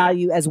that is of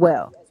value as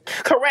well.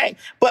 Correct.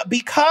 But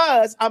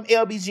because I'm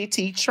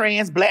LGBT,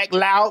 trans, black,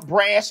 loud,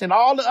 brash, and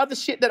all the other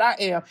shit that I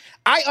am,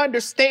 I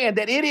understand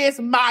that it is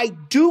my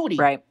duty.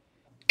 Right.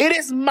 It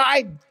is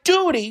my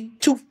duty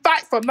to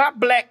fight for my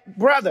black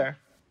brother.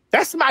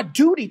 That's my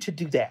duty to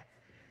do that.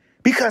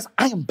 Because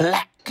I am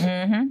black.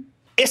 Mm-hmm.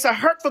 It's a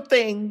hurtful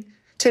thing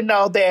to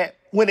know that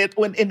when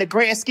in the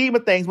grand scheme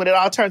of things, when it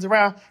all turns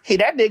around, hey,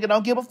 that nigga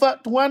don't give a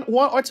fuck one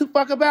or two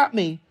fuck about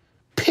me.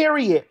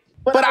 Period.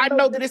 But I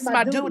know that it's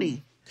my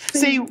duty.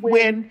 See,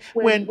 when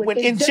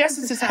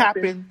injustices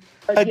happen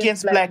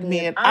against black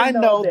men, I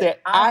know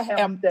that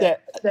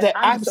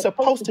I'm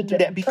supposed to do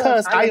that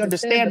because I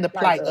understand the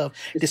plight of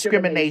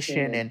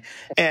discrimination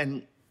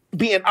and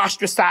being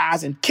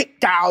ostracized and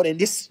kicked out and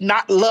just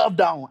not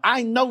loved on.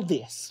 I know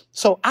this.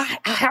 So I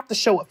have to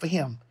show up for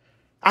him.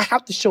 I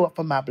have to show up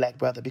for my black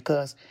brother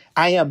because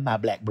I am my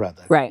black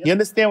brother. Right. You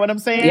understand what I'm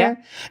saying? Yeah.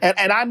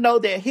 And I know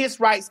that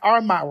his rights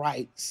are my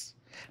rights,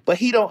 but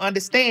he don't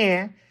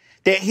understand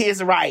that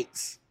his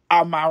rights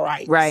are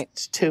my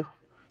rights too.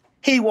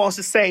 He wants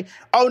to say,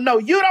 oh, no,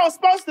 you don't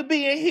supposed to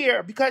be in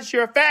here because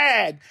you're a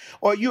fag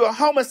or you're a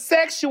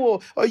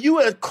homosexual or you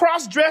a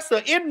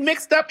cross-dresser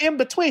mixed up in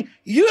between.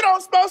 You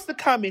don't supposed to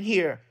come in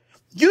here.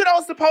 You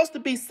don't supposed to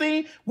be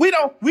seen. We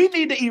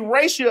need to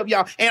erase you of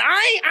y'all. And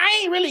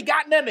I ain't really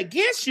got nothing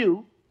against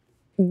you.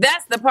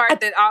 That's the part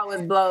that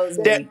always blows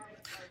me.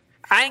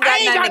 I ain't got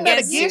nothing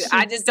against you.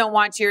 I just don't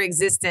want your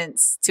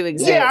existence to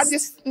exist.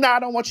 Yeah, I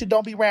don't want you.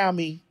 Don't be around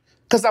me.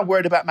 Because I'm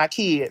worried about my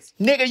kids.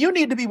 Nigga, you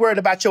need to be worried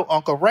about your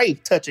Uncle Ray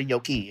touching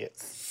your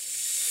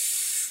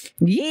kids.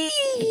 Yeah.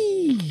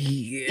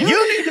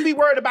 You need to be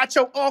worried about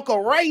your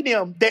Uncle Ray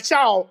them that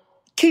y'all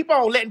keep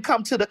on letting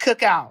come to the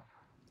cookout.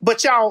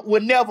 But y'all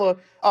would never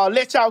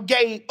let y'all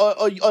gay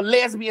or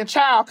lesbian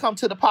child come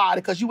to the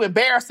party because you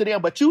embarrassed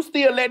them. But you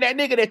still let that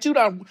nigga that you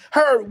done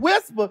heard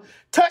whisper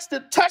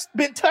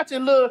been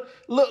touching little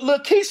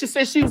Keisha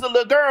since she was a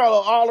little girl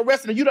or all the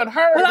rest of them. You done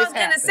heard this happen. I was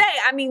going to say,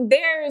 I mean,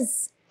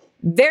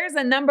 there's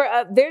a number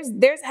of there's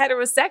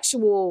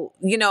heterosexual,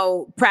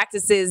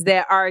 practices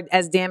that are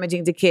as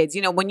damaging to kids.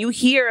 When you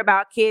hear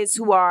about kids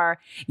who are,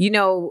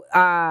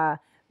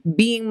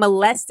 being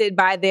molested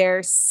by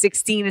their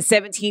 16 and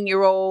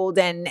 17-year-old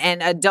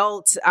and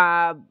adult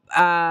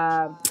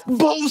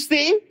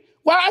Boosie,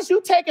 why is you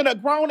taking a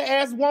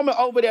grown-ass woman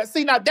over there?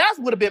 See, now that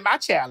would have been my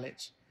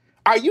challenge.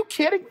 Are you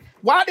kidding?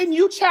 Why didn't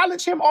you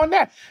challenge him on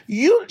that?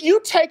 You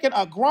taking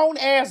a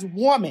grown-ass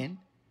woman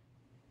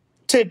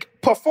to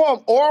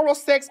perform oral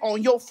sex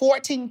on your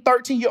 14,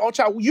 13-year-old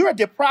child. You're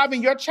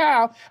depriving your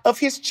child of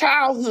his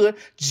childhood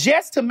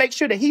just to make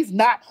sure that he's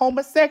not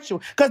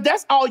homosexual. Because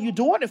that's all you're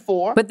doing it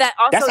for. But that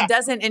also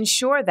doesn't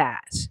ensure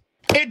that.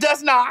 It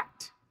does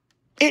not.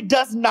 It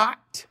does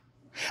not.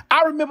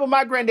 I remember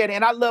my granddaddy,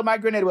 and I love my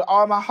granddaddy with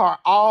all my heart,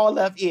 all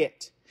of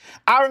it.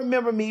 I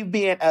remember me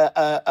being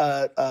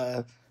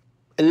a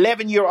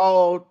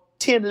 11-year-old,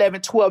 10,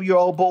 11,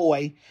 12-year-old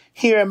boy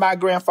hearing my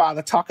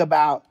grandfather talk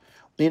about,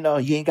 you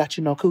ain't got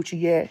no coochie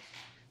yet.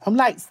 I'm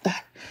like,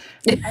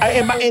 in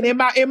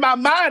my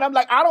mind, I'm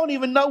like, I don't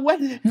know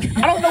what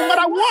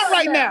I want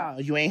right now.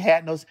 You ain't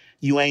had no,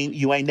 you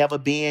ain't never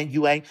been,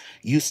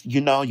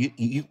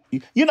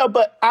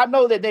 but I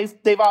know that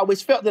they've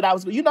always felt that I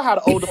was, how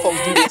the older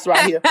folks do this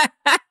right here.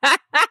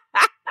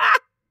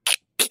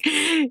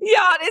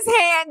 Y'all, this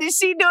hand, is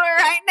she doing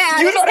right now?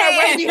 You know that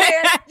wavy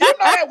hand? You know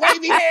that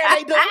wavy hand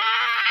they do?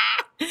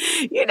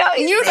 You know a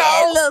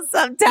little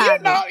sometimes. You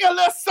know, a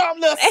little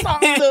something.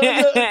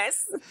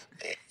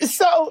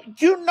 So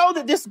you know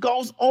that this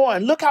goes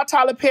on. Look how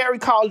Tyler Perry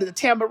called it a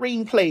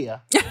tambourine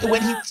player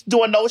when he's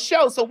doing those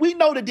shows. So we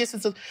know that this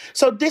is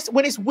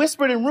when it's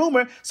whispered and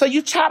rumored. So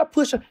you try to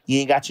push her. You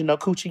ain't got no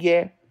coochie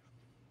yet.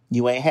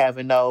 You ain't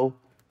having no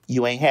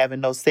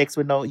sex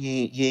with no.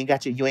 You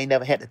ain't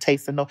never had the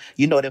taste of no.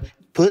 You know them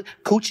put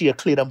coochie or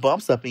clear them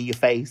bumps up in your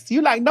face.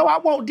 You like, no, I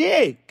won't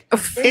dig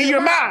in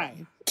your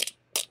mind.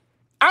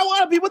 I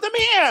want to be with a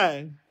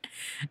man.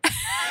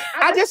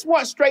 I just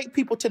want straight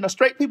people to know,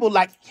 straight people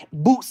like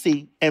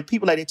Bootsy and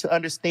people like that to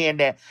understand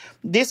that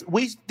this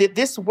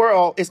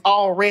world is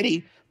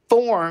already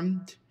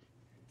formed,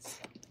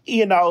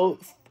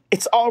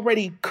 it's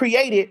already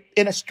created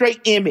in a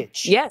straight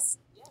image. Yes.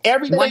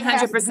 Everything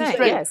 100%,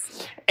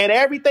 yes. And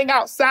everything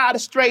outside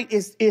of straight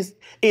is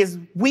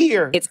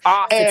weird. It's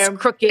off, it's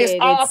crooked. It's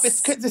off,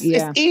 it's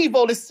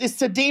evil, it's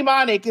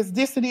demonic, it's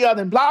this and the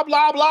other, and blah,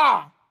 blah,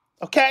 blah.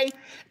 Okay?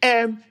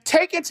 And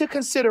take into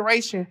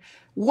consideration,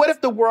 what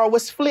if the world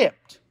was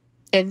flipped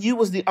and you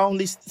was the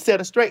only set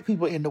of straight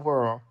people in the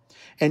world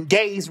and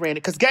gays ran it?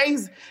 Because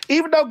gays,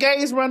 even though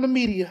gays run the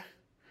media,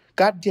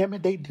 God damn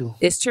it, they do.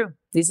 It's true.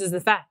 These is the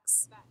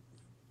facts.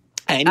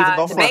 I ain't even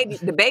gonna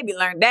the baby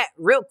learned that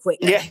real quick.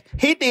 Yeah,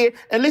 he did.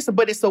 And listen,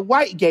 but it's a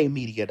white gay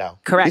media though.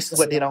 Correct. This is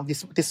what they don't.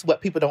 This is what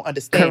people don't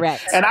understand.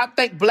 Correct. And I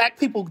think black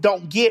people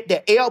don't get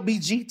that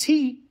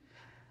LBGT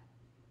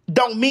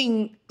don't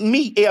mean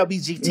me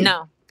LBGT.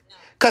 No.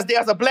 Because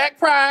there's a black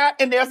pride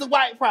and there's a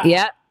white pride.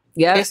 Yep.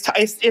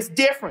 It's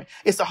different.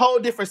 It's a whole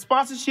different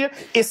sponsorship.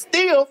 It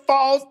still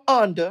falls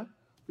under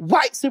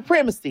white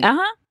supremacy.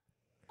 Uh-huh.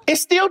 It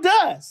still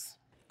does.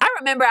 I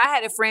remember I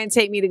had a friend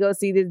take me to go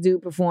see this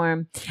dude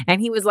perform,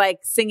 and he was like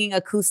singing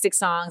acoustic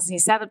songs. And he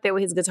sat up there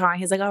with his guitar, and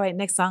he's like, all right,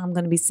 next song I'm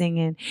going to be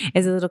singing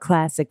is a little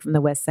classic from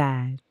the West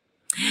Side.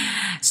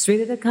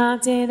 Straight outta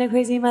Compton, a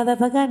crazy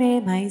motherfucker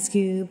named Ice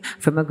Cube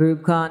from a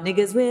group called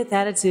Niggas with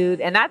Attitude.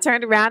 And I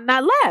turned around and I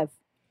left.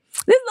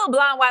 This little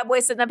blonde white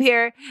boy sitting up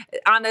here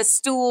on a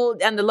stool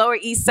on the Lower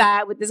East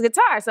Side with this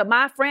guitar. So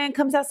my friend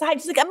comes outside.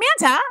 She's like,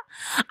 Amanda.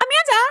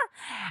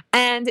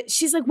 And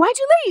she's like, why'd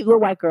you leave, little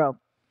white girl?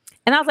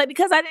 And I was like,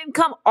 because I didn't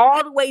come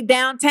all the way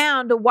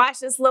downtown to watch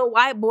this little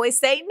white boy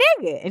say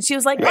nigga. And she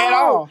was like,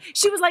 oh.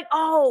 She was like,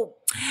 oh,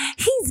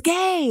 he's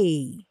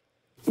gay.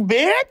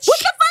 Bitch. What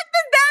the fuck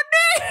does that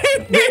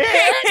mean?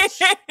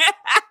 Bitch.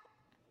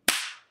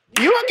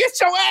 You gonna get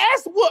your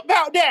ass whooped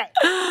about that,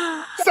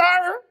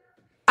 sir.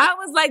 I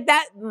was like,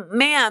 that,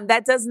 ma'am,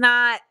 that does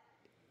not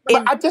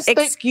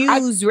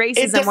excuse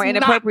racism or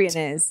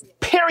inappropriateness.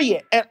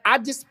 Period. And I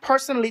just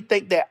personally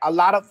think that a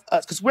lot of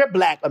us, because we're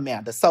black,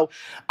 Amanda, so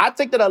I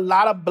think that a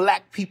lot of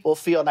black people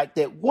feel like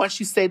that once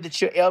you say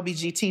that you're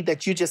LBGT,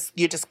 that you're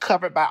just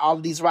covered by all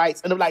of these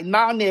rights. And they're like,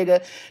 nah,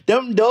 nigga,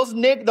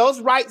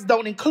 those rights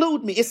don't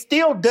include me. It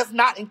still does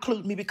not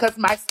include me because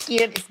my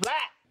skin is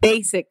black.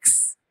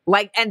 Basics.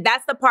 And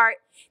that's the part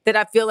that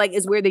I feel like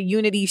is where the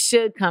unity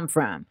should come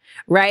from,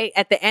 right?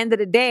 At the end of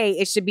the day,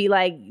 it should be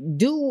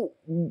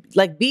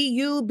be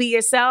you, be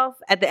yourself.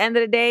 At the end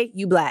of the day,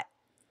 you black.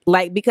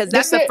 Because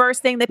that's the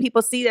first thing that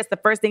people see. That's the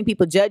first thing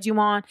people judge you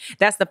on.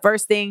 That's the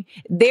first thing.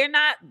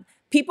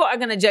 People are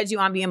going to judge you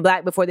on being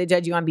black before they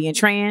judge you on being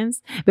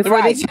trans,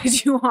 before they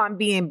judge you on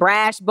being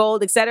brash,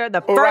 bold, etc.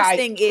 The first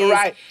thing is,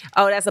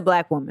 oh, that's a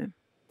black woman.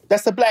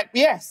 That's a black,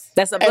 yes.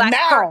 That's a black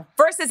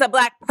first it's a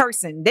black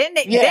person. Then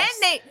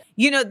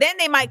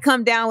they might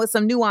come down with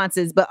some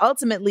nuances, but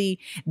ultimately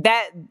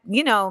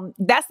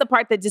that's the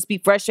part that just be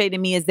frustrating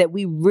me is that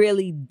we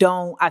really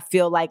don't, I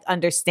feel like,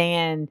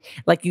 understand,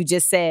 like you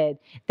just said,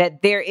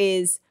 that there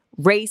is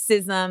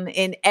racism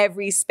in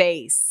every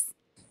space.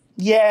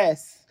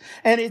 Yes.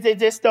 And they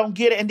just don't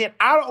get it. And then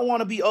I don't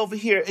want to be over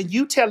here and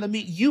you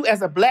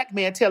as a black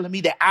man telling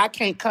me that I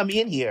can't come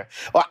in here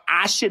or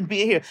I shouldn't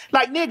be here.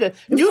 Like, nigga,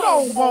 you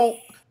don't want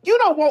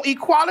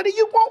equality,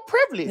 you want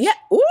privilege. Yeah.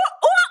 Ooh, ooh,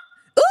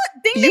 ooh.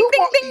 Ding, ding, ding,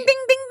 ding, ding,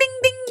 ding, ding,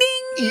 ding,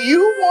 ding.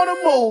 You want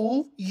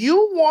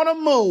to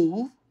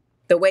move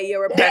the way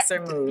your oppressor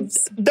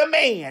moves. The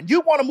man.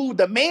 You want to move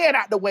the man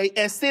out the way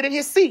and sit in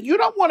his seat. You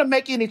don't want to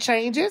make any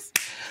changes.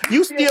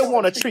 You still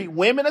want to treat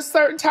women a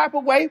certain type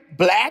of way,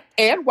 black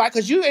and white,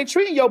 because you ain't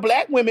treating your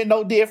black women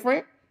no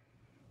different.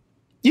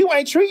 You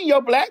ain't treating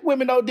your black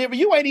women no different.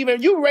 You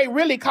ain't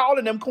really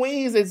calling them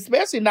queens,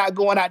 especially not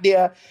going out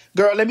there,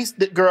 girl,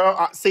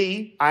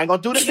 see, I ain't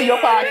going to do this to your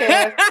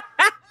podcast.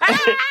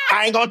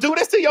 I ain't going to do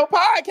this to your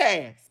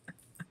podcast.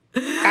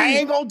 I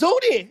ain't going to do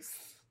this.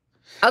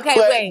 Okay,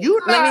 but wait.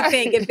 Let me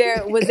think.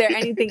 Was there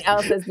anything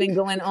else that's been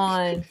going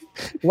on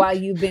while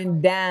you've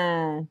been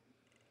down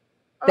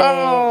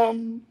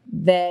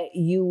that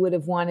you would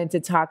have wanted to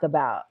talk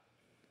about?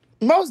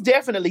 Most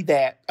definitely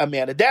that,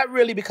 Amanda. That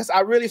really, because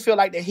I really feel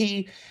like that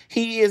he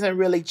isn't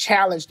really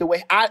challenged the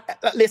way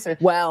listen.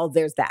 Well,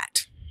 there's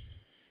that.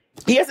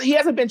 He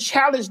hasn't been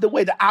challenged the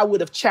way that I would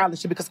have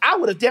challenged him, because I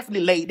would have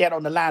definitely laid that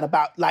on the line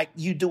about like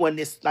you doing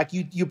this, like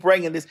you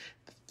bringing this.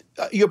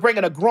 You're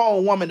bringing a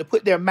grown woman to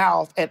put their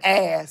mouth and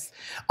ass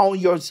on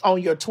your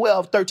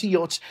 12,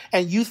 13-year-old,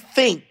 and you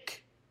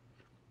think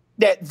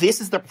that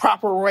this is the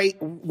proper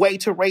way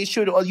to raise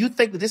children, or you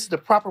think that this is the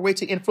proper way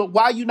to influence,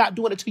 why are you not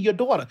doing it to your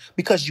daughter?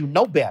 Because you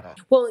know better.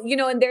 Well,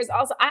 and there's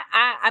also,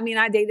 I mean,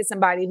 I dated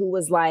somebody who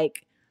was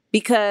like,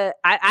 because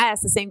I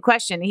asked the same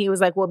question, and he was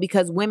like, well,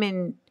 because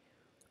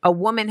a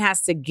woman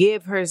has to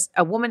give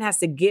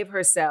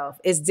herself.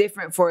 It's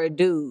different for a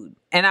dude.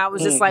 And I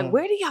was just like,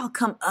 where do y'all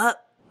come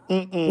up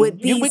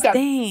with these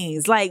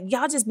things? Like,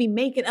 y'all just be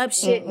making up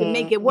shit to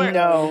make it work.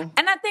 No.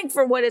 And I think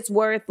for what it's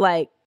worth,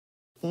 like,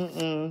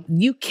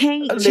 you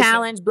can't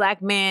challenge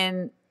black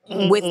men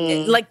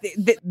with like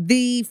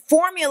the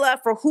formula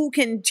for who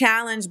can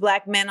challenge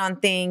black men on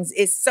things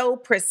is so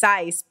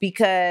precise,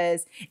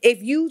 because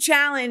if you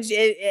challenge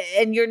it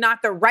and you're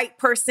not the right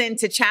person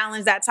to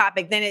challenge that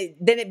topic, then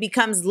it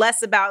becomes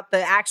less about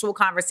the actual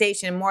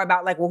conversation and more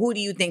about like, well, who do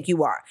you think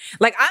you are?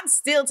 Like, I'm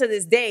still to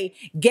this day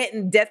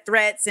getting death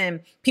threats and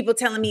people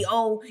telling me,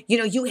 oh,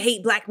 you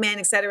hate black men,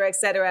 et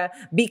cetera,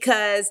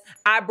 because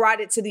I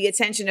brought it to the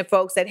attention of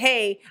folks that,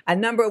 hey, a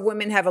number of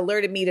women have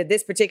alerted me that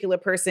this particular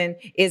person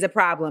is a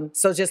problem.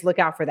 So just look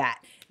out for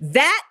that.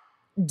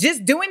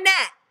 Just doing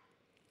that.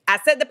 I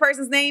said the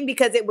person's name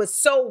because it was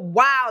so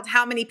wild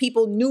how many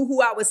people knew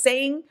who I was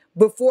saying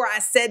before I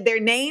said their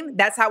name.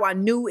 That's how I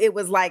knew it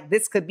was like,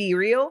 this could be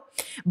real.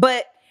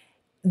 But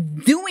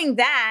doing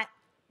that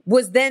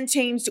was then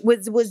changed,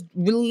 was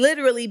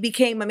literally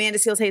became Amanda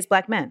Seales Hates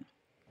Black Men.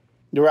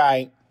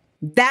 Right.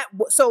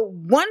 So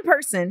one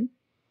person,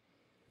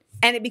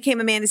 and it became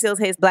Amanda Seales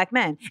Hates Black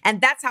Men.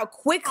 And that's how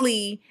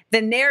quickly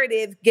the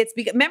narrative gets.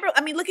 Remember,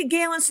 I mean, look at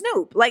Gayle and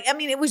Snoop. Like, I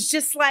mean, it was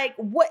just like,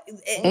 what?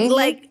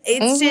 Like,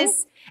 it's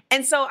just.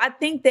 And so I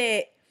think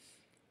that,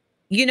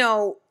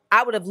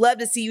 I would have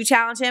loved to see you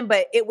challenge him,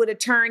 but it would have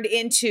turned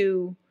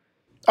into.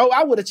 Oh,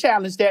 I would have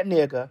challenged that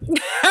nigga.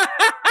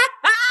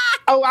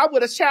 I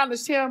would have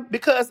challenged him,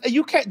 because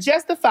you can't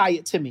justify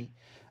it to me.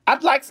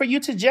 I'd like for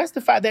you to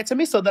justify that to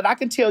me so that I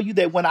can tell you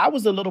that when I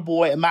was a little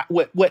boy and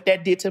what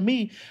that did to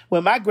me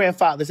when my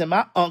grandfathers and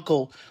my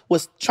uncle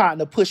was trying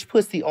to push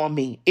pussy on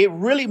me, it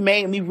really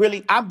made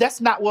me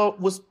that's not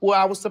where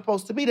I was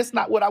supposed to be. That's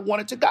not what I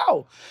wanted to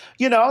go.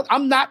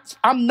 I'm not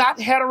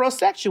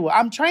heterosexual.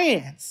 I'm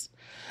trans.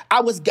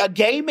 I was a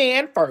gay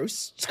man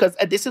first, because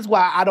this is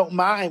why I don't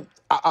mind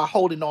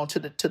holding on to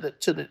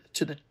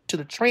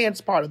the trans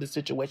part of the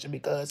situation,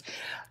 because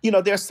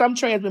there's some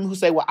trans women who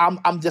say, well,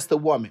 I'm just a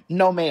woman.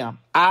 No, ma'am.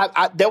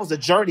 There was a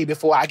journey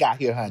before I got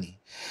here, honey.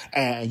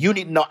 And you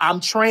need to know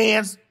I'm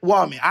trans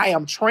woman. I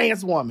am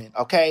trans woman,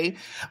 okay?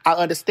 I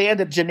understand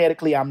that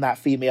genetically I'm not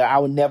female. I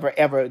will never,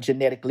 ever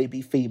genetically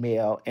be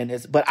female.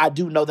 But I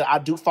do know that I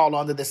do fall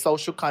under the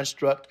social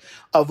construct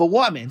of a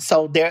woman.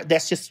 So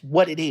that's just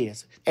what it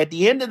is. At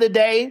the end of the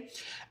day,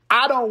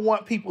 I don't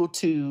want people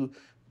to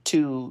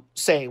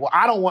say, well,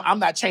 I'm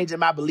not changing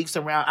my beliefs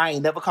around. I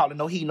ain't never calling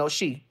no he, no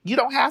she. You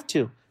don't have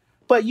to.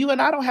 But you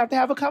and I don't have to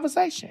have a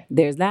conversation.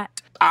 There's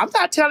that. I'm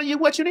not telling you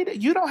what you need.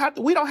 We don't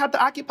have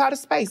to occupy the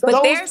space.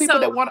 But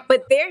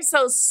they're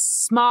so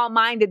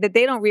small-minded that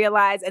they don't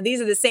realize, and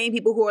these are the same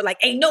people who are like,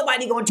 ain't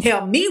nobody gonna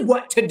tell me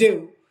what to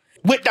do.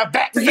 With the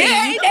vaccine.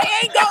 Yeah, they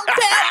ain't gonna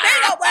tell me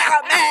to wear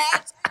a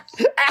mask.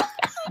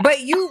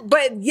 But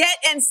yet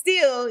and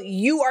still,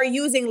 you are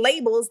using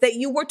labels that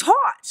you were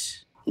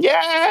taught.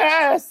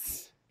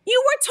 Yes.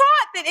 You were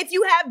taught that if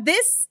you have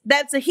this,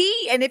 that's a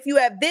he, and if you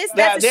have this,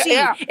 that's a she.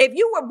 Yeah. If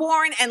you were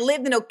born and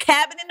lived in a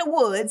cabin in the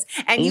woods,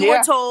 and you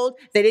were told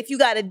that if you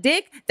got a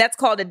dick, that's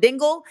called a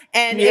dingle,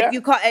 and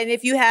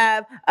if you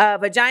have a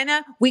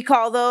vagina, we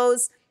call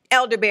those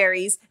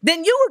elderberries,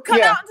 then you would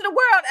come out into the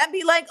world and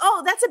be like,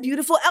 oh, that's a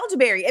beautiful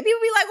elderberry. And people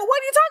be like, well,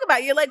 what are you talking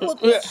about? You're like, well,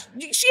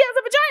 she has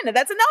a vagina.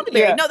 That's an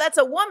elderberry. Yeah. No, that's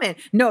a woman.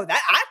 No,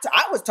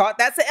 I was taught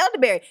that's an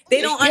elderberry.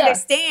 They don't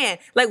understand.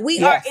 Like,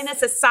 we are in a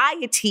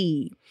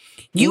society.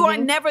 You're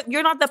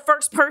not the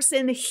first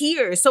person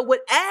here. So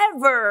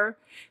whatever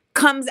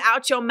comes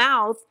out your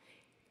mouth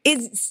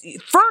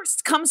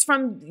comes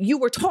from you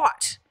were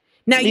taught.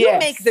 Now you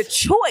make the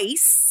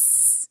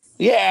choice.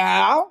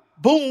 Yeah.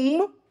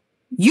 Boom.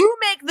 You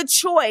make the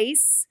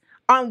choice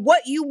on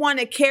what you want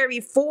to carry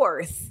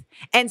forth.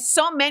 And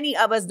so many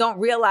of us don't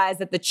realize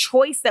that the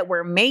choice that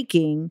we're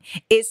making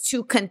is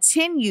to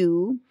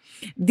continue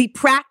the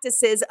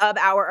practices of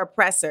our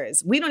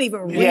oppressors. We don't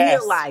even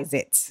realize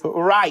it.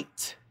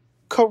 Right.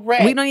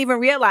 Correct. We don't even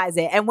realize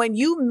it. And when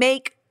you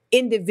make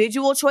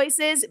individual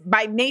choices,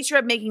 by nature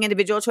of making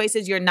individual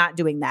choices, you're not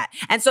doing that.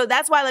 And so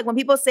that's why, like, when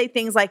people say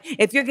things like,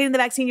 if you're getting the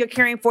vaccine, you're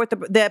carrying forth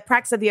the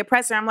practice of the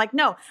oppressor. I'm like,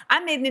 no,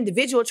 I made an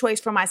individual choice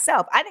for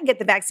myself. I didn't get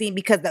the vaccine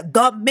because the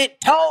government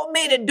told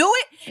me to do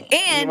it.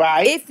 And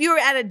if you're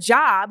at a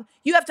job,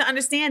 you have to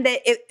understand that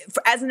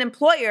as an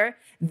employer,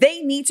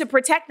 they need to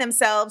protect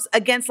themselves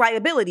against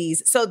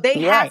liabilities. So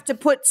they have to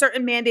put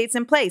certain mandates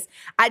in place.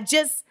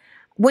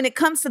 When it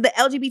comes to the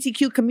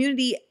LGBTQ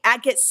community,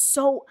 I've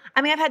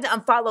had to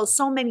unfollow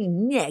so many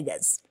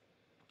niggas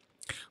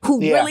who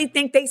really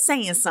think they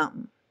saying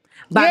something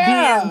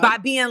by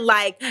being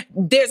like,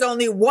 there's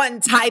only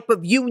one type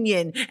of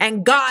union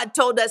and God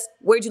told us.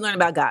 Where'd you learn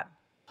about God?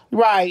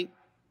 Right.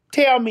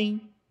 Tell me.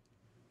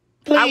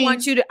 Please.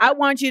 I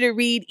want you to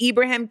read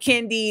Ibrahim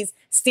Kendi's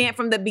Stand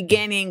from the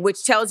Beginning,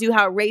 which tells you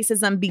how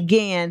racism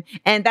began.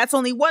 And that's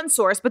only one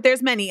source, but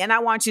there's many. And I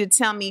want you to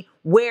tell me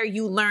where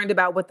you learned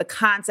about what the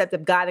concept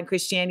of God and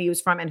Christianity was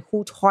from and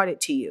who taught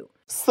it to you.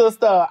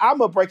 Sister, I'm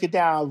going to break it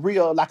down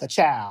real like a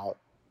child.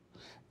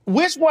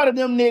 Which one of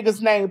them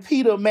niggas named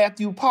Peter,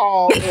 Matthew,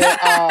 Paul,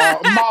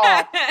 and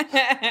Mark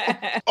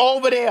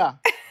over there?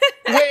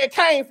 Where it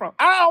came from?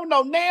 I don't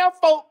know now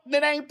folk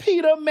that ain't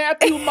Peter,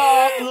 Matthew,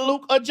 Mark,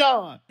 Luke, or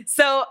John.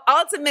 So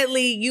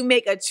ultimately, you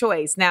make a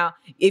choice. Now,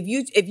 if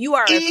you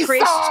are Esau, a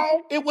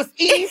Christian, it was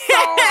Esau.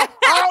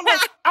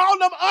 all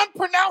them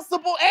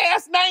unpronounceable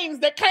ass names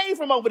that came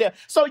from over there.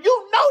 So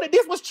you know that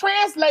this was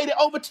translated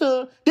over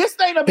to this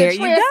thing that been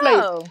translated.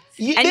 Go.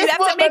 And you have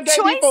to make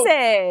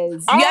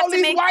choices. All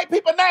these white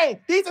people names.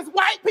 These is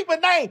white people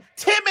names.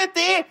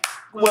 Timothy.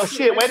 Well,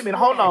 shit, wait a minute.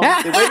 Hold on.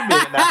 Wait a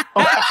minute now.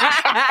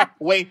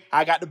 Wait,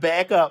 I got to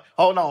back up.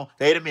 Hold on.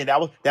 Wait a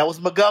minute. That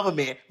was my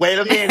government. Wait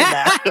a minute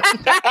now.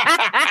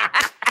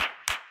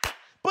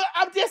 But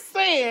I'm just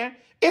saying,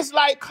 it's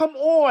like, come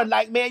on.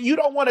 Like, man, you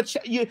don't want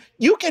to...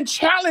 you can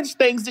challenge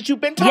things that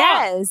you've been taught.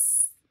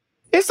 Yes.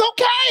 It's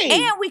okay.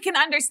 And we can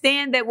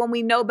understand that when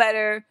we know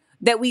better,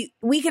 that we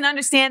can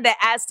understand that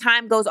as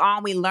time goes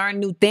on, we learn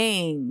new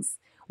things.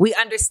 We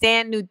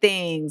understand new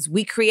things.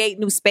 We create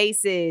new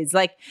spaces.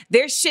 Like,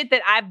 there's shit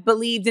that I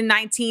believed in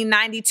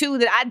 1992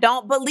 that I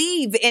don't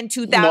believe in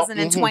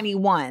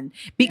 2021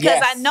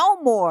 because I know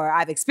more.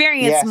 I've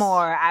experienced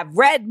more. I've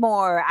read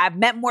more. I've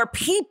met more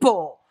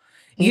people.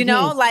 You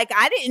know, like,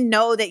 I didn't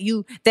know that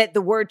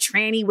the word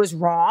tranny was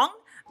wrong.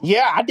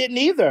 Yeah, I didn't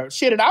either.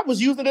 Shit, and I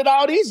was using it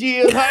all these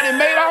years, honey, and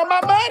made all my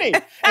money.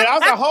 And I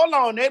was like, hold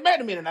on, wait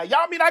a minute now.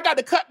 Y'all mean I got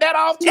to cut that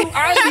off too?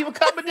 I ain't even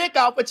cut my dick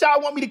off, but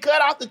y'all want me to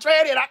cut off the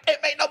tranny and I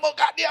can't make no more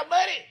goddamn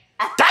money?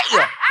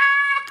 Damn.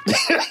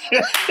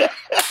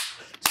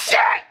 Shit.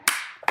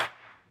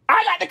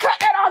 I got to cut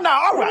that off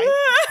now. All right.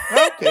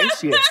 Okay,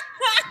 shit.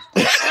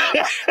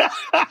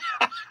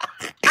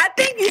 I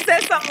think you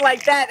said something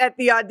like that at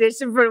the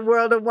audition for the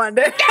World of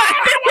Wonder. I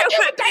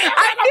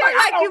feel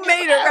like you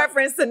made a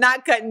reference to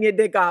not cutting your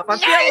dick off. I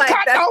feel like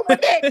that's my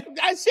dick.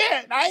 That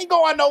shit. I ain't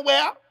going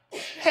nowhere.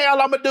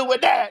 Hell, I'm gonna do with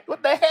that.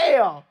 What the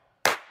hell?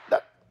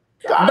 But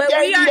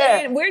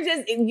we're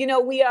just,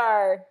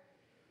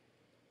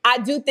 I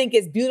do think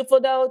it's beautiful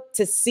though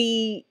to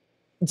see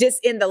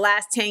just in the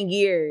last 10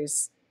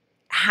 years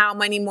how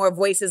many more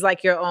voices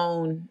like your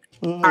own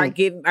are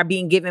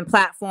being given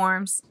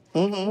platforms.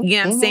 You know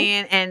what I'm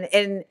saying?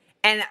 And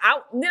I,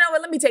 you know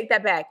what, let me take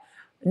that back.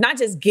 Not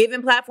just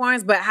giving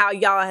platforms, but how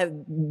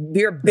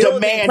you're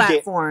building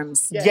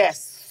platforms.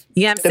 Yes.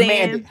 You know what I'm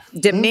saying?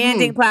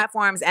 Demanding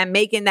platforms and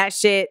making that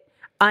shit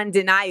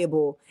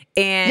undeniable.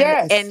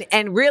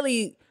 And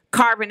really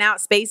carving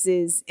out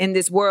spaces in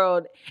this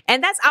world.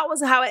 And that's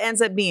always how it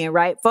ends up being,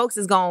 right? Folks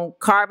is going to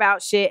carve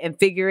out shit and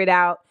figure it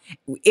out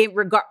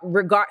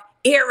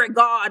irregardless.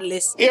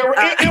 That's one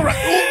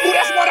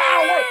of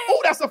our words. Ooh,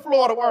 that's a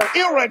Florida word.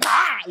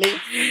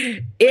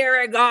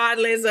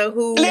 Irregardless of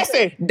who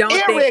don't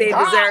think they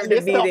deserve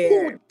to be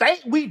there. Who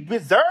think we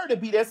deserve to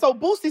be there. So,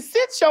 Boosie,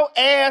 sit your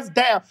ass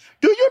down.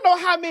 Do you know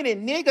how many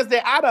niggas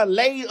that I done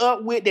laid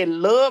up with that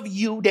love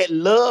you, that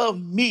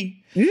love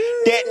me,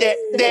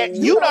 that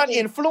you done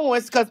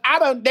influenced, because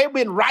they've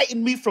been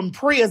writing me from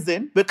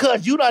prison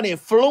because you done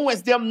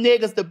influenced them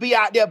niggas to be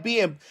out there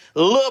being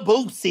little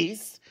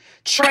Boosies.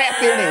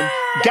 Trapping and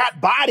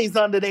got bodies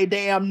under their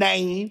damn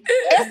name.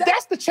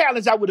 That's the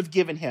challenge I would have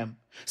given him.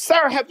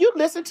 Sir, have you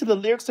listened to the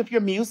lyrics of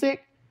your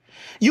music?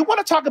 You want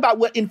to talk about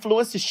what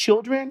influences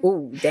children?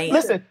 Ooh, damn.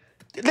 Listen,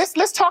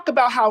 let's talk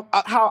about how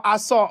I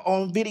saw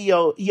on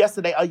video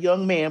yesterday a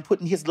young man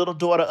putting his little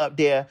daughter up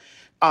there,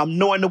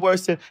 knowing the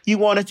words to, you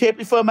want to take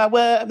me for my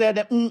word,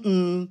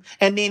 and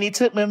then he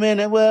took me in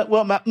and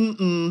well, my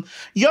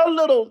Your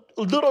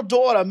little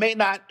daughter may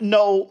not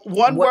know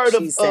one word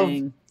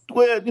of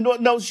well,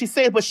 no, she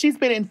said, but she's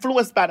been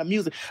influenced by the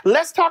music.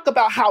 Let's talk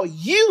about how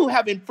you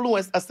have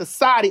influenced a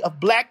society of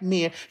black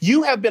men.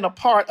 You have been a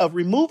part of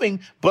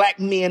removing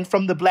black men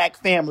from the black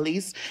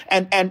families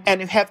and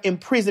have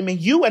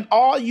imprisonment. You and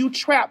all you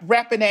trap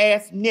rapping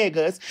ass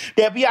niggas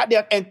that be out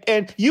there,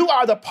 and you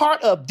are the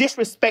part of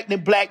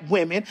disrespecting black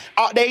women.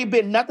 They ain't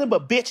been nothing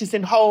but bitches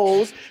and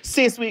hoes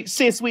since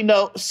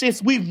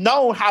we've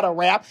known how to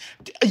rap.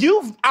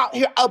 You've out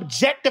here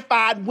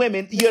objectified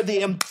women. You're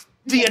the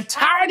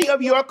entirety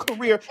of your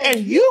career, and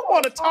you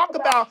want to talk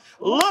about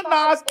Lil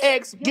Nas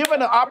X giving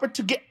an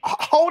opportunity,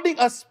 holding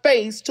a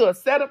space to a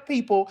set of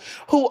people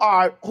who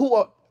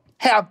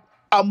have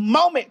a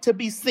moment to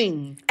be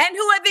seen. And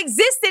who have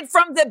existed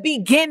from the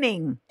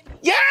beginning.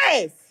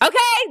 Yes.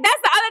 Okay,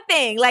 that's the other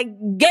thing. Like,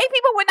 gay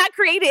people were not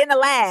created in a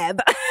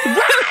lab.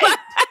 Right.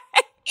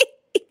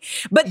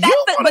 But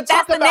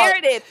that's the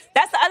narrative.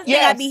 That's the other thing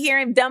I be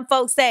hearing dumb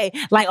folks say,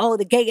 like, "Oh,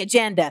 the gay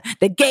agenda,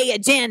 the gay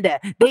agenda."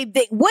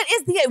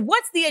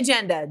 What's the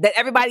agenda? That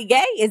everybody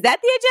gay? Is that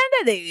the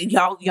agenda? That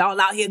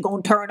y'all out here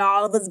gonna turn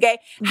all of us gay?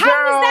 How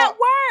does that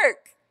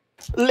work?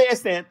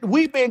 Listen,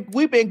 we've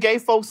been gay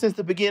folks since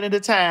the beginning of the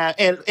time,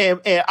 and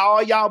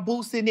all y'all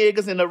boosie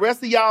niggas and the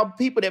rest of y'all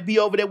people that be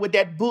over there with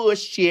that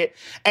bullshit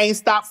ain't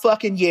stopped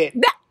fucking yet.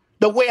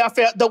 The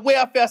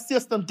welfare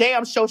system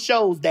damn sure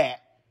shows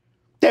that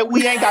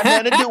we ain't got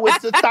nothing to do with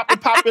to stop the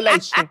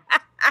population.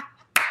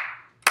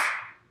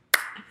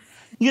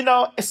 You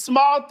know,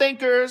 small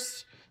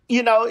thinkers.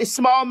 You know, it's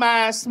small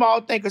minds,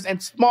 small thinkers,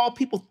 and small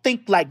people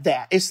think like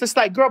that. It's just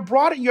like, girl,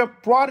 broaden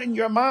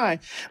your mind.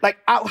 Like,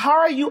 how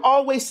are you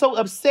always so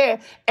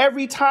upset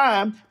every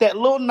time that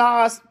Lil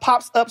Nas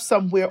pops up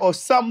somewhere or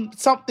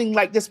something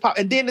like this pop,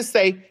 and then to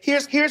say,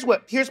 here's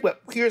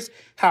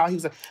how he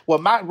was like, well,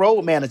 my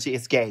road manager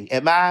is gay,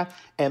 and my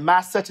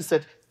such and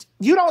such.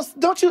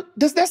 Don't you?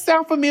 Does that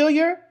sound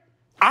familiar?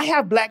 I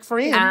have black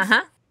friends.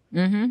 Uh-huh.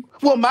 Mm-hmm.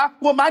 Well,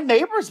 my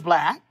neighbor's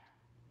black.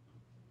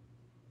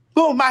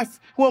 Well, my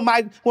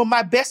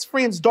best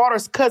friend's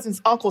daughter's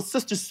cousin's uncle's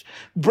sister's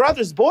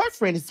brother's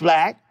boyfriend is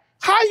black.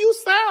 How you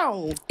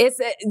sound? It's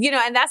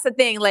and that's the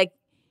thing. Like,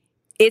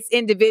 it's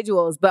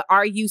individuals, but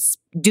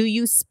do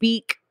you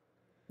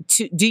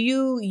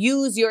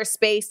use your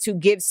space to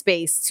give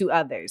space to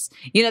others?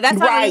 You know, that's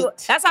right.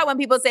 That's why when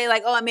people say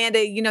like, "Oh,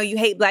 Amanda, you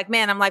hate black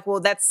men," I'm like,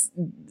 well,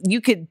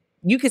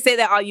 you could say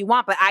that all you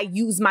want, but I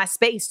use my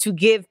space to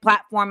give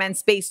platform and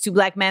space to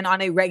black men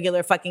on a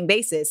regular fucking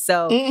basis.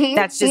 So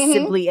that's just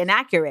simply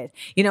inaccurate.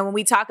 You know, when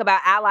we talk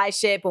about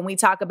allyship, when we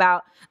talk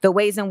about the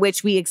ways in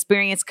which we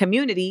experience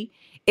community,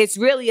 it's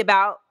really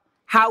about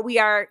how we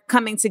are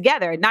coming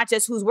together, not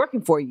just who's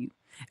working for you,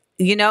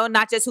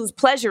 not just who's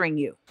pleasuring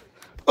you.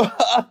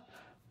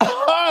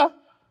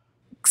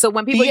 So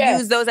when people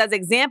use those as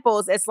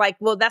examples, it's like,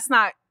 well, that's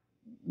not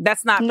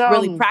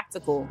really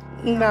practical.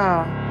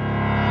 No.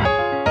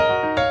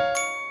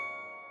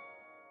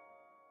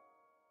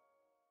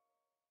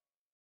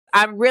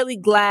 I'm really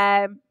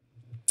glad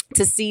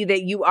to see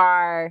that you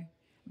are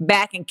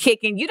back and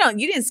kicking. You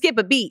didn't skip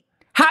a beat.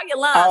 How are your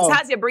lungs?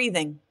 How's your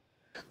breathing?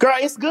 Girl,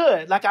 it's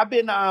good. Like, I've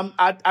been,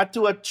 I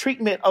do a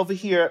treatment over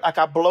here. Like,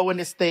 I blow in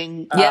this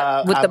thing.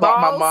 With the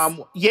balls? My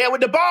mom. Yeah, with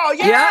the ball.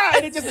 Yeah.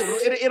 And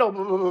it'll,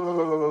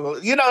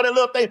 the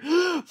little thing.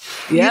 Yep.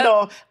 You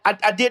know,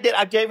 I did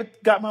that.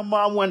 Got my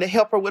mom one to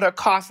help her with her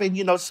coughing,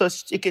 so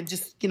she can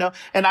just,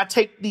 and I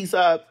take these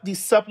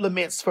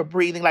supplements for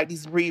breathing, like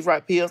these breathe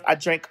right pills. I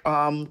drink,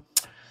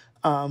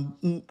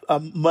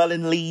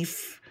 mullein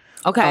leaf.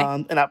 Okay.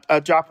 And I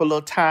drop a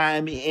little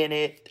thyme in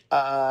it.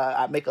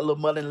 I make a little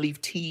mullein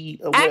leaf tea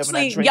or whatever.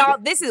 Actually, y'all,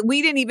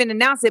 we didn't even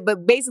announce it,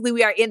 but basically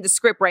we are in the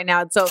script right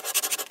now. So,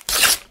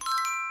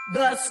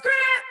 the script.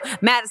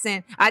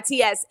 Madison,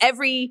 TS,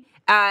 every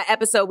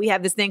episode we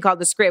have this thing called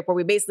the script where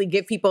we basically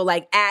give people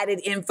like added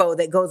info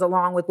that goes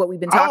along with what we've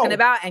been talking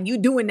about, and you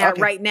doing that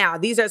right now.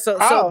 These are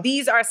so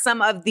these are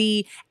some of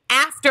the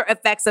after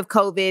effects of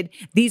COVID.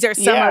 These are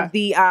some of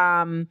the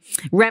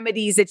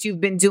remedies that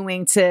you've been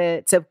doing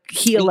to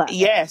heal up.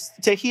 Yes,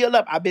 to heal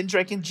up. I've been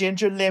drinking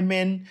ginger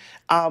lemon.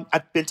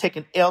 I've been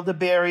taking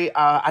elderberry.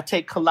 I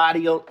take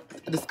Caladial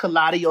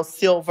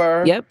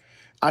Silver. Yep.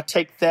 I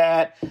take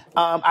that.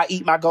 I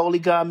eat my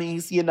Goalie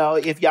gummies.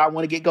 If y'all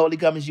want to get Goalie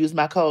gummies, use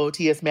my code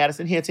TS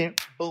Madison Hinton.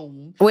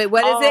 Boom. Wait,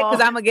 what is it?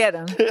 Because I'm gonna get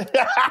them.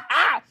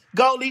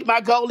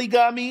 My Goalie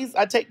gummies.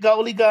 I take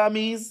Goalie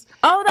gummies.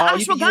 Oh, the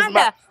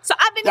ashwagandha. So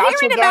I've been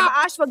hearing about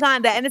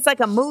ashwagandha, and it's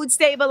like a mood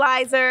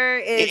stabilizer.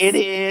 It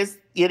is.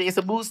 It is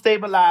a mood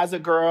stabilizer,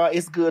 girl.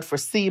 It's good for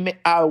semen.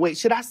 Wait,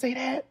 should I say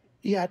that?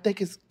 Yeah, I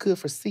think it's good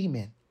for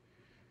semen.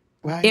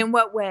 Right? In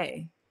what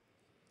way?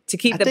 To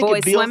keep the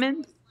boys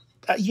swimming?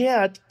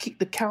 Yeah, to keep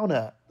the count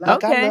up.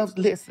 Like, okay. I love,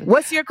 listen.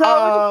 What's your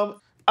code?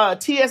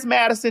 TS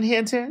Madison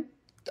Hinton.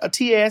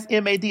 TS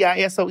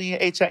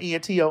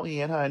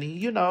MADISONHINTON,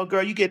 honey.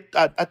 Girl, you get,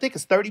 I think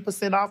it's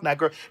 30% off now,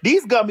 girl.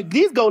 These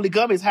Goalie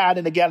gummies higher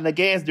than a gallon of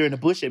gas during the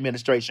Bush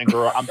administration,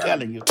 girl. I'm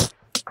telling you.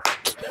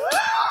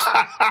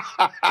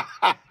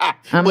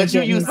 But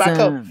you use my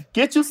code.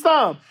 Get you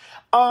some.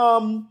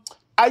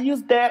 I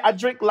use that. I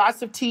drink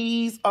lots of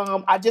teas.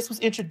 I just was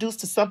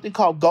introduced to something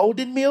called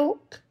golden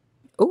milk.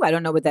 Oh, I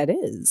don't know what that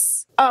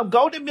is.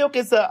 Golden milk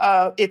is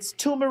it's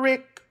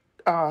turmeric,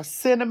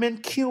 cinnamon,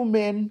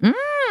 cumin,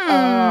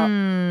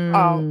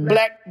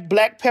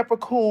 black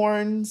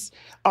peppercorns.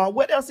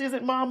 What else is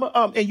it,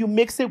 Mama? And you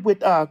mix it with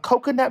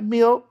coconut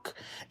milk,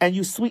 and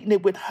you sweeten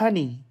it with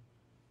honey.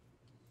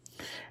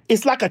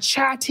 It's like a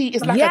chai tea.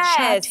 It's like a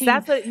chai tea.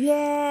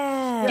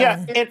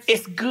 Yeah, and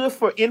it's good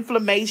for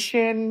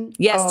inflammation.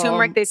 Yes,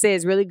 turmeric, they say,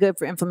 is really good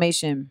for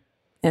inflammation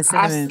and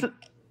cinnamon.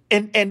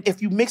 And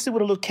if you mix it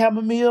with a little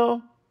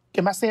chamomile,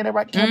 am I saying that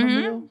right?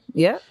 Chamomile?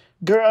 Yeah.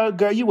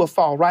 Girl, you will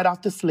fall right off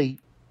to sleep.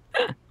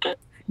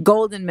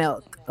 Golden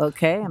milk.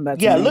 Okay, I'm about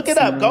to look it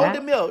up.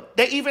 Golden milk.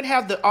 They even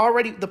have the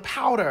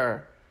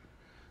powder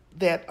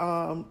that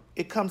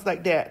it comes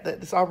like that.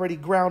 It's already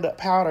ground up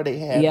powder they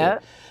have. Yeah.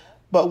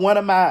 But one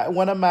of my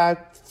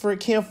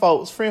friend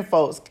folks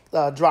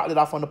dropped it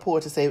off on the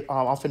porch to say,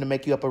 I'm finna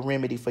make you up a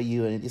remedy for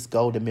you, and it's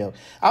golden milk.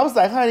 I was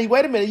like, honey,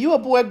 wait a minute. You a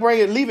boy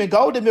leaving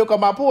golden milk on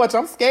my porch.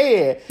 I'm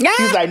scared. Yeah.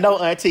 He's like, no,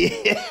 auntie.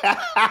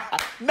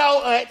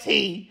 No,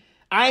 auntie.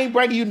 I ain't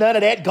bringing you none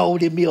of that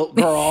golden milk,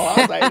 girl.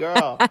 I was like,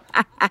 girl,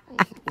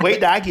 wait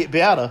till I get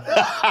better.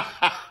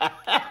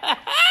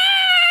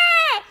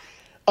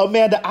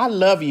 Amanda, I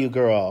love you,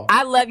 girl.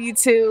 I love you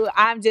too.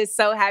 I'm just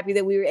so happy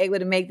that we were able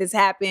to make this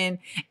happen.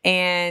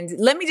 And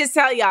let me just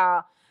tell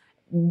y'all,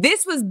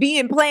 this was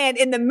being planned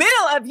in the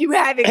middle of you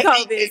having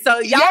COVID. So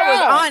y'all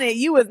was on it.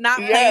 You was not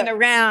playing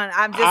around.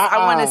 I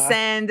want to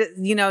send,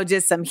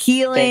 just some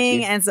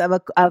healing and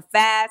a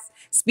fast,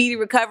 speedy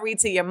recovery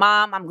to your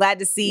mom. I'm glad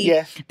to see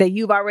that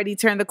you've already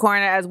turned the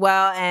corner as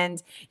well.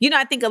 And,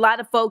 I think a lot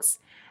of folks,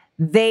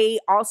 they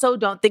also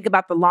don't think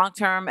about the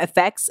long-term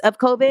effects of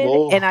COVID.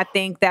 Oh. And I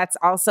think that's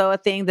also a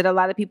thing that a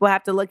lot of people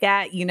have to look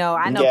at.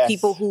 I know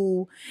people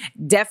who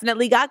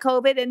definitely got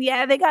COVID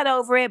and they got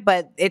over it,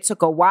 but it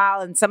took a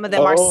while. And some of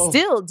them are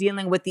still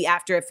dealing with the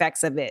after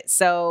effects of it.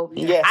 So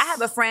I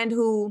have a friend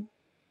who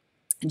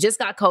just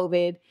got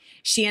COVID.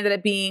 She ended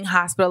up being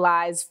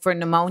hospitalized for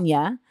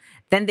pneumonia.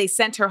 Then they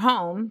sent her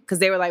home because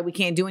they were like, we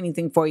can't do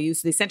anything for you.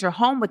 So they sent her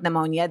home with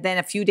pneumonia. Then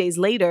a few days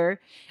later,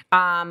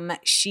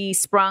 she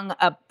sprung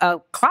a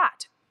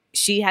clot.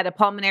 She had a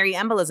pulmonary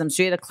embolism.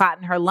 She had a clot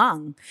in her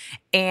lung.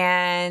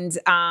 And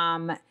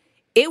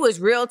it was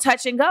real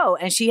touch and go.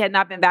 And she had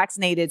not been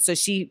vaccinated. So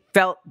she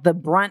felt the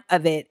brunt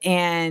of it.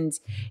 And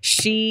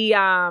she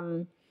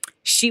was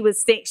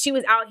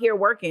out here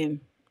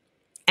working.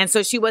 And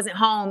so she wasn't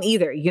home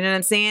either. You know what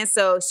I'm saying?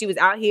 So she was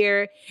out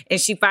here and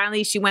she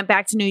went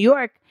back to New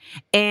York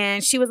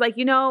and she was like,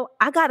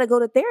 I got to go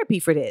to therapy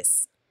for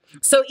this.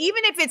 So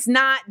even if it's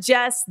not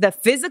just the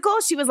physical,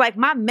 she was like,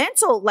 my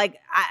mental,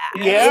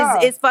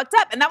 is fucked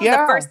up. And that was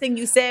the first thing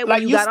you said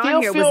when you got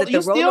on here was that the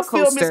roller coaster.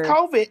 You still feel Miss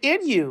COVID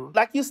in you.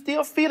 Like you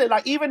still feel it.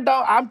 Like even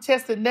though I'm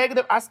tested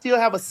negative, I still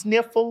have a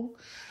sniffle.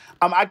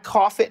 I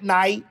cough at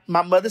night.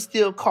 My mother's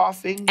still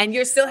coughing. And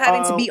you're still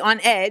having to be on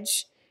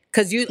edge.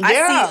 Cause I see,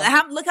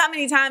 look how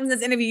many times in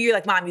this interview you're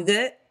like, Mom, you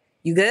good?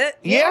 You good?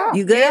 Yeah.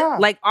 You good? Yeah.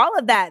 Like all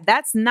of that,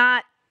 that's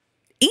not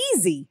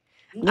easy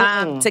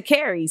to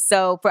carry.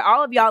 So for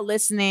all of y'all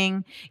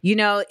listening,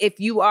 if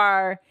you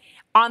are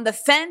on the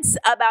fence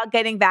about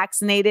getting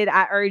vaccinated,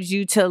 I urge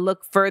you to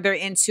look further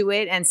into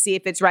it and see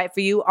if it's right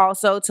for you.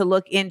 Also to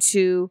look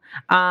into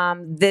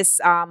this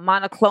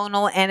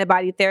monoclonal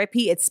antibody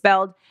therapy. It's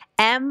spelled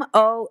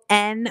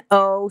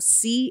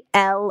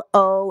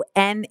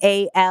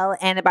MONOCLONAL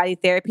antibody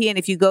therapy. And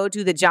if you go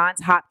to the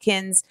Johns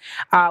Hopkins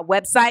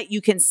website, you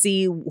can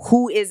see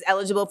who is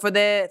eligible for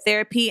the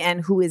therapy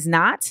and who is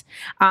not.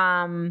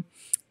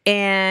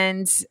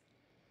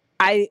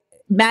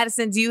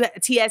 Madison, do you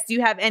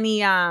have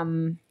any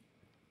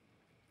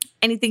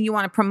anything you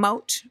want to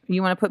promote?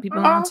 You want to put people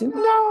on to?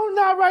 No,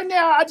 not right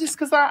now.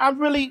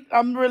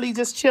 I'm really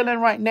just chilling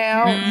right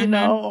now.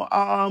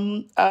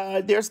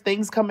 Mm-hmm. There's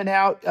things coming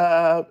out.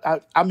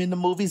 I'm in the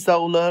movie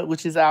Zola,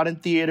 which is out in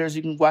theaters.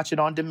 You can watch it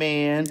on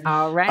demand.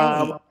 All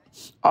right.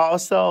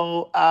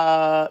 Also,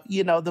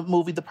 the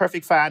movie The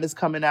Perfect Find is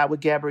coming out with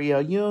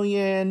Gabrielle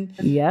Union.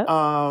 Yeah.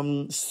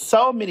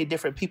 So many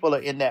different people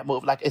are in that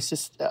movie. Like it's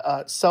just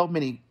so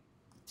many.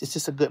 It's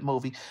just a good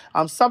movie.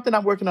 Something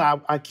I'm working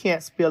on. I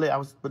can't spill it.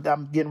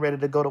 I'm getting ready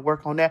to go to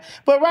work on that.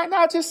 But right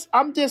now,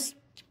 I'm just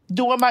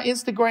doing my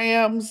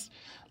Instagrams,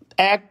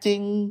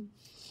 acting.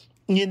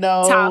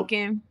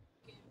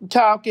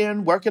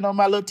 Talking, working on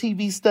my little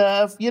TV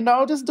stuff.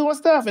 Just doing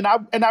stuff. And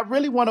I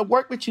really want to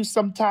work with you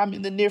sometime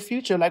in the near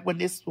future. Like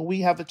when we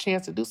have a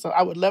chance to do so,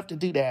 I would love to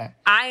do that.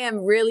 I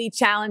am really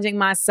challenging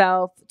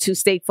myself to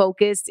stay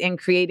focused in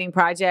creating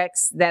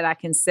projects that I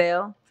can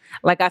sell.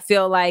 Like, I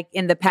feel like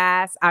in the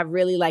past, I've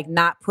really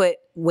not put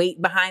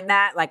weight behind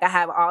that. Like I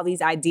have all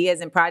these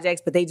ideas and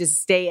projects, but they just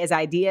stay as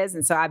ideas.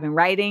 And so I've been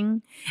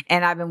writing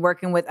and I've been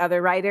working with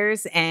other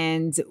writers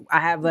and I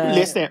have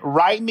Listen,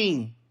 write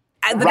me.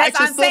 But that's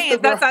what I'm saying.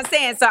 That's what I'm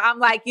saying. So I'm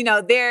like, in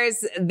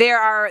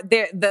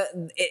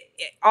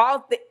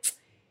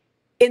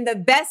the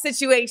best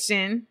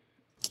situation,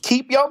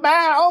 keep your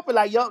mind open.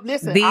 Like,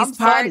 listen, these I'm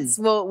parts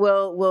funny.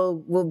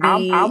 will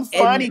be. I'm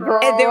funny,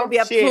 girl. And there will be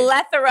a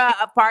plethora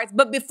of parts.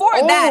 But before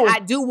that, I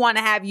do want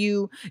to have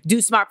you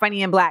do Smart,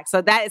 Funny, and Black.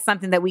 So that is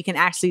something that we can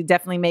actually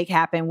definitely make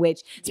happen.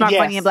 Which Smart,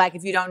 Funny, and Black,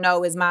 if you don't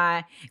know, is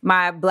my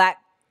Black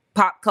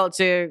pop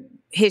culture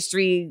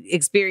history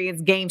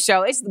experience game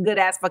show. It's a good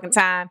ass fucking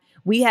time.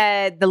 We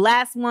had the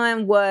last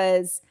one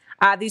was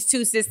these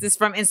two sisters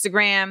from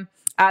Instagram.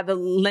 The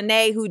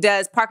Lene who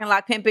does parking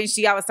lot pimping,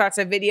 she always starts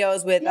her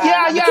videos with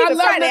I love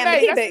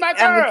Lene. That's my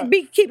girl.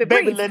 Keep it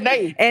baby, brief.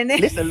 Lene. And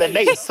listen,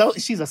 Lene,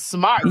 she's a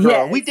smart girl.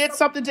 Yes. We did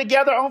something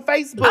together on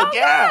Facebook. Oh,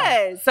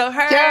 good. So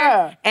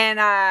her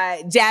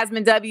and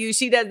Jasmine W.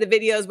 She does the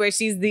videos where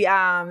she's the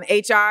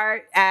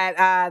HR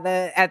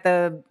at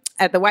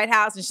the White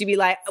House, and she be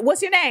like,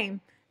 "What's your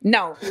name?"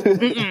 No,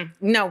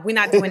 no, we're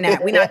not doing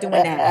that. We're not doing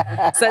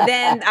that. So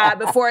then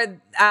before,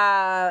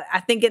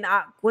 I think in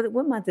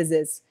what month is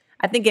this?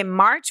 I think in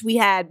March we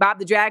had Bob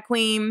the Drag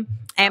Queen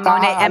and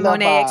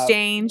Monet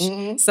Exchange.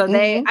 Mm-hmm. So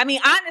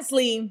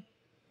honestly,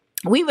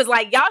 we was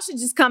like, y'all should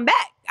just come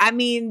back. I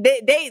mean,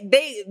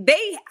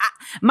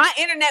 my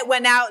internet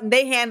went out and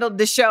they handled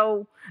the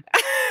show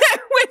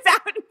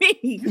without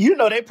me. You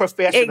know they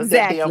professionals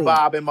Exactly. at damn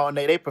Bob and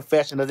Monet. They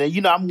professionals. And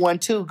you know I'm one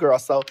too, girl.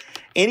 So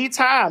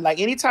anytime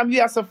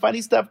you have some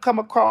funny stuff come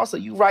across or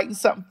you writing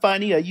something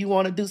funny or you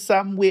want to do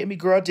something with me,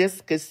 girl,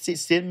 just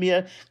send me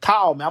a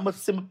call me. I'm going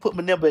to put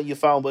my number in your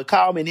phone, but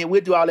call me and then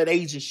we'll do all that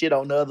Asian shit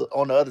on the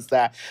other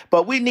side.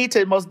 But we need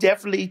to most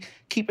definitely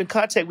keep in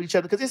contact with each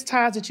other because there's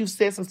times that you've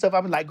said some stuff.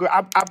 I've been like, girl,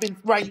 I've been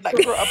writing like,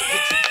 girl,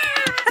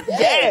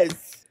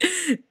 yes.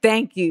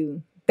 Thank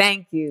you.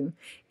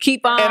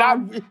 Keep on.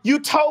 And you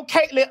told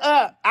Caitlin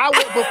up. I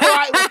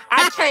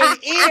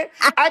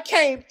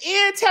came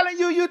in telling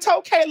you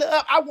told Caitlin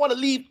up. I want to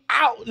leave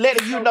out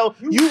letting you know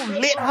you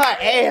lit her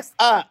ass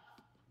up.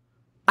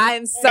 I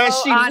am so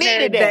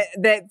honored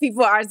that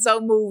people are so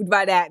moved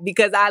by that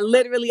because I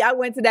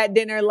went to that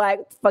dinner like,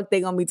 fuck,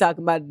 they gonna be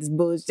talking about this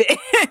bullshit.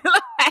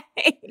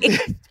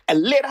 I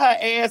lit her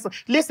ass.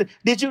 Listen,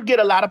 did you get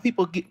a lot of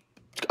people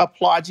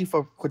applaud you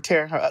for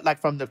tearing her up, like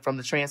from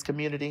the trans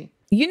community?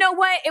 You know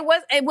what? It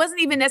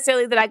wasn't even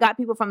necessarily that I got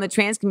people from the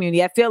trans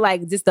community. I feel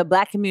like just the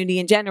Black community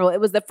in general. It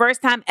was the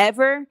first time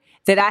ever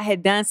that I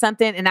had done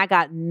something and I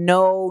got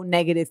no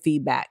negative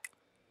feedback.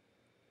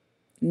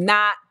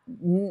 Not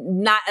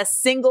a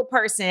single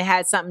person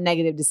had something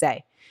negative to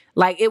say.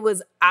 Like it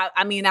was,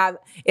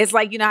 it's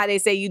like, you know how they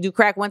say you do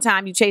crack one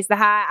time, you chase the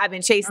high. I've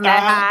been chasing that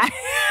high.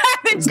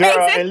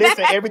 Girl, and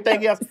listen,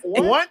 everything else.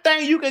 One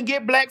thing you can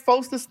get Black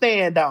folks to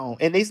stand on,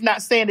 and it's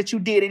not saying that you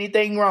did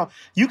anything wrong.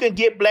 You can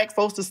get Black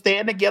folks to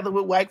stand together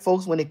with white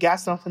folks when it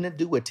got something to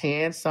do with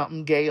tearing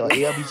something gay or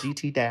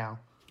LGBT down.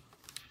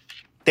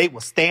 They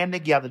will stand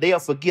together. They'll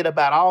forget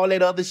about all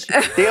that other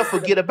shit. They'll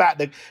forget about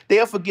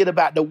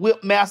the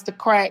whip master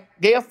crack.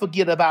 They'll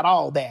forget about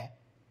all that.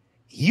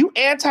 You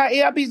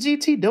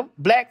anti-LGBT, them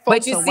Black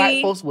folks and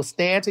white folks will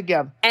stand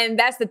together. And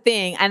that's the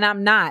thing. And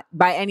I'm not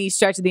by any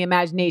stretch of the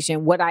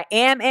imagination. What I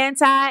am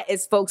anti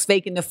is folks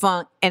faking the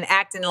funk and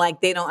acting like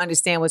they don't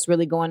understand what's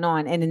really going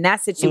on. And in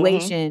that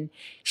situation,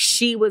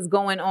 she was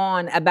going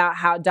on about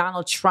how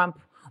Donald Trump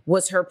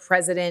was her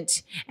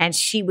president, and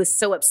she was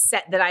so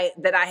upset that I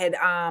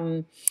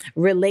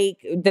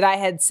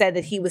had said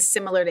that he was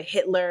similar to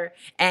Hitler,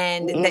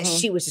 and that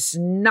she was just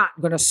not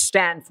going to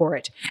stand for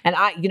it. And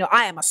I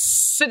am a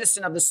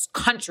citizen of this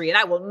country, and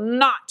I will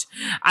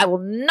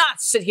not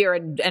sit here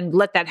and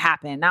let that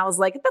happen. And I was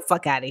like, get the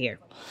fuck out of here.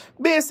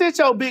 Man, sit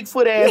your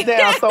Bigfoot ass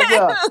down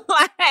somewhere.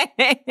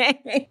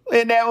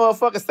 In that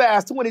motherfucking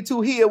size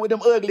 22 heel with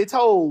them ugly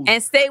toes.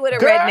 And stay with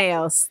a red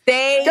nail.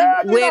 Stay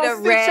with a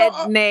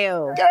red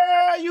nail.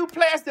 Girl, you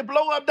plastic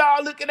blow-up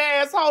doll looking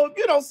asshole. If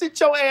you don't sit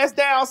your ass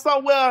down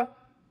somewhere.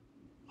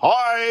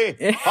 Hi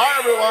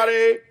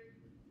everybody.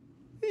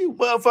 You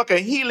motherfucking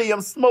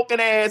helium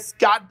smoking ass.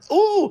 I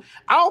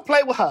don't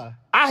play with her.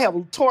 I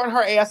have torn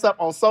her ass up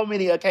on so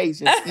many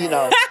occasions, you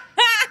know.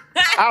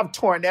 I've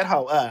torn that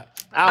hoe up.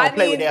 I don't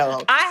play with that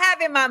hoe. I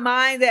have in my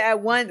mind that at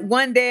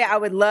one day I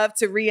would love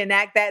to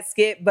reenact that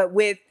skit, but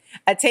with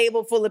a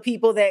table full of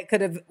people that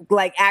could have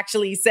like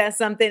actually said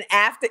something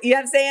after, you know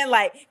what I'm saying?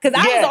 Like, because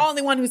I was the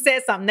only one who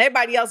said something.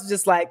 Everybody else was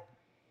just like,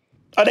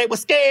 oh, they were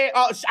scared.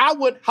 I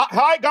would,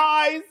 hi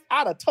guys.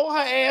 I'd have tore her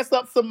ass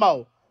up some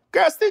more.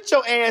 Girl, sit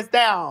your ass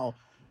down.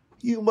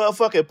 You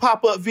motherfucking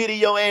pop-up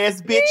video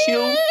ass bitch,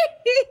 you.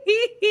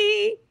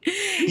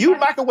 You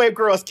microwave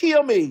girls,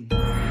 kill me.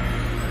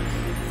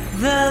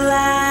 The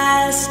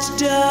last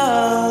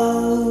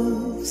dose.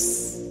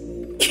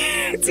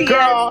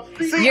 Girl,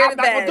 see, you're I'm the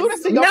not going to do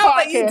this in your podcast. No,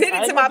 but you did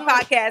it to my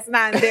podcast, and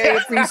I'm very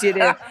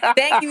appreciative.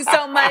 Thank you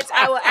so much.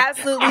 I will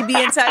absolutely be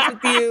in touch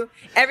with you.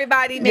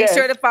 Everybody, make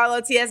sure to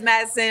follow T.S.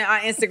 Madison on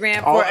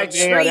Instagram for a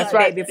treat, that's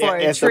right. baby, for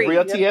a it's treat. The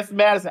real T.S.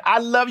 Madison. I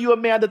love you,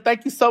 Amanda.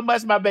 Thank you so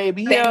much, my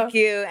baby. Thank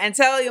you. And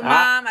tell your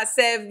mom I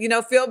said,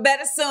 feel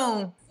better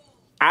soon.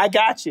 I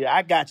got you.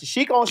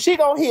 She gonna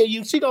hear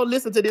you. She gonna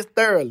listen to this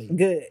thoroughly.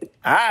 Good.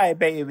 All right,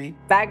 baby.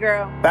 Bye,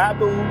 girl. Bye,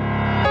 boo.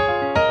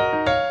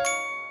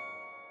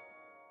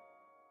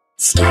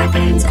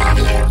 Starbane's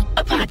Audio,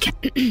 a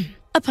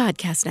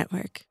podcast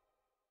network.